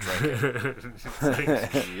definitely don't drink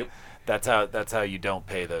it. Yep. That's how you don't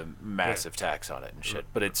pay the massive tax on it and shit.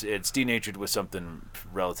 But it's denatured with something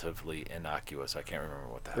relatively innocuous. I can't remember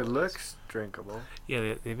what the hell It looks drinkable.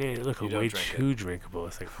 Yeah, they made it look You way don't drink too drinkable.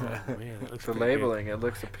 It's like, oh man, that looks The pretty good. labeling, it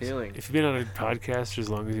looks appealing. If you've been on a podcast for as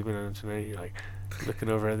long as you've been on it tonight, you're like looking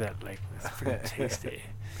over at that, like, that's pretty tasty.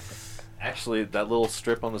 Actually, that little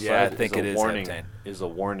strip on the Yeah, I side think it is warning. heptane. Is a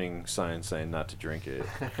warning sign saying not to drink it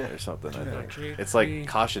or something. I think Drink it's like me.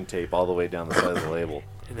 caution tape all the way down the side of the label.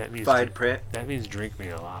 And that means Fine print. That means drink me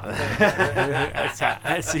a lot.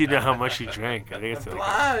 That's so you know how much you drank. I think it's like,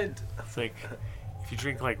 Blind. it's like if you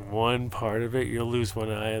drink like one part of it, you'll lose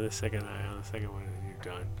one eye, the second eye on the second one, and then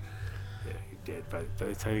you're done. Yeah, you're dead. By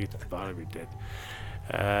the time you get to the bottom, you're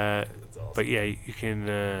dead. But yeah, you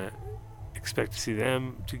can expect to see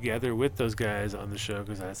them together with those guys on the show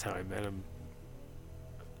because that's how I met them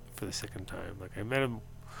for the second time. Like I met them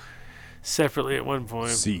separately at one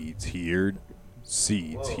point. Seeds here.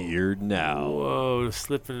 Seeds here now. Whoa,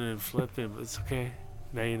 slipping and flipping, but it's okay.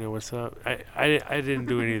 Now you know what's up. I didn't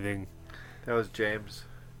do anything. That was James.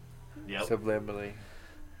 Yep. Subliminally.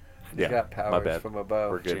 He's Yeah, got my powers bad. from above.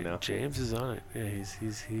 We're good now. James is on it. Yeah,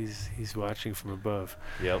 he's watching from above.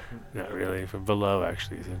 Yep. Not really, from below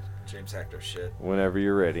actually. He's in, James Hector shit. Whenever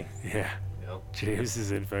you're ready. yeah. Yep. James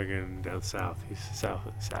is in fucking down south. He's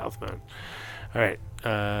southbound. All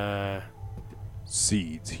right.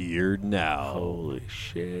 Seeds here now. Holy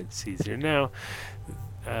shit, seeds here now.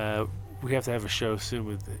 We have to have a show soon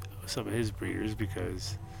with some of his breeders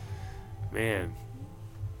because, man,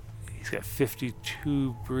 he's got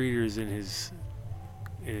 52 breeders in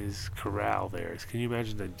his corral there. Can you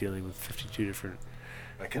imagine that, dealing with 52 different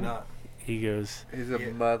I cannot. egos? He's a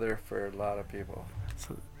mother for a lot of people. It's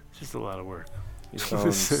just a lot of work. He's selling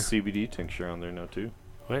CBD tincture on there now too.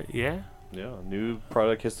 What? Yeah? Yeah, new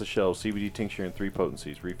product hits the shelf. CBD tincture in 3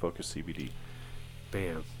 potencies. Refocus CBD.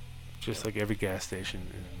 Bam. Just like every gas station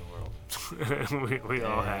in the world. we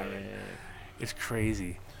all have it. It's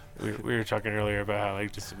crazy. We were talking earlier about how,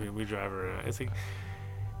 like, just we drive around. It's like,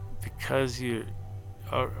 because you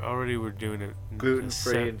already were doing it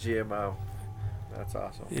Gluten-free and GMO. That's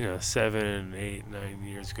awesome. 7, 8, 9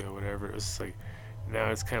 years ago, whatever. It was like, now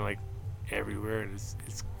it's kind of like everywhere, and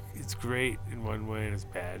it's great in one way and it's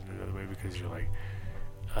bad in another way because you're like,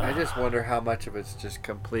 I just wonder how much of it's just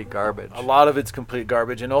complete garbage. A lot of it's complete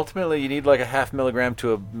garbage, and ultimately you need like a 0.5 milligram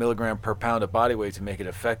to 1 milligram per pound of body weight to make it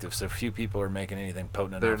effective. So few people are making anything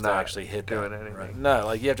potent They're enough to not actually hit doing that. anything. Right. No,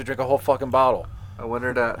 like you have to drink a whole fucking bottle. I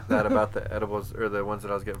wondered that about the edibles or the ones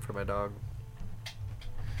that I was getting for my dog.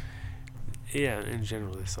 yeah, in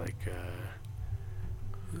general, it's like,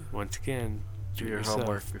 once again, Do your yourself.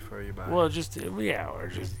 homework before you buy. Or just you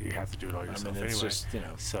have to do it all yourself I mean, it's anyway. just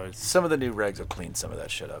So it's some of the new regs will clean some of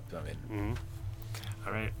that shit up. I mean,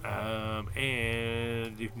 all right.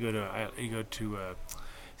 And you can go to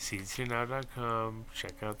seedsherenow.com.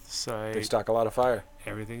 Check out the site. they stock a lot of fire.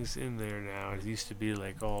 Everything's in there now. It used to be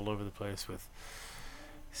like all over the place with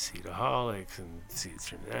Seedaholics and Seeds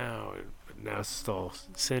for Now, but now it's all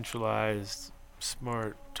centralized,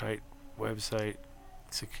 smart, tight website,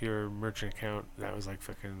 secure merchant account. That was like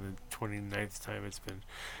fucking the 29th time it's been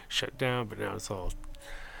shut down, but now it's all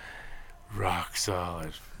rock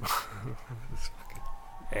solid.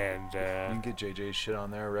 And You can get JJ's shit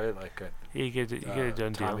on there, right? Like you get a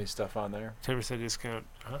done deal. Tommy's stuff on there. 10% discount,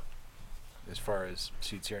 huh? As far as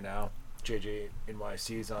Seeds Here Now, JJ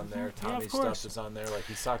NYC's on there. Yeah, of Tommy's course. stuff is on there. Like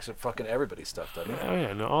he stocks at fucking everybody's stuff, doesn't he? Oh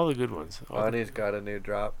yeah, no, all the good ones. Bonnie's got a new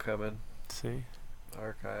drop coming. See,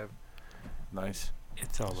 Archive. Nice.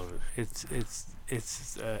 it's all over. It's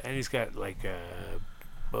and he's got like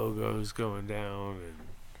BOGOs going down,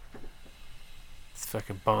 and it's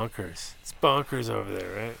fucking bonkers. It's bonkers over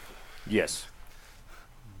there, right? Yes.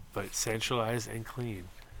 But centralized and clean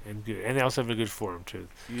and good, and they also have a good forum too.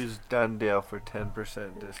 Use Dunn deal for 10%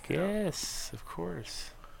 discount. Yes, of course,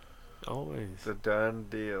 always. The Dunn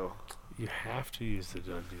deal. You have to use the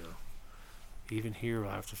done deal. Even here, we'll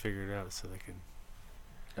have to figure it out so they can.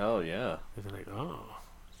 Oh yeah. They're like, oh,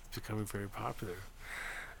 it's becoming very popular.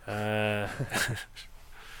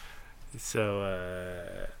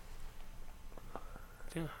 So,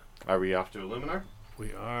 yeah, Are we off to Illuminar?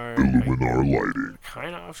 we are Illuminar lighting.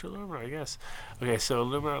 kind of off to Illuminar, I guess. Okay, so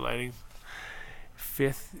Illuminar Lighting,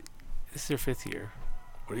 this is their 5th year.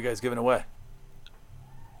 What are you guys giving away?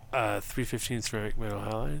 315 ceramic metal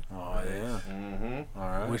halide, Oh yeah. Mm-hmm. All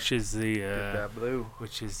right. which is the Get that blue.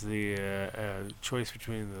 choice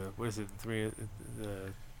between the 3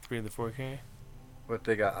 and the 4K. What,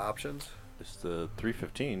 they got options? It's the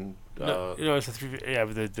 315. No, it's a 3. Yeah,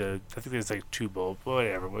 but the I think there's like 2 bulbs.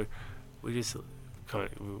 Whatever. We just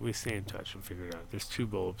we stay in touch and figure it out. There's 2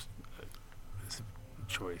 bulbs. It's a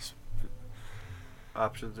choice.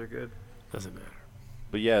 Options are good. Doesn't matter.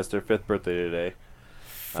 But yeah, it's their 5th birthday today.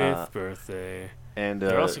 5th birthday. And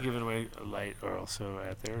they're also giving away a light, or also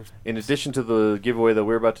at theirs. In addition to the giveaway that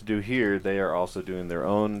we're about to do here, they are also doing their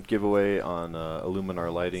own giveaway on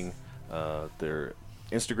Illuminar Lighting, their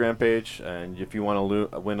Instagram page. And if you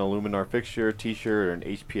want to win a Illuminar fixture, T-shirt, or an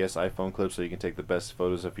HPS iPhone clip, so you can take the best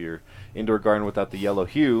photos of your indoor garden without the yellow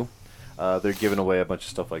hue, they're giving away a bunch of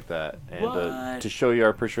stuff like that. And to show you our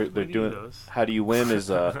appreciation, they're doing. Those. How do you win?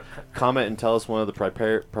 Is comment and tell us one of the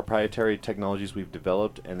proprietary technologies we've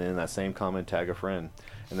developed, and then in that same comment tag a friend.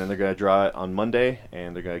 And then they're gonna draw it on Monday,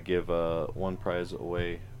 and they're gonna give 1 prize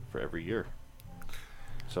away for every year.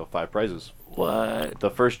 So 5 prizes. What?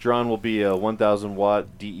 The first drawn will be a 1,000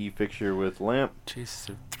 watt DE fixture with lamp. Jesus,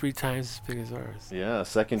 they're 3 times as big as ours. Yeah.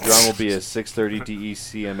 Second drawn will be a 630 DE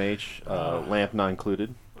CMH lamp not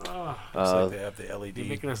included. Looks like they have the LED. You're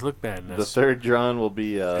making us look bad now. The third drawn will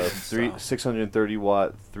be a 630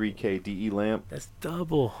 watt 3K DE lamp. That's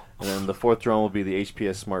double. And then the fourth drawn will be the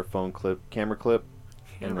HPS smartphone camera clip.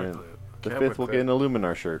 And then the fifth will get an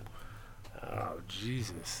Illuminar shirt. Oh,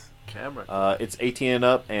 Jesus. Camera. It's 18 and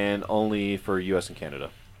up and only for US and Canada.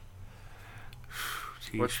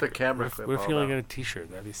 What's the camera clip? What if you only got a T-shirt?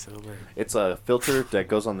 That'd be so lame. It's a filter that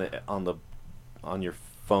goes on your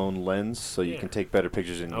phone lens, so you can take better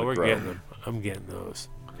pictures in the we're grow. getting them. I'm getting those.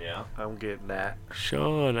 Yeah. I'm getting that.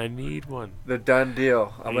 Sean, I need one. The Dunn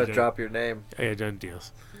deal. I'm Hey, gonna drop your name. Oh, yeah, Dunn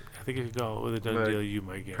deals. I think if you go with a Dunn deal, you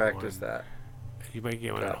might get practice one. that. You might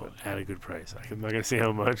get one at a good price. I'm not gonna say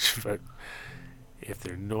how much, but if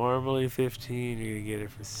they're normally 15, you're gonna get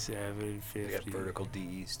it for $7.50. They got vertical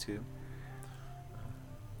DEs too.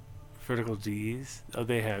 Vertical Ds? Oh,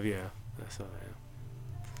 they have, yeah. That's all they have.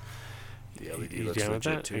 The LED you looks down with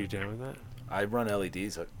legit that? too. Are you down with that? I run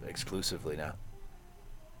LEDs exclusively now.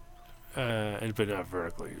 But not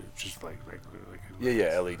vertically, just like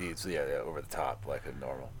Yeah, LEDs. Yeah, over the top, like a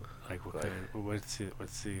normal. Like what kind? What's the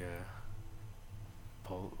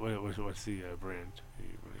brand?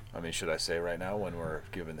 I mean, should I say right now when we're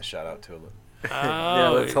giving the shout out to? Yeah,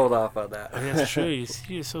 let's hold off on that. I mean, that's true.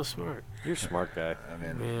 You're so smart. You're a smart guy. I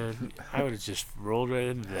mean, man, I would have just rolled right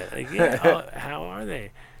into that. Like, yeah, how are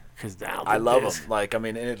they? Because I love them. Like, I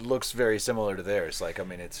mean, and it looks very similar to theirs. Like, I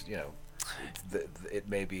mean, it's it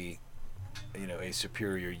may be, a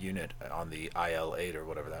superior unit on the IL8 or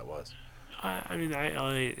whatever that was. I mean, the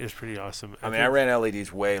IL8 is pretty awesome. I ran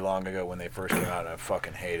LEDs way long ago when they first came out, and I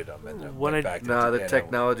fucking hated them. And the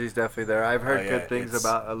technology's definitely there. I've heard good things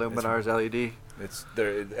about Illuminar's LED. It's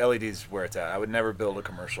there. LEDs where it's at. I would never build a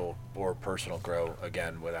commercial or personal grow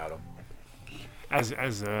again without them. As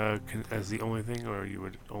the only thing, or you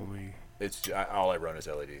would only? All I run is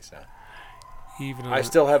LEDs now. Even I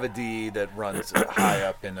still have a DE that runs high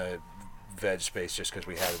up in a veg space just because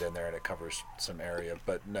we had it in there and it covers some area.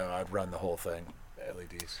 But no, I'd run the whole thing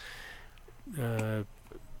LEDs.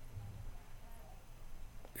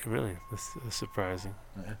 Really, that's surprising.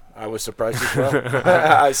 Yeah. I was surprised as well.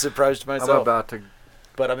 I surprised myself. I'm about to.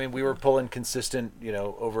 But I mean, we were pulling consistent,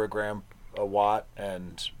 over a gram a watt,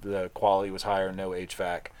 and the quality was higher. No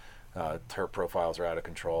HVAC. Terp profiles are out of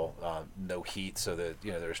control. No heat, so that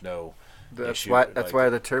there's no. That's issue. why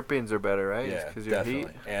the terpenes are better, right? Yeah, because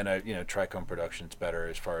definitely. Heat. And trichome production's better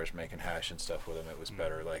as far as making hash and stuff with them. It was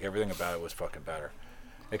better. Like everything about it was fucking better,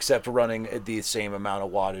 except running the same amount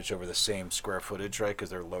of wattage over the same square footage, right? Because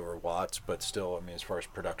they're lower watts, but still, I mean, as far as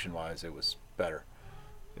production wise, it was better.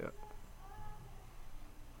 Yeah.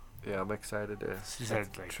 Yeah, I'm excited to. She's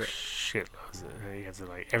had shitloads. You have to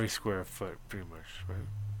every square foot, pretty much, right?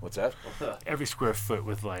 What's that? Every square foot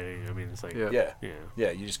with lighting. I mean, it's like yeah.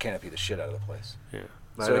 You just canopy the shit out of the place. Yeah.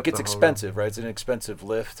 So it gets expensive, right? It's an expensive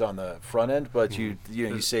lift on the front end, but you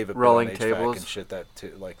save it rolling on HVAC tables and shit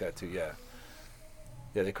like that too. Yeah.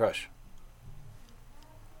 Yeah, they crush.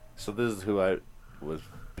 So this is who I was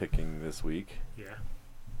picking this week. Yeah.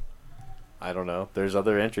 I don't know. There's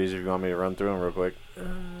other entries if you want me to run through them real quick. Let's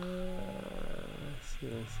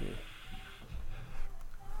see.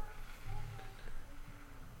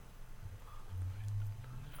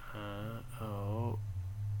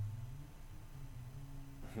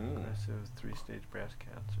 Aggressive 3-stage breast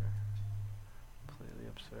cancer. Completely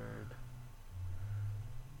absurd.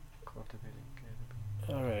 Cultivating canopy.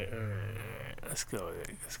 All right. Let's go with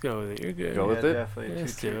it. You're good. Go with it? Definitely.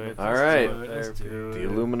 Let's do it. All right. Let's do it. The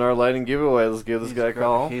Illuminar lighting giveaway. Let's give this guy a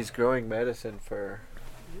call. He's growing medicine for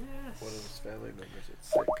one of his family members. It's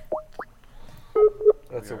sick.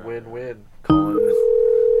 That's a win-win. Calling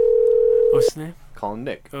What's his name? calling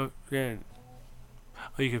Nick. Oh, yeah.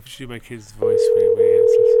 Oh, you can do my kid's voice when he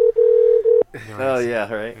answers. You know, Oh it's-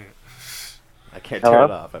 yeah, right. yeah. I can't turn Hello?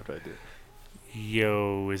 it off after I do.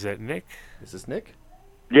 Yo, is that Nick? Is this Nick?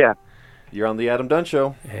 Yeah. You're on the Adam Dunn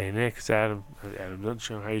Show. Hey, Nick, it's Adam. Adam Dunn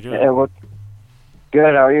Show. How you doing? Hey, what?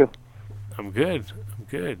 Good. How are you? I'm good. I'm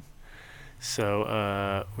good.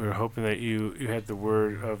 So we were hoping that you had the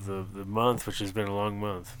word of the month, which has been a long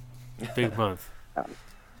month, big month.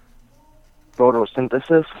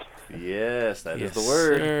 Photosynthesis. Yes, that is Yes, the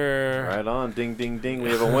word. sir. Right on. Ding, ding, ding. We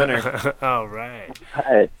have a winner. All right.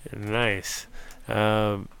 Hi. Nice.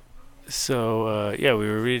 So yeah, we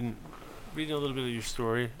were reading a little bit of your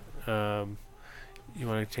story. You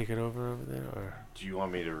want to take it over there, or Do you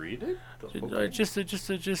want me to read it?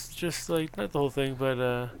 just like not the whole thing,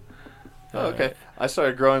 but Oh, okay. I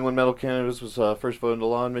started growing when medical cannabis was first voted into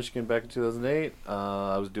law in Michigan back in 2008.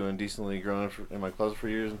 I was doing decently growing in my closet for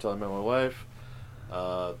years until I met my wife.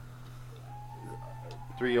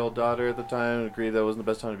 3-year-old daughter at the time agreed that wasn't the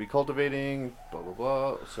best time to be cultivating, blah, blah,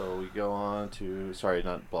 blah. So we go on to, sorry,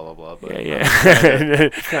 not blah, blah, blah, but yeah.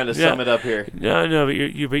 trying to sum it up here. No, but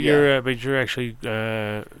you're actually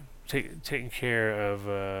taking care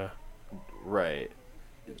of Right.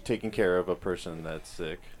 Taking care of a person that's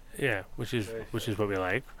sick. yeah, which is what we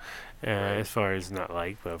like. As far as not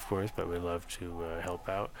like, but of course, but we love to help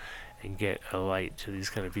out and get a light to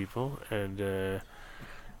these kind of people. And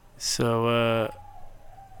so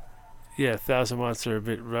yeah, 1,000 watts are a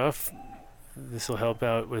bit rough. This will help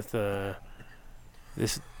out with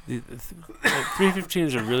this. The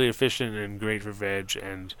 315s are really efficient and great for veg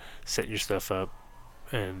and setting your stuff up,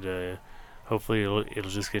 and hopefully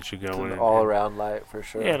it'll just get you It's going. an all-around light for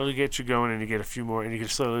sure. Yeah, it'll get you going, and you get a few more, and you can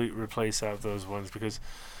slowly replace out those ones because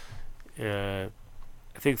I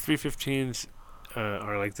think 315s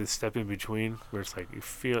are like the step in between where it's like you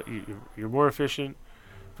feel you're more efficient,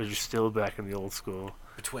 but you're still back in the old school.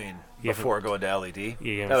 Between You before going to LED.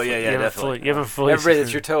 Yeah, Oh yeah, definitely. You haven't fully. Everybody,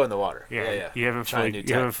 that's your toe in the water. Yeah, you haven't Trying fully. new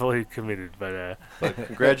You haven't tech. fully committed, but But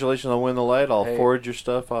congratulations on winning the light. I'll Hey, forward your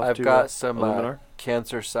stuff off I've to got some Illuminar.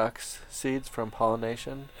 Cancer Sucks seeds from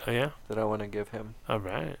Pollination oh yeah, that I want to give him. all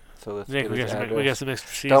right. So let's Nick, get we his got address. some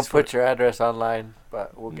extra seeds. Don't for- put your address online,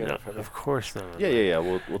 but we'll get No, it from you. of course not. Yeah.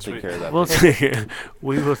 We'll take care of that. We'll take it.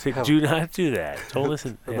 We will take. Do not do that. Don't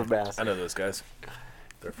listen. For Yeah. the mask. I know those guys.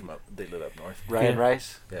 They're from up. They live up north. Ryan Yeah.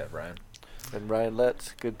 Rice Yeah, Ryan. and Ryan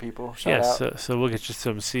Letts, good people. Shout Yeah, out. so we'll get you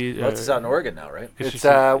some seeds. Let's is out in Oregon now, right? It's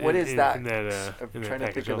what is that? In that, I'm in that trying to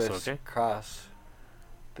think package of also, this okay? cross.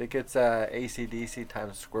 I think it's ACDC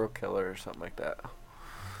times Squirrel Killer or something like that.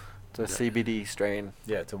 It's a CBD strain.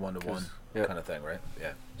 Yeah, it's a 1-to-1 Yep. kind of thing, right?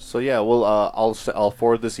 Yeah. So yeah, well, I'll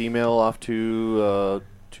forward this email off to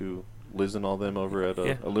Liz and all them over at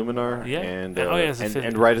Yeah. Illuminar, Yeah. and Oh, yeah, it's a and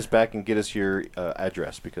 50. write us back and get us your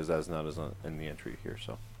address because that's not as in the entry here.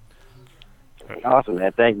 So Awesome,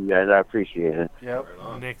 man. Thank you, guys. I appreciate it. Yep.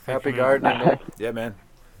 Nick, thank Happy you, man. gardening, Nick. Yeah, man.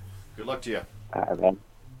 good luck to you. All right, man.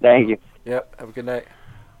 Thank you. Yep. Have a good night.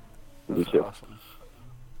 You too. Awesome.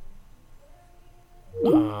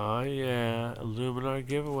 Oh yeah, Illuminar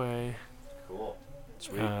giveaway. Cool.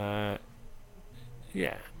 Sweet.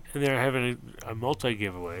 Yeah, and they're having a multi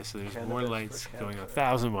giveaway, so there's more Cannabis lights for going on. cancer.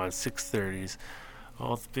 1,000 watts, 630s,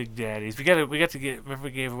 all the big daddies. We got to get. Remember,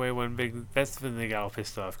 we gave away one big. That's when they got all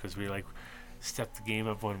pissed off because we like stepped the game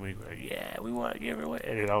up 1 week. We're like, yeah, we want to give it away,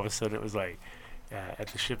 and then all of a sudden it was like at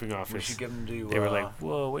the shipping office. we should give them to. They were like,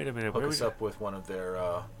 whoa, wait a minute, hook what are us we up with one of their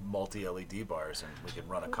multi-LED bars, and we can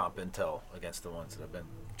run a comp intel against the ones that I've been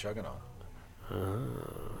chugging on.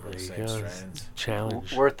 there the you same go. strains.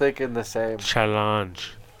 Challenge. We're thinking the same.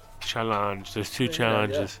 Challenge. There's 2 Yeah,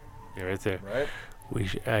 challenges. Yeah, right there.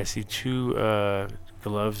 Right? I see 2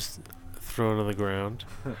 gloves thrown on the ground.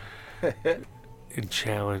 In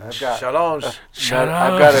challenge. I've got Challenge.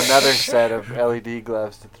 I've got another set of LED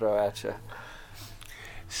gloves to throw at you.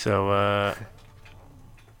 So,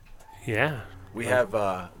 yeah. We have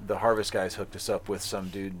the Harvest guys hooked us up with some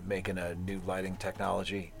dude making a new lighting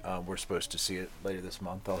technology. We're supposed to see it later this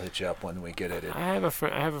month. I'll hit you up when we get it. I have a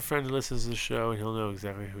friend who listens to the show, and he'll know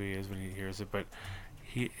exactly who he is when he hears it. But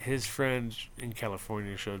his friend in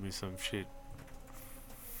California showed me some shit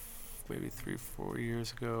maybe 3-4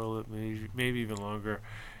 years ago, maybe even longer,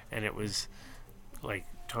 and it was like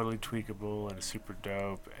totally tweakable and super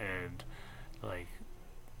dope, and like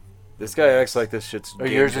This guy acts like this shit's. Are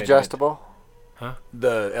yours game-changing. adjustable? Huh?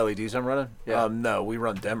 The LEDs I'm running? Yeah. No, we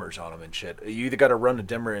run dimmers on them and shit. You either got to run a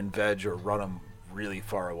dimmer in veg or run them really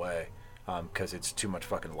far away, because it's too much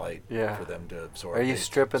fucking light Yeah. for them to absorb. Are you They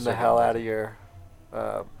stripping the absorb hell light. out of your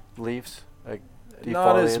leaves? Like,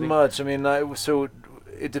 Not as defoliating? much. I mean, so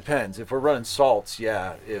it depends. If we're running salts,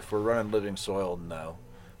 yeah. If we're running living soil, no,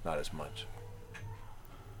 not as much.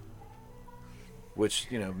 Which,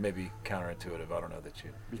 may be counterintuitive. I don't know that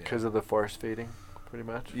you... Because of the force feeding, pretty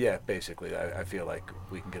much? Yeah, basically. I feel like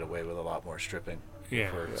we can get away with a lot more stripping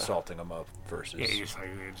for salting them up versus... Yeah, you just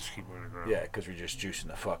keep on the ground. Yeah, because you're just juicing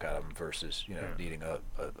the fuck out of them versus, needing a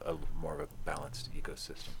more of a balanced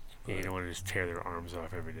ecosystem. Yeah, you don't want to just tear their arms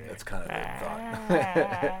off every day. That's kind of the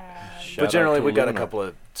thought. But generally, we got a couple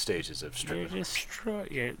of stages of stripping.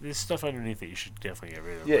 There's stuff underneath it you should definitely get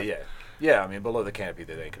rid of. Yeah. I mean, below the canopy,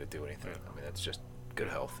 they ain't gonna do anything. I mean, that's just good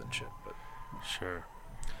health and shit. But sure.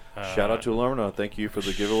 Shout out to Illuminar. Thank you for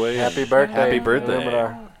the giveaway. Happy birthday. Happy birthday.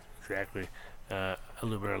 Illuminar. Exactly.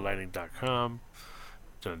 IlluminarLighting.com.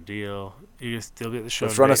 Done deal. They'll be at the show.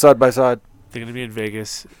 let's run a side by side. They're going to be in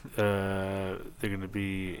Vegas. They're going to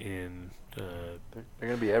be in... They're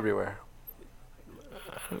going to be everywhere.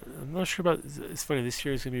 I'm not sure about... It's funny. This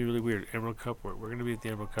year is going to be really weird. Emerald Cup. We're going to be at the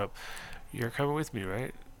Emerald Cup. You're coming with me,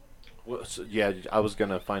 right? Well, yeah, I was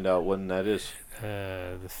going to find out when that is.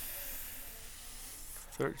 The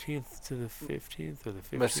 13th to the 15th or the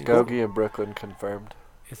 15th. Muskogee and Brooklyn confirmed.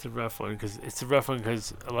 It's a rough one because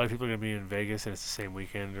a lot of people are going to be in Vegas and it's the same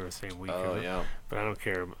weekend or the same week. Oh, yeah. But I don't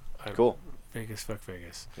care. Cool. Vegas, fuck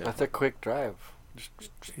Vegas. Yeah. That's a quick drive.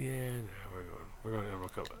 Yeah, no, we're going to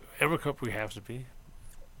Emerald Cup. Emerald Cup we have to be.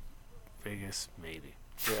 Vegas, maybe.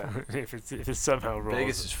 Yeah. if it's somehow rolls.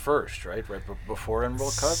 Vegas is first, right? Right before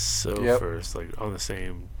Emerald Cup? So first, like on the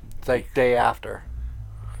same... It's like day after.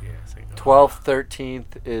 Yeah, it's like... 12th,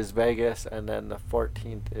 13th is Vegas, and then the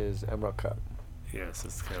 14th is Emerald Cup. Yeah, so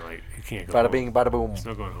it's kind of like, you can't go Bada home. bing, bada boom. There's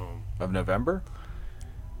no going home. Of November?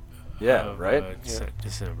 Yeah, right?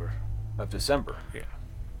 December. Of December? Yeah.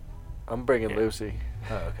 I'm bringing Lucy.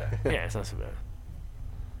 Oh, okay. Yeah, it's not so bad.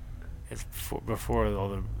 It's before all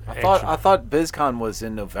the... I thought BizCon was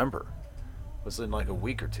in November. Was in like a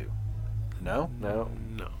week or two. No? No.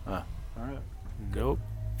 No. Oh, all right. Nope.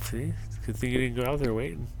 See? Good thing you didn't go out there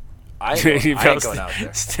waiting. I ain't going out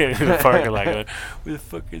there. Standing in the parking lot going, where the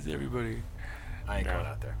fuck is everybody? I ain't going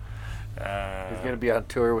out there. He's going to be on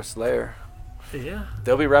tour with Slayer. Yeah.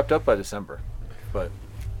 They'll be wrapped up by December. But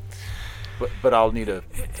I'll need to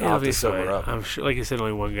sober up. I'm sure, like you said,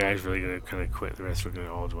 only one guy's really going to kind of quit. The rest are going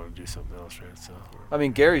to all want to do something else, right? So. I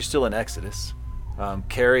mean, Gary's still in Exodus.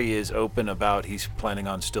 Carrie is open about he's planning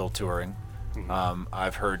on still touring. Mm-hmm.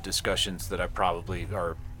 I've heard discussions that I probably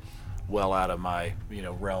are well out of my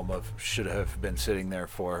realm of should have been sitting there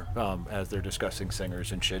for as they're discussing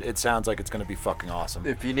singers and shit. It sounds like it's going to be fucking awesome.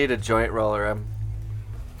 If you need a joint roller, I'm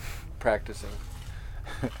practicing.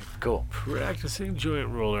 Cool. Practicing joint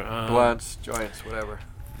roller. Blunts, joints, whatever.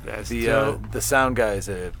 That's The sound guy is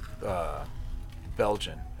a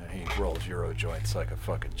Belgian, and he rolls Euro joints like a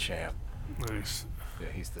fucking champ. Nice. Yeah,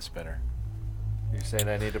 he's the spinner. You're saying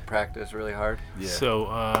I need to practice really hard? Yeah.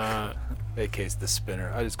 So, AK's the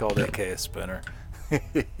spinner. I just called AK a spinner.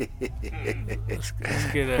 let's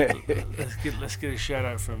get a shout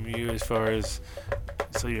out from you as far as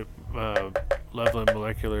you Loveland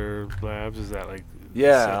Molecular Labs. Is that like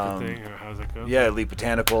yeah second thing, or how's it go? Yeah, Elite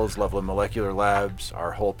Botanicals, Loveland Molecular Labs,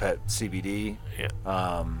 our whole pet CBD.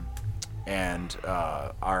 Yeah. And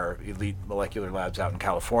our Elite Molecular Labs out in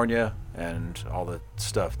California, and all the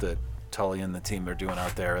stuff that Tully and the team are doing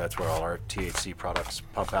out there. That's where all our THC products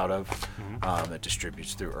pump out of. Mm-hmm. It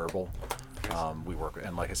distributes through Herbal. We work,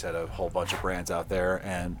 and like I said, a whole bunch of brands out there,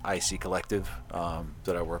 and IC Collective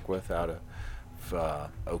that I work with out of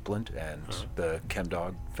Oakland, and the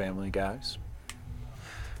ChemDog family guys.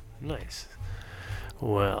 Nice.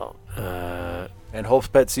 Well, and Whole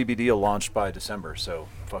Pet CBD will launch by December, so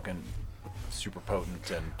fucking super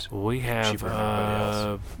potent and we have cheaper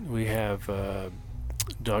than everybody else.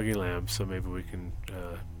 Doggy Lamb, so maybe we can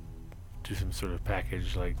do some sort of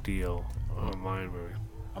package like deal online where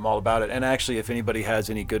I'm all about it. And actually, if anybody has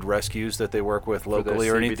any good rescues that they work with locally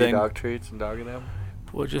or CBD anything, dog treats and doggy lamb.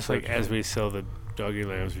 Well, just like as we sell the Doggy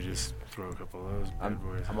Lambs, we just throw a couple of those.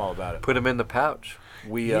 I'm all about it. Put them in the pouch.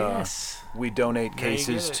 We we donate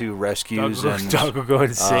cases to rescues, and dog will go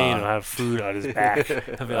insane. He'll have food on his back.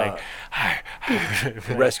 He'll be like,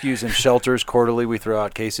 rescues and shelters quarterly. We throw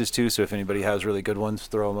out cases too. So if anybody has really good ones,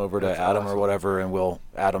 throw them over to Adam or whatever, and we'll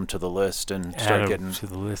add them to the list and start getting to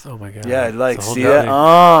the list. Oh my god! Yeah, like see it. it.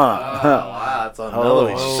 Wow, that's on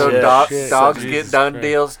Holy shit. So dogs Jesus get done Christ.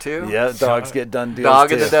 deals too. Yeah, dogs get done deals. Dog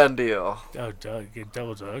too. is a done deal. Oh, dog, get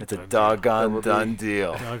double dog. It's a doggone done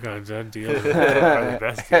deal. Doggone done deal. Are the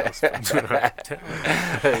best deals.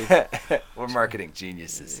 We're marketing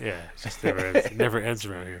geniuses. Yeah, it just never ends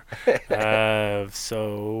around here.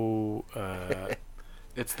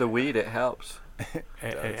 It's the weed. It helps.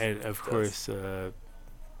 And of course,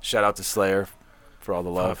 Shout out to Slayer for all the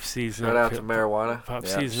love. Pop season. Shout out to marijuana. Pop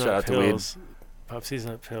Yeah, season shout up out to weed. pills. Pop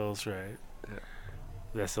season up pills, right? Yeah.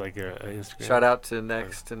 That's like a Instagram. Shout out to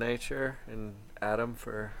Next to Nature and Adam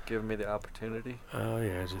for giving me the opportunity. Oh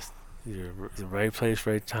yeah, just you're the right place,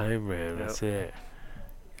 right time, man. That's it.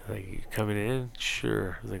 Like you coming in,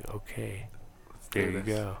 sure. I was like, okay, there you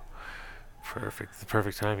go. Perfect, the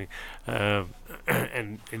perfect timing.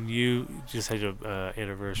 And you just had your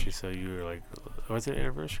anniversary, so you were like, was it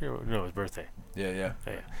anniversary? Or, no, it was birthday. Yeah. Yeah.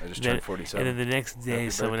 I just Then- turned 47. And then the next day, Happy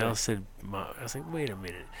someone birthday. else said, I was like, wait a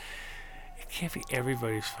minute. It can't be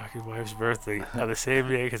everybody's fucking wife's birthday on the same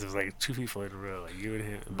day because it was like 2 people in a row, like you and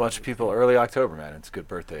him. A bunch of people early October, man. It's good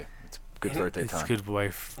birthday. It's good birthday It's time. good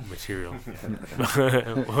wife material.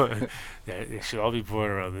 Yeah, they should all be born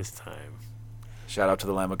around this time. Shout out to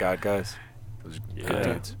the Lamb of God guys. Those are good Yeah.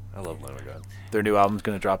 dudes. I love Lamb of God. Their new album's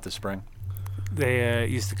gonna drop this spring. They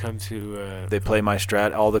used to come to. They play my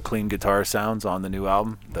Strat, all the clean guitar sounds on the new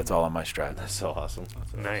album. That's all on my Strat. That's so awesome.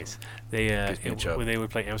 Nice. They Gives me a joke. when they would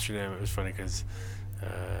play Amsterdam, it was funny because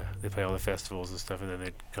they play all the festivals and stuff, and then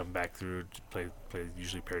they'd come back through to play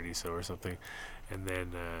usually Paradiso or something, and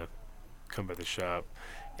then come by the shop,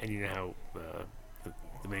 and you know how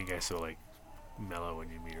the main guy's so like mellow when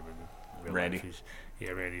you meet him in real Randy. life.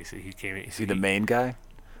 Yeah, Randy. So he came in. Is he the main guy?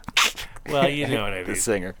 Well, you know what I mean. The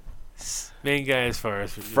singer. Main guy as far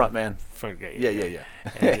as Front man. Front guy. Yeah.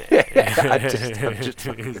 And, I'm just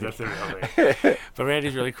He's nothing wrong there. But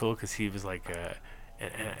Randy's really cool because he was like,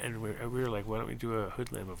 and we were like, why don't we do a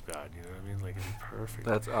Hood Lamb of God? You know what I mean? Like, it'd be perfect.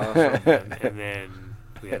 That's awesome. And then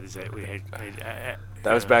we had this. We had.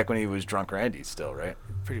 That was back when he was Drunk Randy still, right?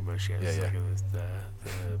 Pretty much, yeah. Yeah, It's yeah. like in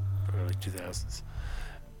the early 2000s.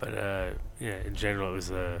 But yeah, in general, it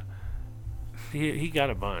was he got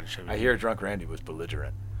a bunch. I hear Drunk Randy was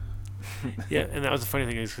belligerent. Yeah, and that was the funny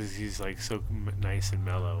thing is because he's like so nice and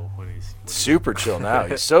mellow when he's Super chill now.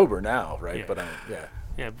 He's sober now, right? Yeah. But yeah.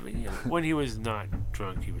 Yeah, but when he was not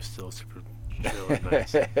drunk, he was still super chill and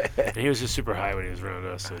nice. And he was just super high when he was around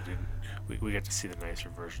us, so it didn't, we got to see the nicer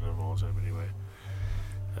version of him all the time anyway.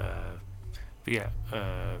 But yeah,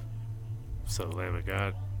 so Lamb of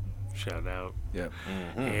God, shout out. Yep.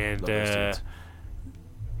 And Love those dudes.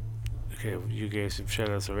 okay, you gave some shout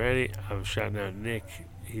outs already. I'm shouting out Nick.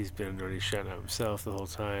 He's been already shouting out himself the whole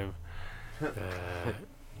time.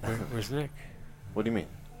 Where's Nick? What do you mean?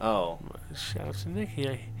 Oh, Shout out to Nick.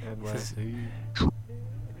 Yeah.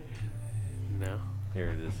 No. here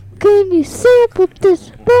it is. Can you sample this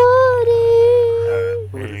body?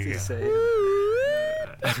 What There does you he go. say?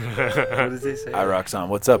 What does he say? IROC's on.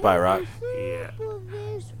 What's up, IROC? Yeah.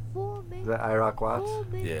 Is that IROC Watts?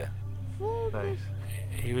 Yeah. Nice.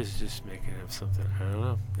 He was just making up something. I don't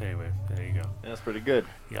know. Anyway, there you go. That's pretty good.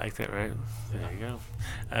 You like that, right? There you go.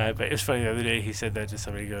 But it was funny the other day. He said that to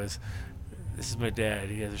somebody. He goes, "This is my dad.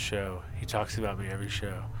 He has a show. He talks about me every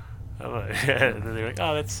show." I'm like, and then they're like,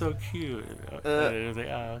 "Oh, that's so cute." And I was like,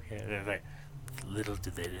 "Oh, okay." And they're like, "Little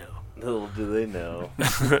do they know." Little do they know.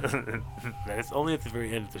 That's only at the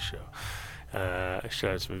very end of the show.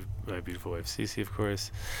 Shout out to my beautiful wife, Cece, of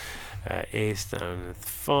course. Ace down at the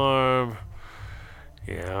farm.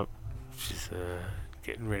 Yeah, she's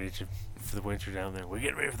getting ready for the winter down there. We're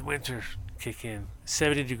getting ready for the winter. Kick in.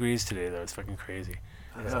 70 degrees today, though. It's fucking crazy.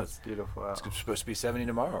 Yeah, it's beautiful out. It's supposed to be 70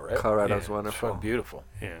 tomorrow, right? Colorado's Yeah. It's wonderful. fucking beautiful.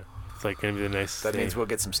 Yeah, it's like gonna be the nicest That day. means we'll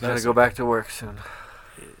get some snow. Gotta go soon. back to work soon.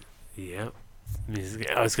 Yeah.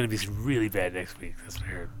 It's gonna be really bad next week. That's what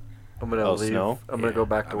I heard. I'm gonna Oh, leave. snow? I'm gonna go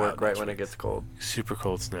back to I'm work out right next when it week. gets cold. Super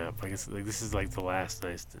cold snap. Like it's like this is like the last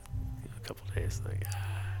nice couple days. Like,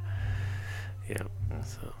 yeah.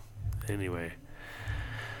 So anyway,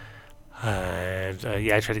 and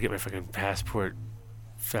yeah, I tried to get my fucking passport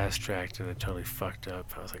fast tracked and I totally fucked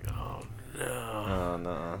up. I was like, oh no, Oh,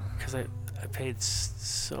 no. because I paid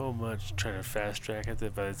so much trying to fast track it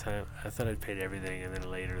that by the time I thought I'd paid everything, and then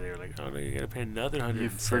later they were like, oh no, you gotta pay another You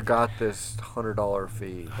 $170 forgot this $100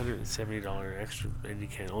 fee. $170 extra, and you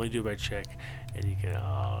can only do it by check, and you can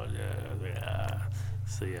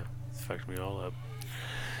so yeah, it fucked me all up.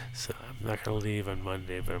 So I'm not gonna leave on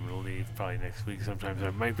Monday, but I'm gonna leave probably next week. Sometimes I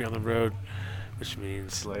might be on the road, which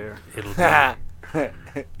means Slayer. it'll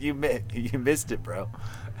be. you missed it, bro.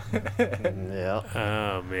 Yeah.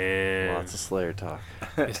 Oh man, Lots of Slayer talk.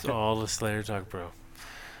 it's all the Slayer talk, bro.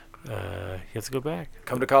 You have to go back.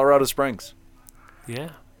 Come to Colorado Springs. Yeah,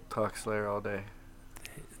 Talk Slayer all day.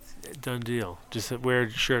 done deal. Just wear a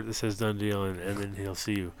shirt that says done deal, and then he'll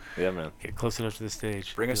see you. Yeah, man. Get close enough to the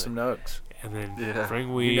stage. Bring Be us like- some nugs. and then Yeah.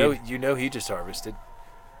 bring weed. You know he just harvested.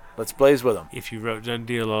 Let's blaze with them. If you wrote Done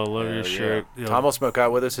Deal all over your shirt, Tom will smoke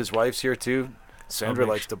out with us. His wife's here too. Sandra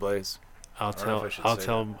likes to blaze. I'll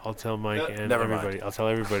tell Mike and Never everybody. mind. I'll tell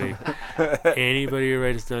everybody. Anybody who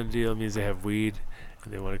writes Done Deal means they have weed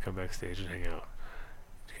and they want to come backstage and hang out.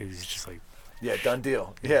 Because he's just like, yeah, done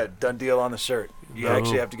deal. Yeah, done deal on the shirt. You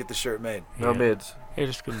actually have to get the shirt made. No mids. You're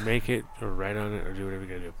just gonna make it or write on it or do whatever you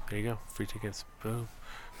gotta do. There you go. Free tickets. Boom.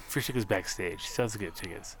 Free tickets backstage. Sounds to get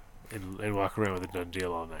tickets. And walk around with a Done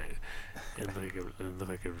Deal all night and look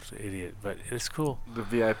like an idiot. But it's cool. The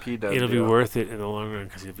VIP Done It'll Deal. be worth it in the long run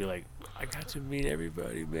because you'll be like, I got to meet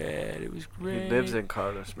everybody, man. It was great. He lives in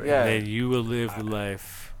Colorado Springs. Yeah. And you will live the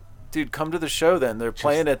life. Dude, come to the show then. They're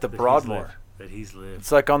playing at the Broadmoor. That he's lived.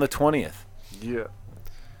 It's like on the 20th. Yeah.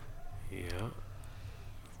 Yeah.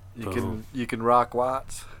 You can rock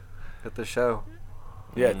Watts at the show.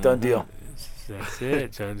 Yeah, done deal. That's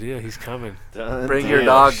it. Done deal. He's coming. Bring your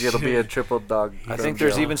dog. It'll be a triple dog. I think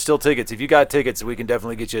there's even still tickets. If you got tickets, we can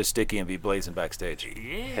definitely get you a sticky and be blazing backstage.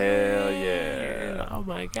 Yeah. Hell yeah. Oh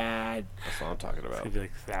my God. That's what I'm talking It's about. gonna be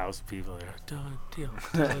like 1,000 people there. Done deal.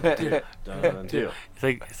 Done deal. Done deal.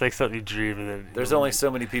 It's like something you dream and then. There's only so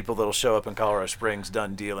many people that'll show up in Colorado Springs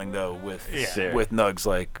done dealing though with nugs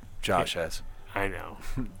like Josh has. I know.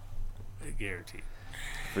 Guaranteed.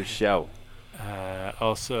 For sure.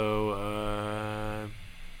 Also,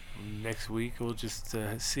 next week we'll just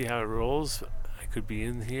see how it rolls. I could be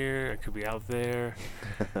in here. I could be out there.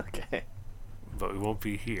 Okay. But we won't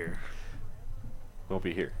be here. Won't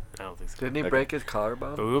be here. I don't think so. Didn't he break his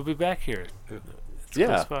collarbone? But we'll be back here. It's a Yeah.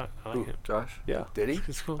 cool spot. I like it. Josh? Yeah. Did he?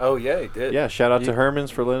 It's cool. Oh yeah, he did. Yeah, shout out to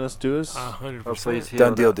Herman's for letting us do this. 100%. Hopefully he's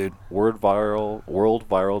Done healed deal, up. dude.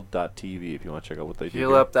 Worldviral.tv if you want to check out what they do. Heal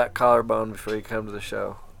here. up that collarbone before you come to the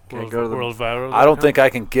show. Can't go to the World Viral. I don't think I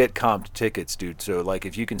can get comped tickets, dude. So like,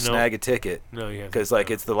 if you can No. snag a ticket, No, you have because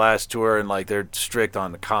like it's the last tour and like they're strict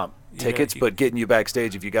on the comp tickets, but getting you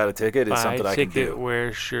backstage if you got a ticket is something I can do.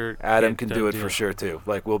 Wear shirt. Adam get can Done do it deal. for sure too.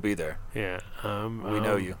 Like we'll be there. Yeah. We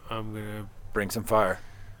know you. I'm gonna. Bring some fire.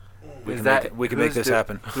 We Is can that make, we can make who's this do-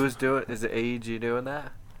 happen. Who's doing? Is it AEG doing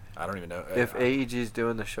that? I don't even know. If AEG's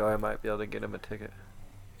doing the show, I might be able to get him a ticket.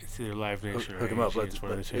 It's either Live Nation Hook or him up. AEG. It's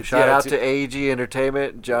one of the two. Shout Yeah, out it's- to AEG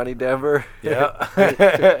Entertainment, Johnny Denver. yeah.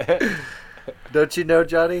 Don't you know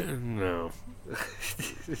Johnny? No.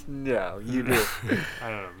 No, you do. I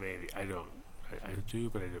don't know. Maybe I don't. I do,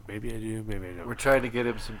 but I don't. Maybe I do. Maybe I don't. We're trying to get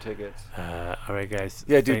him some tickets. All right, guys.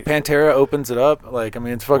 Yeah, dude. Pantera opens it up. Like, I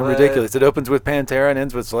mean, it's fucking What? ridiculous. It opens with Pantera and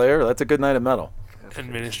ends with Slayer. That's a good night of metal. And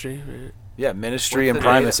Ministry. Right? Yeah, Ministry What's and the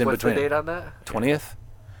Primus date? in What's between. the date on that? 20th.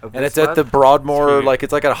 Of And this it's at the month? Broadmoor, Sweet. like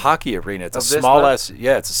it's like a hockey arena. It's Of a this small month? ass.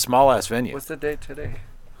 Yeah, it's a small ass venue. What's the date today?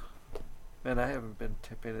 Man, I haven't been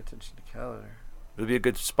paying attention to the calendar. It'll be a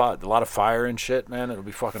good spot. A lot of fire and shit, man. It'll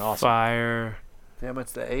be fucking awesome. Fire. Damn,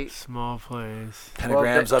 it's the 8th. Small place.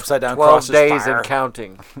 Pentagrams upside down 12 crosses. days fire. and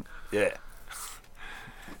counting. Yeah.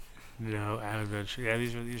 No, Adam mentioned. Yeah,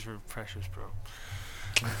 these were precious, bro.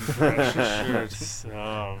 Precious shirts.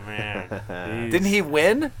 Oh man. Didn't he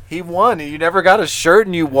win? He won. You never got a shirt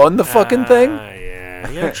and you won the fucking thing? Yeah.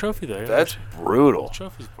 He got a trophy though. That's brutal. The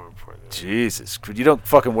trophy's more important. Jesus. You don't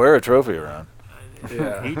fucking wear a trophy around.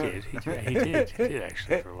 Yeah. He did. He did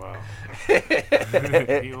actually for a while.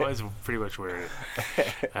 He was pretty much wearing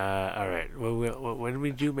it. All right. Well, when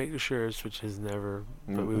we do make the shirts, which has never,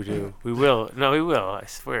 but we do. We will. No, we will. I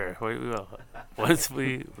swear. We will. Once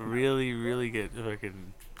we really, really get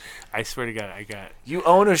fucking. I swear to God, I got. You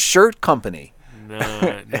own a shirt company. No,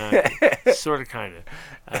 sort of, kind of.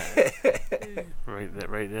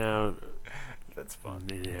 Right now. That's fun.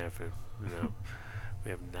 It didn't happen. No. We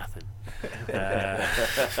have nothing.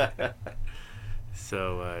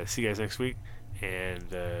 So, see you guys next week. And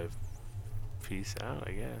peace out,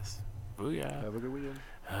 I guess. Booyah. Have a good weekend.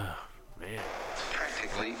 Oh, man.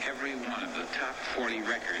 Practically every one of the top 40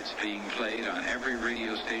 records being played on every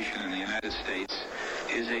radio station in the United States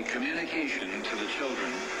is a communication to the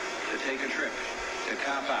children to take a trip, to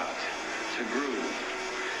cop out, to groove.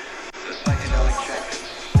 The psychedelic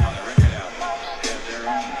jackets on the record albums have their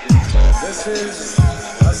own hidden. This is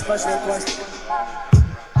a special question.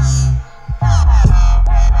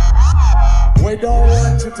 We don't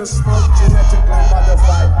want you to smoke genetically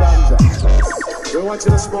modified ganja. We want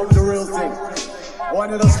you to smoke the real thing. We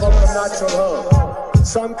want you to smoke the natural herb.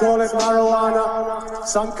 Some call it marijuana,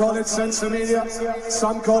 some call it sensimedia,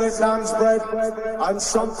 some call it lamb's bread, and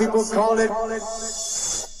some people call it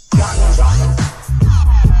ganja.